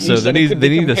 You so said they it could need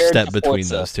be a compared step to between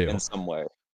Forza those two. in some way.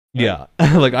 Yeah,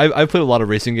 like I've played a lot of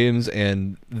racing games,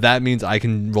 and that means I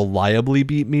can reliably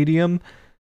beat medium.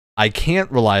 I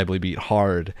can't reliably beat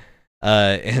hard,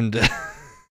 and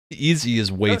easy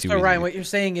is way too So easy. Ryan, what you're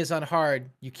saying is on hard,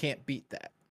 you can't beat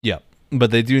that. Yeah,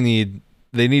 but they need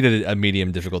a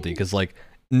medium difficulty because like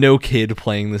no kid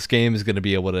playing this game is going to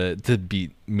be able to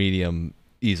beat medium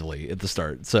easily at the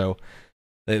start. So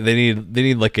they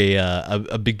need like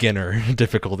a beginner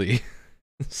difficulty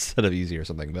instead of easy or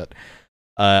something. But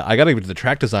I gotta give it to the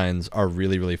track designs are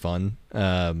really fun.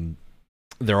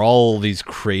 They're all these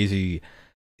crazy.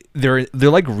 They're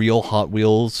like real Hot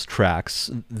Wheels tracks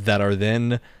that are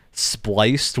then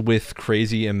spliced with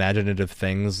crazy imaginative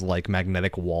things like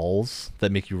magnetic walls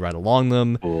that make you ride along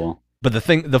them. Cool. But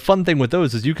the fun thing with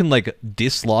those is you can like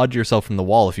dislodge yourself from the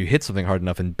wall if you hit something hard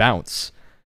enough and bounce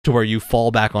to where you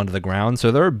fall back onto the ground.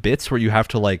 So there are bits where you have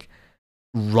to like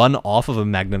run off of a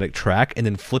magnetic track and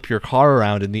then flip your car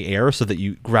around in the air so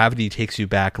that gravity takes you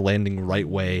back landing right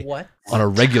way What? on a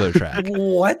regular track.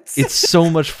 What? It's so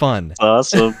much fun.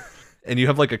 Awesome. And you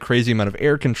have like a crazy amount of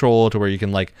air control to where you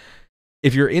can like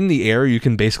if you're in the air, you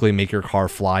can basically make your car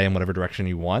fly in whatever direction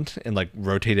you want and like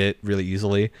rotate it really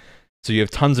easily. So you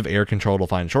have tons of air control to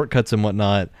find shortcuts and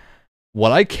whatnot.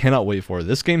 What I cannot wait for,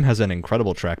 this game has an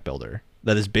incredible track builder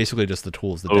that is basically just the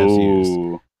tools that devs use.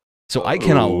 Oh. So I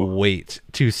cannot Ooh. wait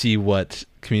to see what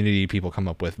community people come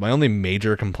up with. My only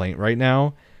major complaint right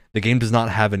now, the game does not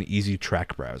have an easy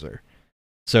track browser.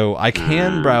 So I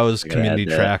can browse I gotta community add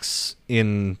that. tracks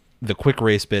in the quick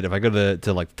race bit. If I go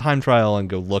to like the time trial and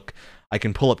go look, I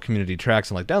can pull up community tracks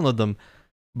and like download them.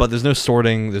 But there's no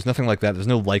sorting, there's nothing like that. There's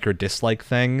no like or dislike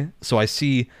thing. So I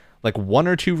see like 1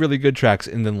 or 2 really good tracks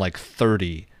and then like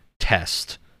 30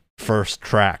 test first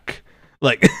track.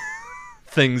 Like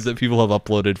things that people have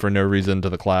uploaded for no reason to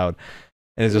the cloud.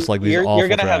 And it's just like these awful you're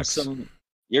gonna tracks.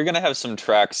 You're gonna have some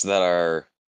tracks that are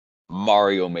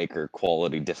Mario Maker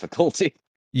quality difficulty.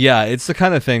 Yeah, it's the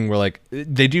kind of thing where like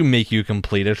they do make you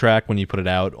complete a track when you put it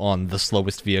out on the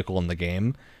slowest vehicle in the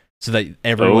game. So that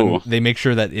everyone, Oh. they make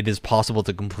sure that it is possible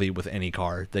to complete with any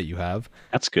car that you have.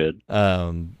 That's good.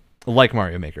 Like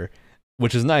Mario Maker,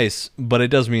 which is nice, but it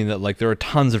does mean that like there are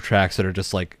tons of tracks that are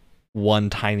just like one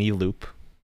tiny loop,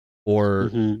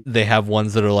 or Mhm. they have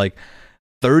ones that are like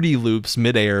 30 loops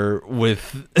midair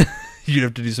with you'd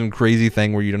have to do some crazy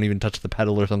thing where you don't even touch the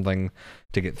pedal or something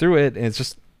to get through it, and it's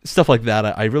just stuff like that.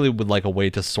 I really would like a way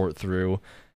to sort through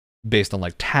based on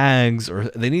like tags, or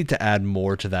they need to add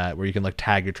more to that where you can like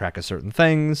tag your track as certain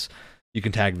things. You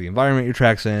can tag the environment your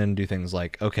track's in, do things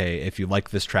like, okay, if you like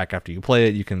this track after you play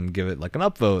it, you can give it like an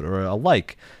upvote or a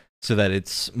like so that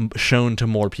it's shown to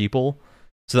more people.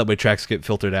 So that way tracks get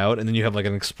filtered out. And then you have like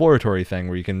an exploratory thing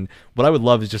where you can, what I would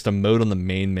love is just a mode on the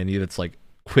main menu that's like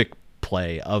quick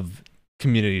play of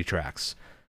community tracks.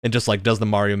 And just like does the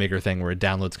Mario Maker thing where it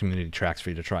downloads community tracks for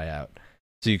you to try out.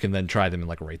 So you can then try them and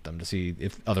like rate them to see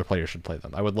if other players should play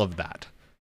them. I would love that.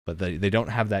 But they don't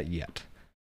have that yet.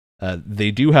 They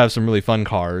do have some really fun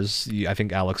cars. I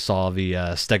think Alex saw the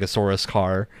Stegosaurus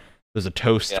car. There's a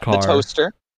Toast car. The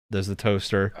toaster. There's the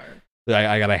Toaster.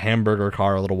 I got a hamburger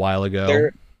car a little while ago.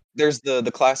 There's the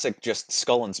classic just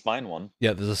skull and spine one.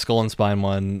 Yeah, there's a Skull and Spine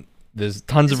one. There's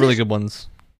tons of really good ones.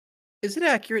 Is it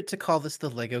accurate to call this the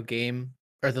Lego game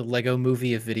or the Lego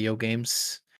movie of video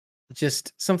games?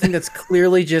 Just something that's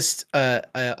clearly just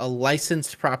a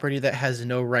licensed property that has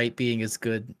no right being as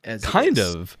good as Kind it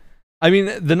is. of. I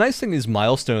mean, the nice thing is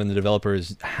Milestone, the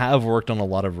developers, have worked on a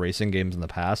lot of racing games in the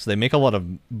past. They make a lot of,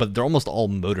 but they're almost all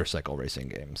motorcycle racing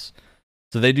games.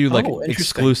 So they do like Oh, interesting.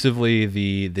 exclusively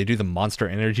they do the Monster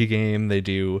Energy game. They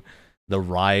do the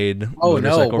Ride Oh no!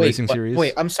 motorcycle Wait, racing what- series.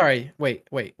 wait. I'm sorry. Wait.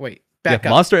 Yeah, Back up.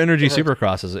 Monster Energy Reverse.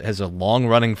 Supercross has a long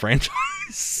running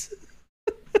franchise,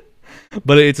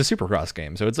 but it's a Supercross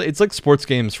game. So it's like sports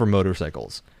games for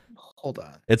motorcycles. Hold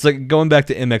on. It's like going back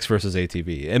to MX versus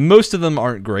ATV, and most of them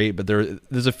aren't great, but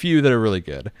there's a few that are really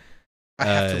good. I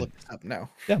have to look this up now.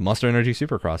 Yeah, Monster Energy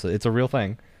Supercross. It's a real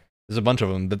thing. There's a bunch of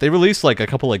them, but they release like a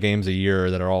couple of games a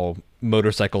year that are all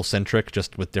motorcycle centric,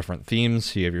 just with different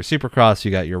themes. You have your Supercross,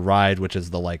 you got your Ride, which is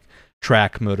the like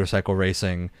track motorcycle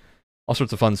racing, all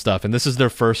sorts of fun stuff. And this is their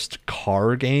first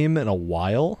car game in a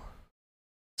while,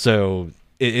 so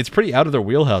it's pretty out of their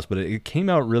wheelhouse, but it came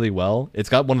out really well. It's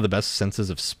got one of the best senses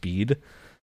of speed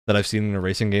that I've seen in a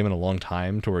racing game in a long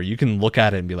time, to where you can look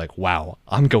at it and be like, "Wow,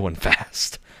 I'm going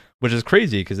fast," which is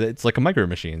crazy because it's like a Micro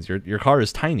Machines. Your car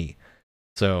is tiny.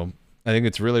 So I think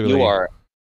it's really, really... You are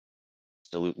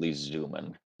absolutely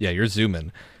zooming. Yeah, you're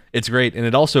zooming. It's great. And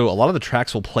it also, a lot of the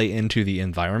tracks will play into the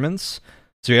environments.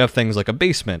 So you have things like a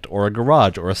basement or a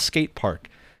garage or a skate park.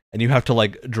 And you have to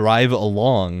like drive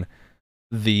along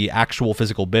the actual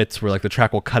physical bits where like the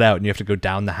track will cut out and you have to go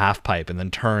down the half pipe and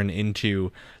then turn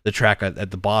into the track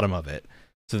at the bottom of it.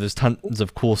 So there's tons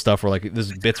of cool stuff where like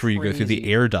there's bits where you go through the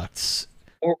air ducts.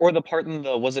 Or the part in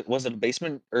the was it a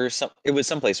basement or some? It was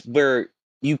someplace where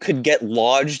you could get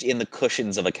lodged in the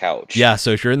cushions of a couch. Yeah, so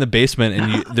if you're in the basement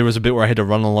and there was a bit where I had to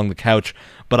run along the couch,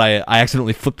 but I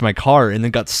accidentally flipped my car and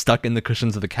then got stuck in the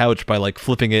cushions of the couch by like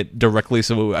flipping it directly,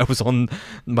 so I was on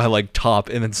my like top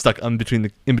and then stuck in between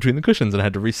the cushions, and I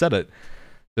had to reset it.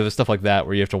 So there's stuff like that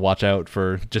where you have to watch out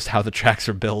for just how the tracks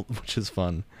are built, which is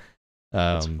fun.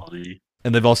 That's funny.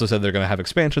 And they've also said they're going to have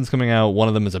expansions coming out. One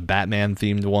of them is a Batman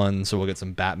themed one, so we'll get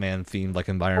some Batman themed like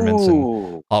environments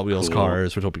and Hot Wheels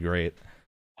cars, which will be great.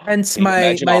 Hence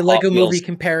my Lego Movie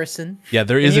comparison. Yeah,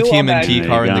 there is a TMNT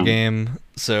car in the game,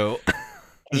 so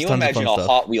can you imagine a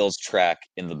Hot Wheels track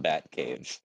in the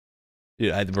Batcave?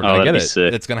 Yeah, we're gonna get it.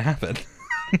 Sick. It's gonna happen.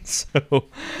 So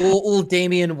little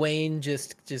Damian Wayne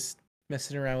just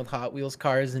messing around with Hot Wheels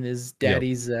cars and his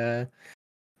daddy's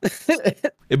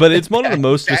but it's one of the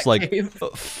most just like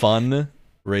fun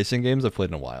racing games I've played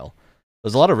in a while.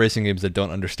 There's a lot of racing games that don't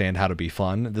understand how to be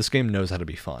fun. This game knows how to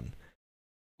be fun,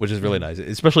 which is really nice.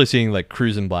 Especially seeing like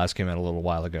Cruise and Blast came out a little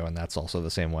while ago, and that's also the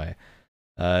same way.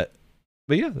 But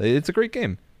yeah, it's a great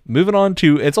game. Moving on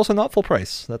to, it's also not full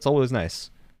price. That's always nice.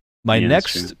 My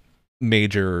next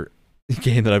major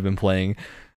game that I've been playing,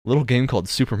 a little game called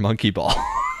Super Monkey Ball.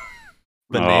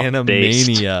 Banana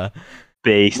Mania.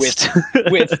 Based.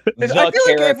 With the I feel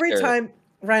like every character. time,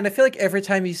 Ryan, I feel like every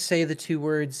time you say the two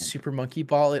words Super Monkey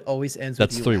Ball, it always ends with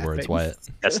That's you 3 laughing. words, Wyatt.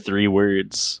 That's 3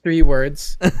 words. 3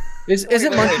 words. Is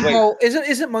it Wait, Monkey wait. Ball?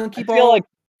 Isn't Monkey Ball? I feel like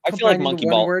combined into Monkey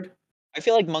one Ball. word I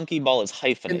feel like Monkey Ball is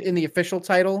hyphenated. in the official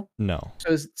title. No.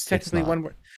 So it's technically not. one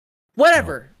word.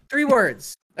 Whatever. 3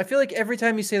 words. I feel like every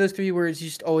time you say those 3 words, you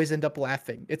just always end up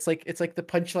laughing. It's like the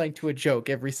punchline to a joke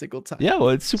every single time. Yeah, well,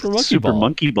 it's Super Monkey Ball.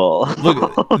 Monkey Ball.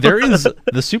 Look, there is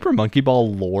the Super Monkey Ball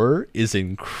lore is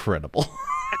incredible.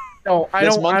 No, I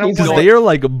don't. Because wanna- they are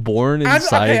like born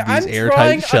inside these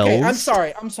airtight shells.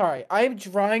 Okay, I'm sorry. I'm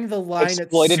drawing the line at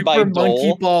Exploited Super by Monkey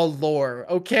Dole. Ball lore.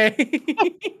 Okay.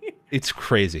 It's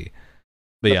crazy.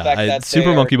 But The yeah, fact that Super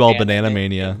they Monkey are Ball canon Banana in-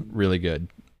 Mania, really good.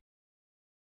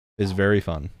 Is very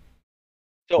fun.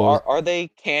 So Well- are they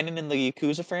canon in the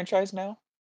Yakuza franchise now?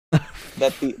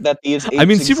 that these I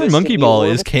mean, apes Super exist Monkey in the Ball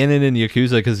world? is canon in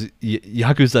Yakuza because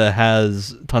Yakuza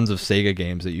has tons of Sega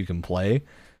games that you can play.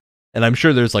 And I'm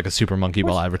sure there's like a Super Monkey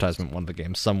Ball advertisement in one of the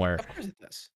games somewhere. Of course it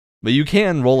does. But you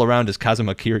can roll around as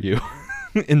Kazuma Kiryu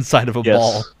inside of a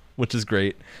ball, which is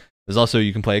great. There's also,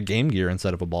 you can play a Game Gear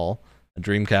inside of a ball, a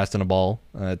Dreamcast and a ball.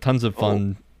 Tons of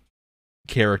fun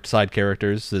side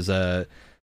characters. There's a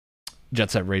Jet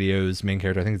Set Radio's main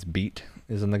character, I think it's Beat,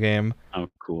 is in the game. Oh,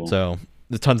 cool. So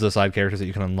there's tons of side characters that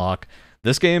you can unlock.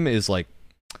 This game is like,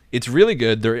 it's really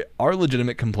good. There are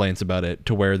legitimate complaints about it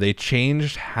to where they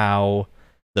changed how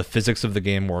the physics of the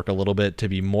game work a little bit to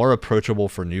be more approachable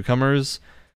for newcomers.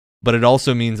 But it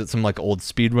also means that some like old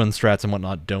speedrun strats and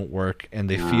whatnot don't work, and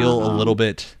they feel a little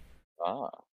bit.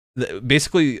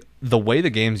 Basically, the way the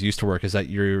games used to work is that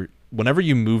whenever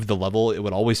you move the level, it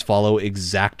would always follow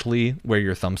exactly where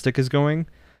your thumbstick is going.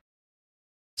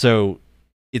 So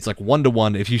it's like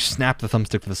 1-to-1. If you snap the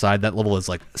thumbstick to the side, that level is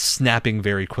like snapping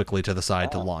very quickly to the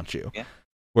side to launch you. Yeah.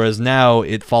 Whereas now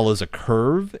it follows a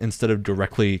curve instead of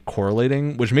directly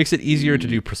correlating, which makes it easier to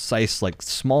do precise like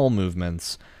small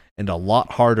movements and a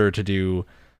lot harder to do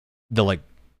the like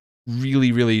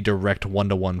really, really direct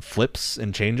 1-to-1 flips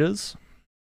and changes.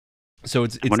 So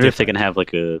it's I wonder if they different. can have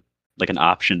like an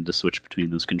option to switch between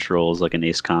those controls, like an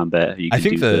Ace Combat. I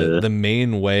think the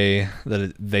main way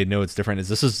that they know it's different is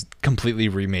this is completely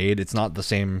remade. It's not the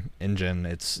same engine.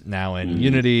 It's now in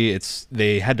Unity.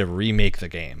 They had to remake the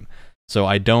game. So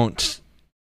I don't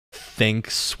think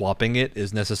swapping it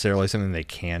is necessarily something they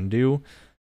can do.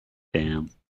 Damn.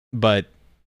 But,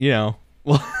 you know,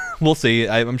 we'll see.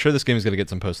 I'm sure this game is going to get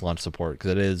some post-launch support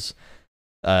because it is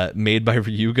made by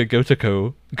Ryuga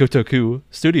Gotoku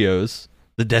Studios,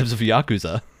 the devs of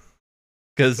Yakuza.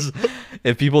 Because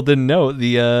if people didn't know,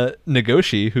 the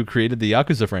Nagoshi, who created the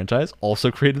Yakuza franchise, also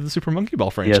created the Super Monkey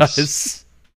Ball franchise.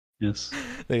 Yes.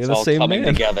 They It's are the all same coming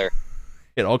man. together.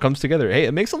 It all comes together. Hey,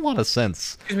 it makes a lot of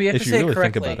sense Excuse me, you have if to you say it really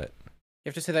think correctly. about it. You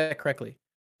have to say that correctly.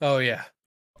 Oh yeah.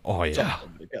 Oh It's all yeah,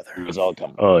 coming together. It was all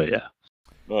coming. Oh yeah.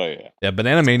 Oh yeah. yeah.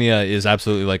 Banana Mania is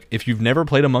absolutely like if you've never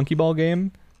played a Monkey Ball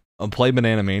game, play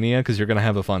Banana Mania because you're gonna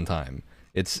have a fun time.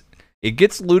 It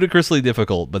gets ludicrously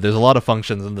difficult, but there's a lot of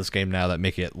functions in this game now that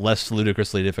make it less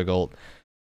ludicrously difficult.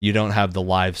 You don't have the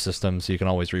live system, so you can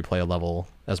always replay a level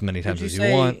as many times as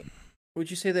you want. Would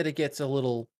you say that it gets a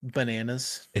little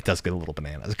bananas? It does get a little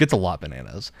bananas. It gets a lot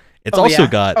bananas. It's Oh, also yeah?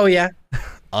 got, Oh yeah.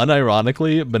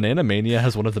 unironically, Banana Mania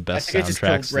has one of the best think I just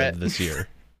killed soundtracks Brett. of this year.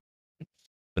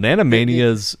 Banana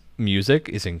Mania's music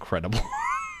is incredible.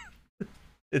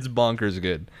 It's bonkers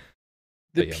good.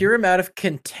 The But yeah. pure amount of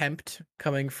contempt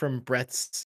coming from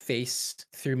Brett's face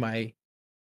through my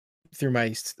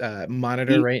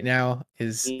monitor He- right now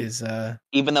is he- is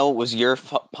Even though it was your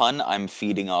pun, I'm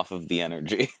feeding off of the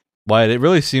energy. Wyatt, it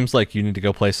really seems like you need to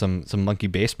go play some monkey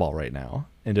baseball right now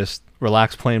and just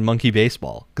relax playing monkey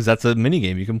baseball because that's a mini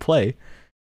game you can play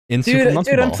in Super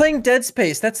Monkey Ball. I'm playing Dead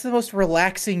Space. That's the most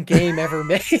relaxing game ever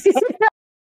made.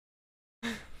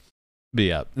 But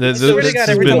yeah, I swear to this God, has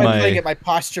every been time I'm playing it, my my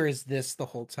posture is this the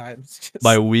whole time. It's just...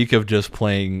 my week of just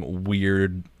playing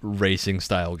weird racing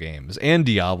style games and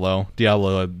Diablo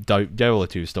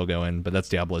 2 is still going, but that's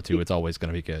Diablo 2. It's always going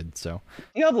to be good. So,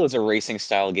 Diablo is a racing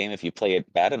style game if you play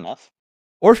it bad enough.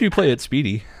 or if you play it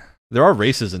speedy, there are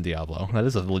races in Diablo. That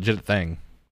is a legit thing.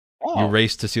 You Oh,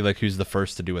 race to see like who's the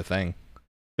first to do a thing.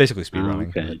 Basically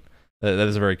speedrunning. okay. But that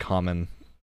is a very common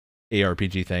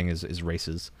ARPG thing is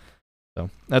races. So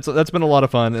that's been a lot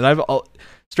of fun. And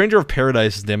Stranger of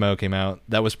Paradise demo came out.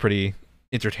 That was pretty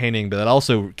entertaining, but that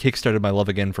also kickstarted my love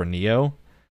again for Neo.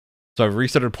 So I've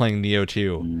restarted playing Neo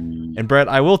 2. Mm, And Brett,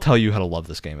 I will tell you how to love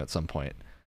this game at some point.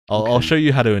 I'll Okay. show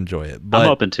you how to enjoy it. But I'm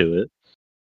open to it.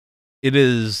 it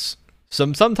is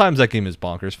sometimes that game is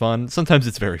bonkers fun. Sometimes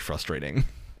it's very frustrating.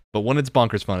 But when it's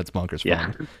bonkers fun, it's bonkers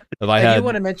Yeah. fun. If I I had do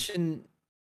want to mention.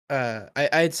 I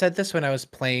had said this when I was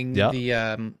playing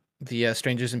Yeah. the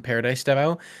Strangers in Paradise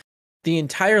demo. The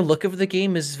entire look of the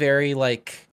game is very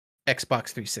like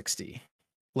Xbox 360.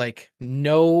 Like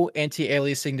no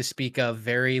anti-aliasing to speak of.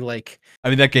 Very like I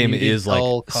mean, that game muted, is like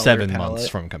dull color 7 months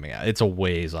palette. from coming out. It's a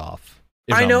ways off.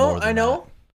 if I not know, more than I know,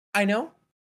 that. I know.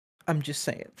 I'm just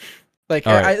saying. Like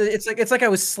All right. it's like I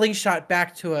was slingshot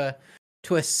back to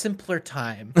a simpler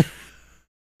time.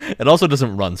 It also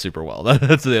doesn't run super well.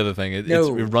 That's the other thing. It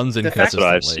No, runs the fact- That's what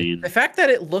I've inconsistently. seen. The fact that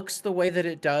it looks the way that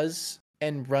it does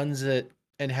and runs it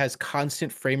and has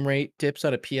constant frame rate dips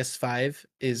on a PS5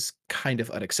 is kind of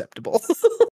unacceptable.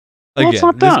 Well, it's Again,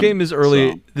 not this done, game is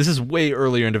early. so- This is way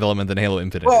earlier in development than Halo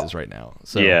Infinite Well- is right now.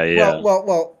 So Yeah.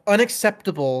 Well,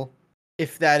 unacceptable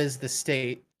if that is the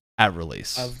state at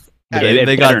release, of. But Yeah, they, it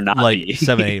they better got not like be.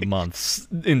 7-8 months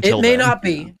until It may then. not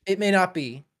be. It may not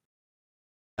be.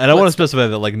 And I want to Let's- specify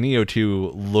that like Neo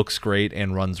 2 looks great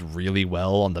and runs really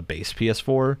well on the base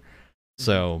PS4.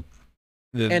 So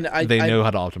And I- they I- know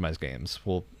how to optimize games.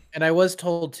 Well, And I was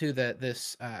told too that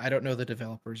this. I don't know the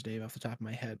developer's name off the top of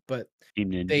my head, but Team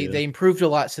Ninja. they improved a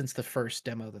lot since the first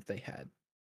demo that they had.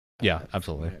 Yeah, from what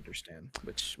absolutely. I understand,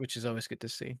 which is always good to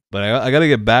see. but I got to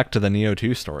get back to the Neo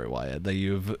 2 story, Wyatt, that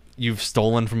you've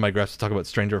stolen from my grasp to talk about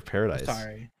Stranger of Paradise.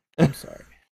 I'm sorry.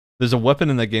 There's a weapon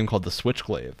in that game called the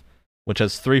Switchglaive, which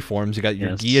has 3 forms. You got your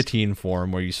Yes. guillotine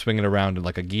form, where you swing it around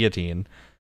like a guillotine,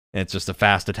 and it's just a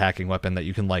fast attacking weapon that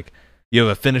you can like. You have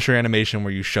a finisher animation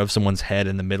where you shove someone's head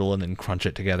in the middle and then crunch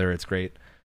it together. It's great.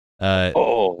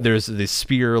 oh, There's the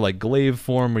spear like glaive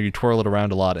form where you twirl it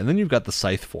around a lot, and then you've got the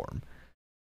scythe form.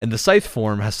 And the scythe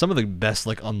form has some of the best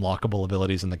like unlockable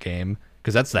abilities in the game,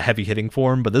 because that's the heavy hitting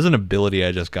form, but there's an ability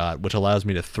I just got which allows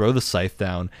me to throw the scythe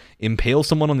down, impale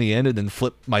someone on the end, and then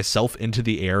flip myself into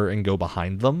the air and go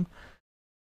behind them.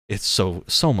 It's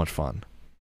so much fun.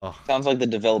 Oh, sounds like the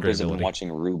developers have been ability.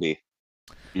 watching Ruby.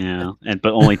 Yeah,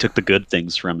 but only took the good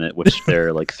things from it, which there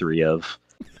are like 3 of.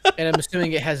 And I'm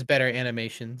assuming it has better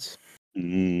animations.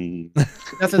 Mm.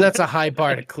 That's a high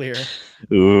bar to clear.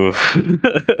 Ooh.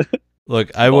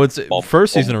 look, I would say Bum,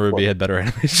 first bum, season of Ruby bum. had better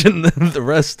animation than the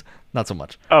rest, not so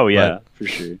much. Oh yeah, for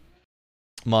sure.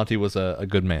 Monty was a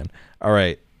good man. All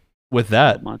right. With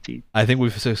that, Monty. I think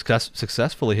we've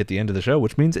successfully hit the end of the show,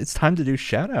 which means it's time to do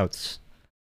shout-outs.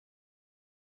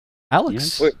 Alex.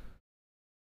 Yes. Wait.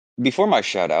 Before my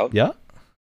shout out, Yeah?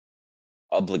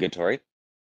 obligatory.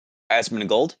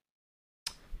 Asmongold,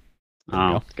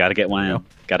 Oh, gotta get one There you in.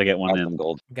 Gotta get one in.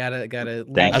 Gold. Gotta.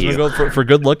 Thank As you. we go for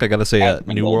good luck, I gotta say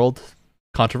Admin New gold. World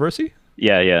Controversy.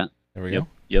 Yeah, yeah. There we Yep. go.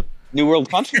 Yep. New World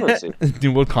Controversy.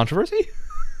 New World Controversy.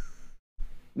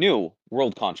 New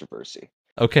World Controversy.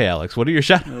 Okay, Alex, what are your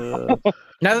shout? Now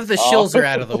that the shills are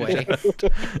out of the way.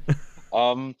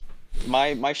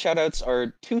 My shout outs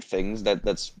are two things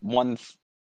that's one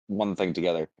thing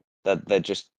together that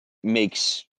just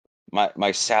makes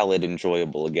my salad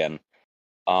enjoyable again.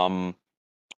 While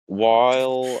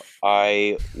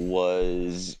I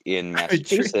was in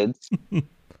Massachusetts,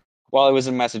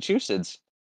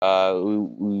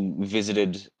 we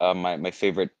visited my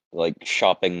favorite like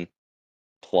shopping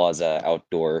plaza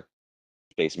outdoor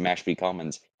space, Mashpee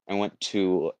Commons. I went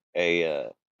to a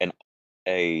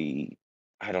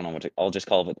I don't know I'll just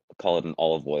call it an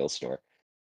olive oil store,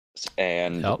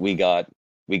 and Yep. we got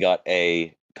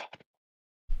a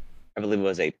I believe it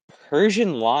was a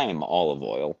Persian lime olive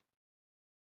oil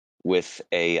with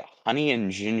a honey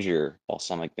and ginger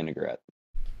balsamic vinaigrette.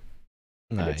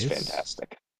 And Nice. it's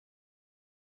fantastic.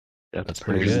 That's a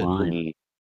pretty Persian good. lime.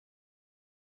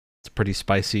 It's pretty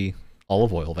spicy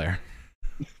olive oil there.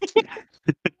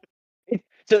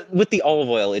 So with the olive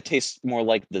oil, it tastes more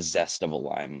like the zest of a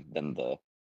lime than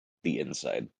the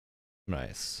inside.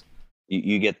 Nice.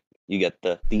 You get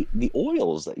the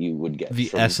oils that you would get. The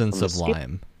from essence the of skin.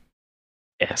 lime.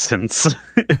 Essence.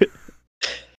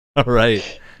 All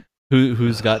right.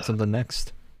 Who's got something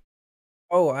next?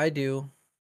 Oh, I do.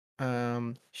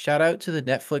 Shout out to the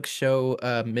Netflix show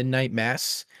Midnight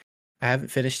Mass. I haven't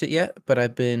finished it yet, but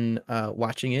I've been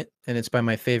watching it, and it's by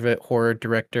my favorite horror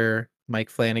director, Mike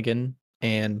Flanagan,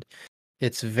 and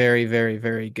it's very, very,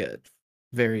 very good.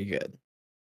 Very good.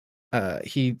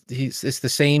 It's the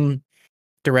same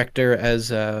director as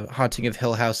Haunting of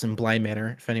Hill House and Bly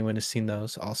Manor, if anyone has seen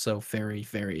those. Also very,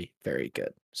 very, very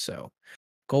good. So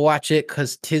go watch it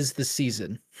because 'tis the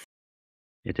season.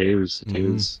 It is. It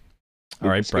Mhm. is. All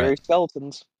right, Scary Brett.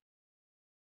 skeletons.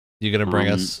 You're gonna bring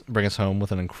Um, us home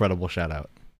with an incredible shout out.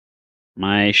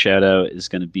 My shout out is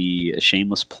going to be a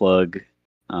shameless plug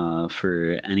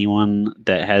for anyone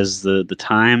that has the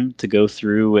time to go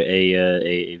through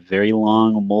a very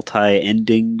long,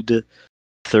 multi-endinged,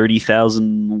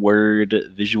 30,000 word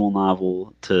visual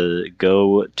novel to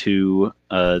go to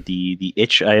the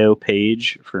itch.io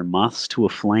page for Moths to a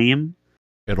Flame.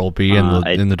 It'll be in the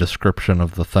I- in the description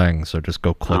of the thing, so just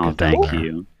go click Oh, it down thank there.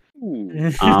 you.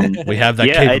 Ooh. We have that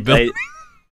yeah, capability.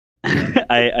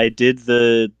 I did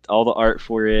all the art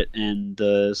for it, and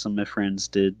some of my friends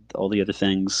did all the other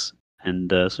things, and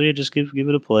so yeah, just give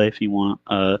it a play if you want.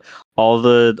 All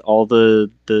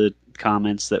the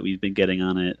comments that we've been getting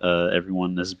on it,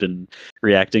 everyone has been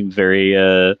reacting very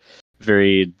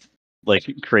very like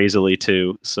crazily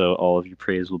too. So all of your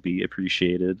praise will be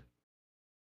appreciated,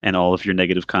 and all of your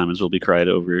negative comments will be cried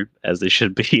over, as they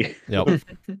should be. Yep.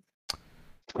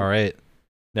 All right.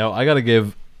 Now I gotta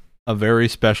give a very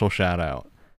special shout out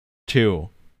to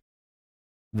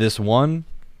this one.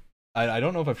 I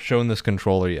don't know if I've shown this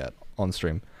controller yet on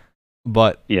stream,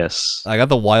 but Yes. I got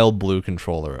the Wild Blue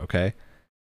controller, okay?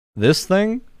 This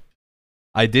thing,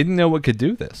 I didn't know it could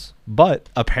do this, but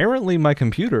apparently my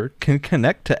computer can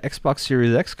connect to Xbox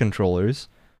Series X controllers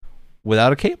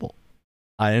without a cable.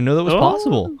 I didn't know that was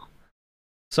possible.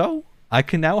 So, I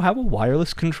can now have a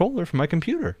wireless controller for my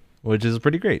computer, which is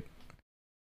pretty great.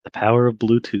 The power of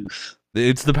Bluetooth.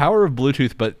 It's the power of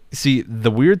Bluetooth, but see, the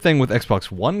weird thing with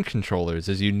Xbox One controllers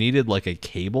is you needed like a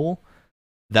cable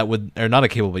that would, or not a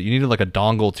cable, but you needed like a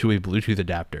dongle to a Bluetooth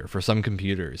adapter for some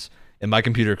computers, and my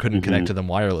computer couldn't connect to them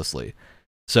wirelessly.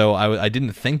 So I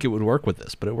didn't think it would work with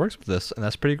this, but it works with this, and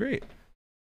that's pretty great.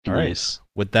 All right. Nice.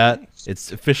 With that,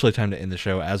 it's officially time to end the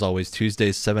show. As always,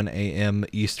 Tuesdays, 7 a.m.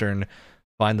 Eastern.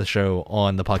 Find the show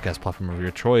on the podcast platform of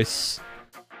your choice.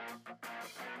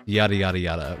 Yada, yada,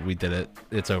 yada. We did it.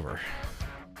 It's over.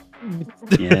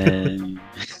 Yeah.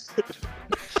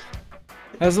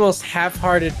 That was the most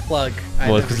half-hearted plug.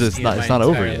 Well, because it's not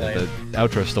over yet. Life. The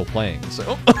outro's still playing.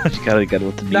 So. Gotta let the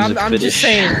music No, I'm finish. just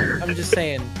saying. I'm just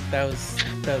saying. That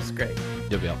was great.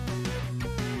 Yep.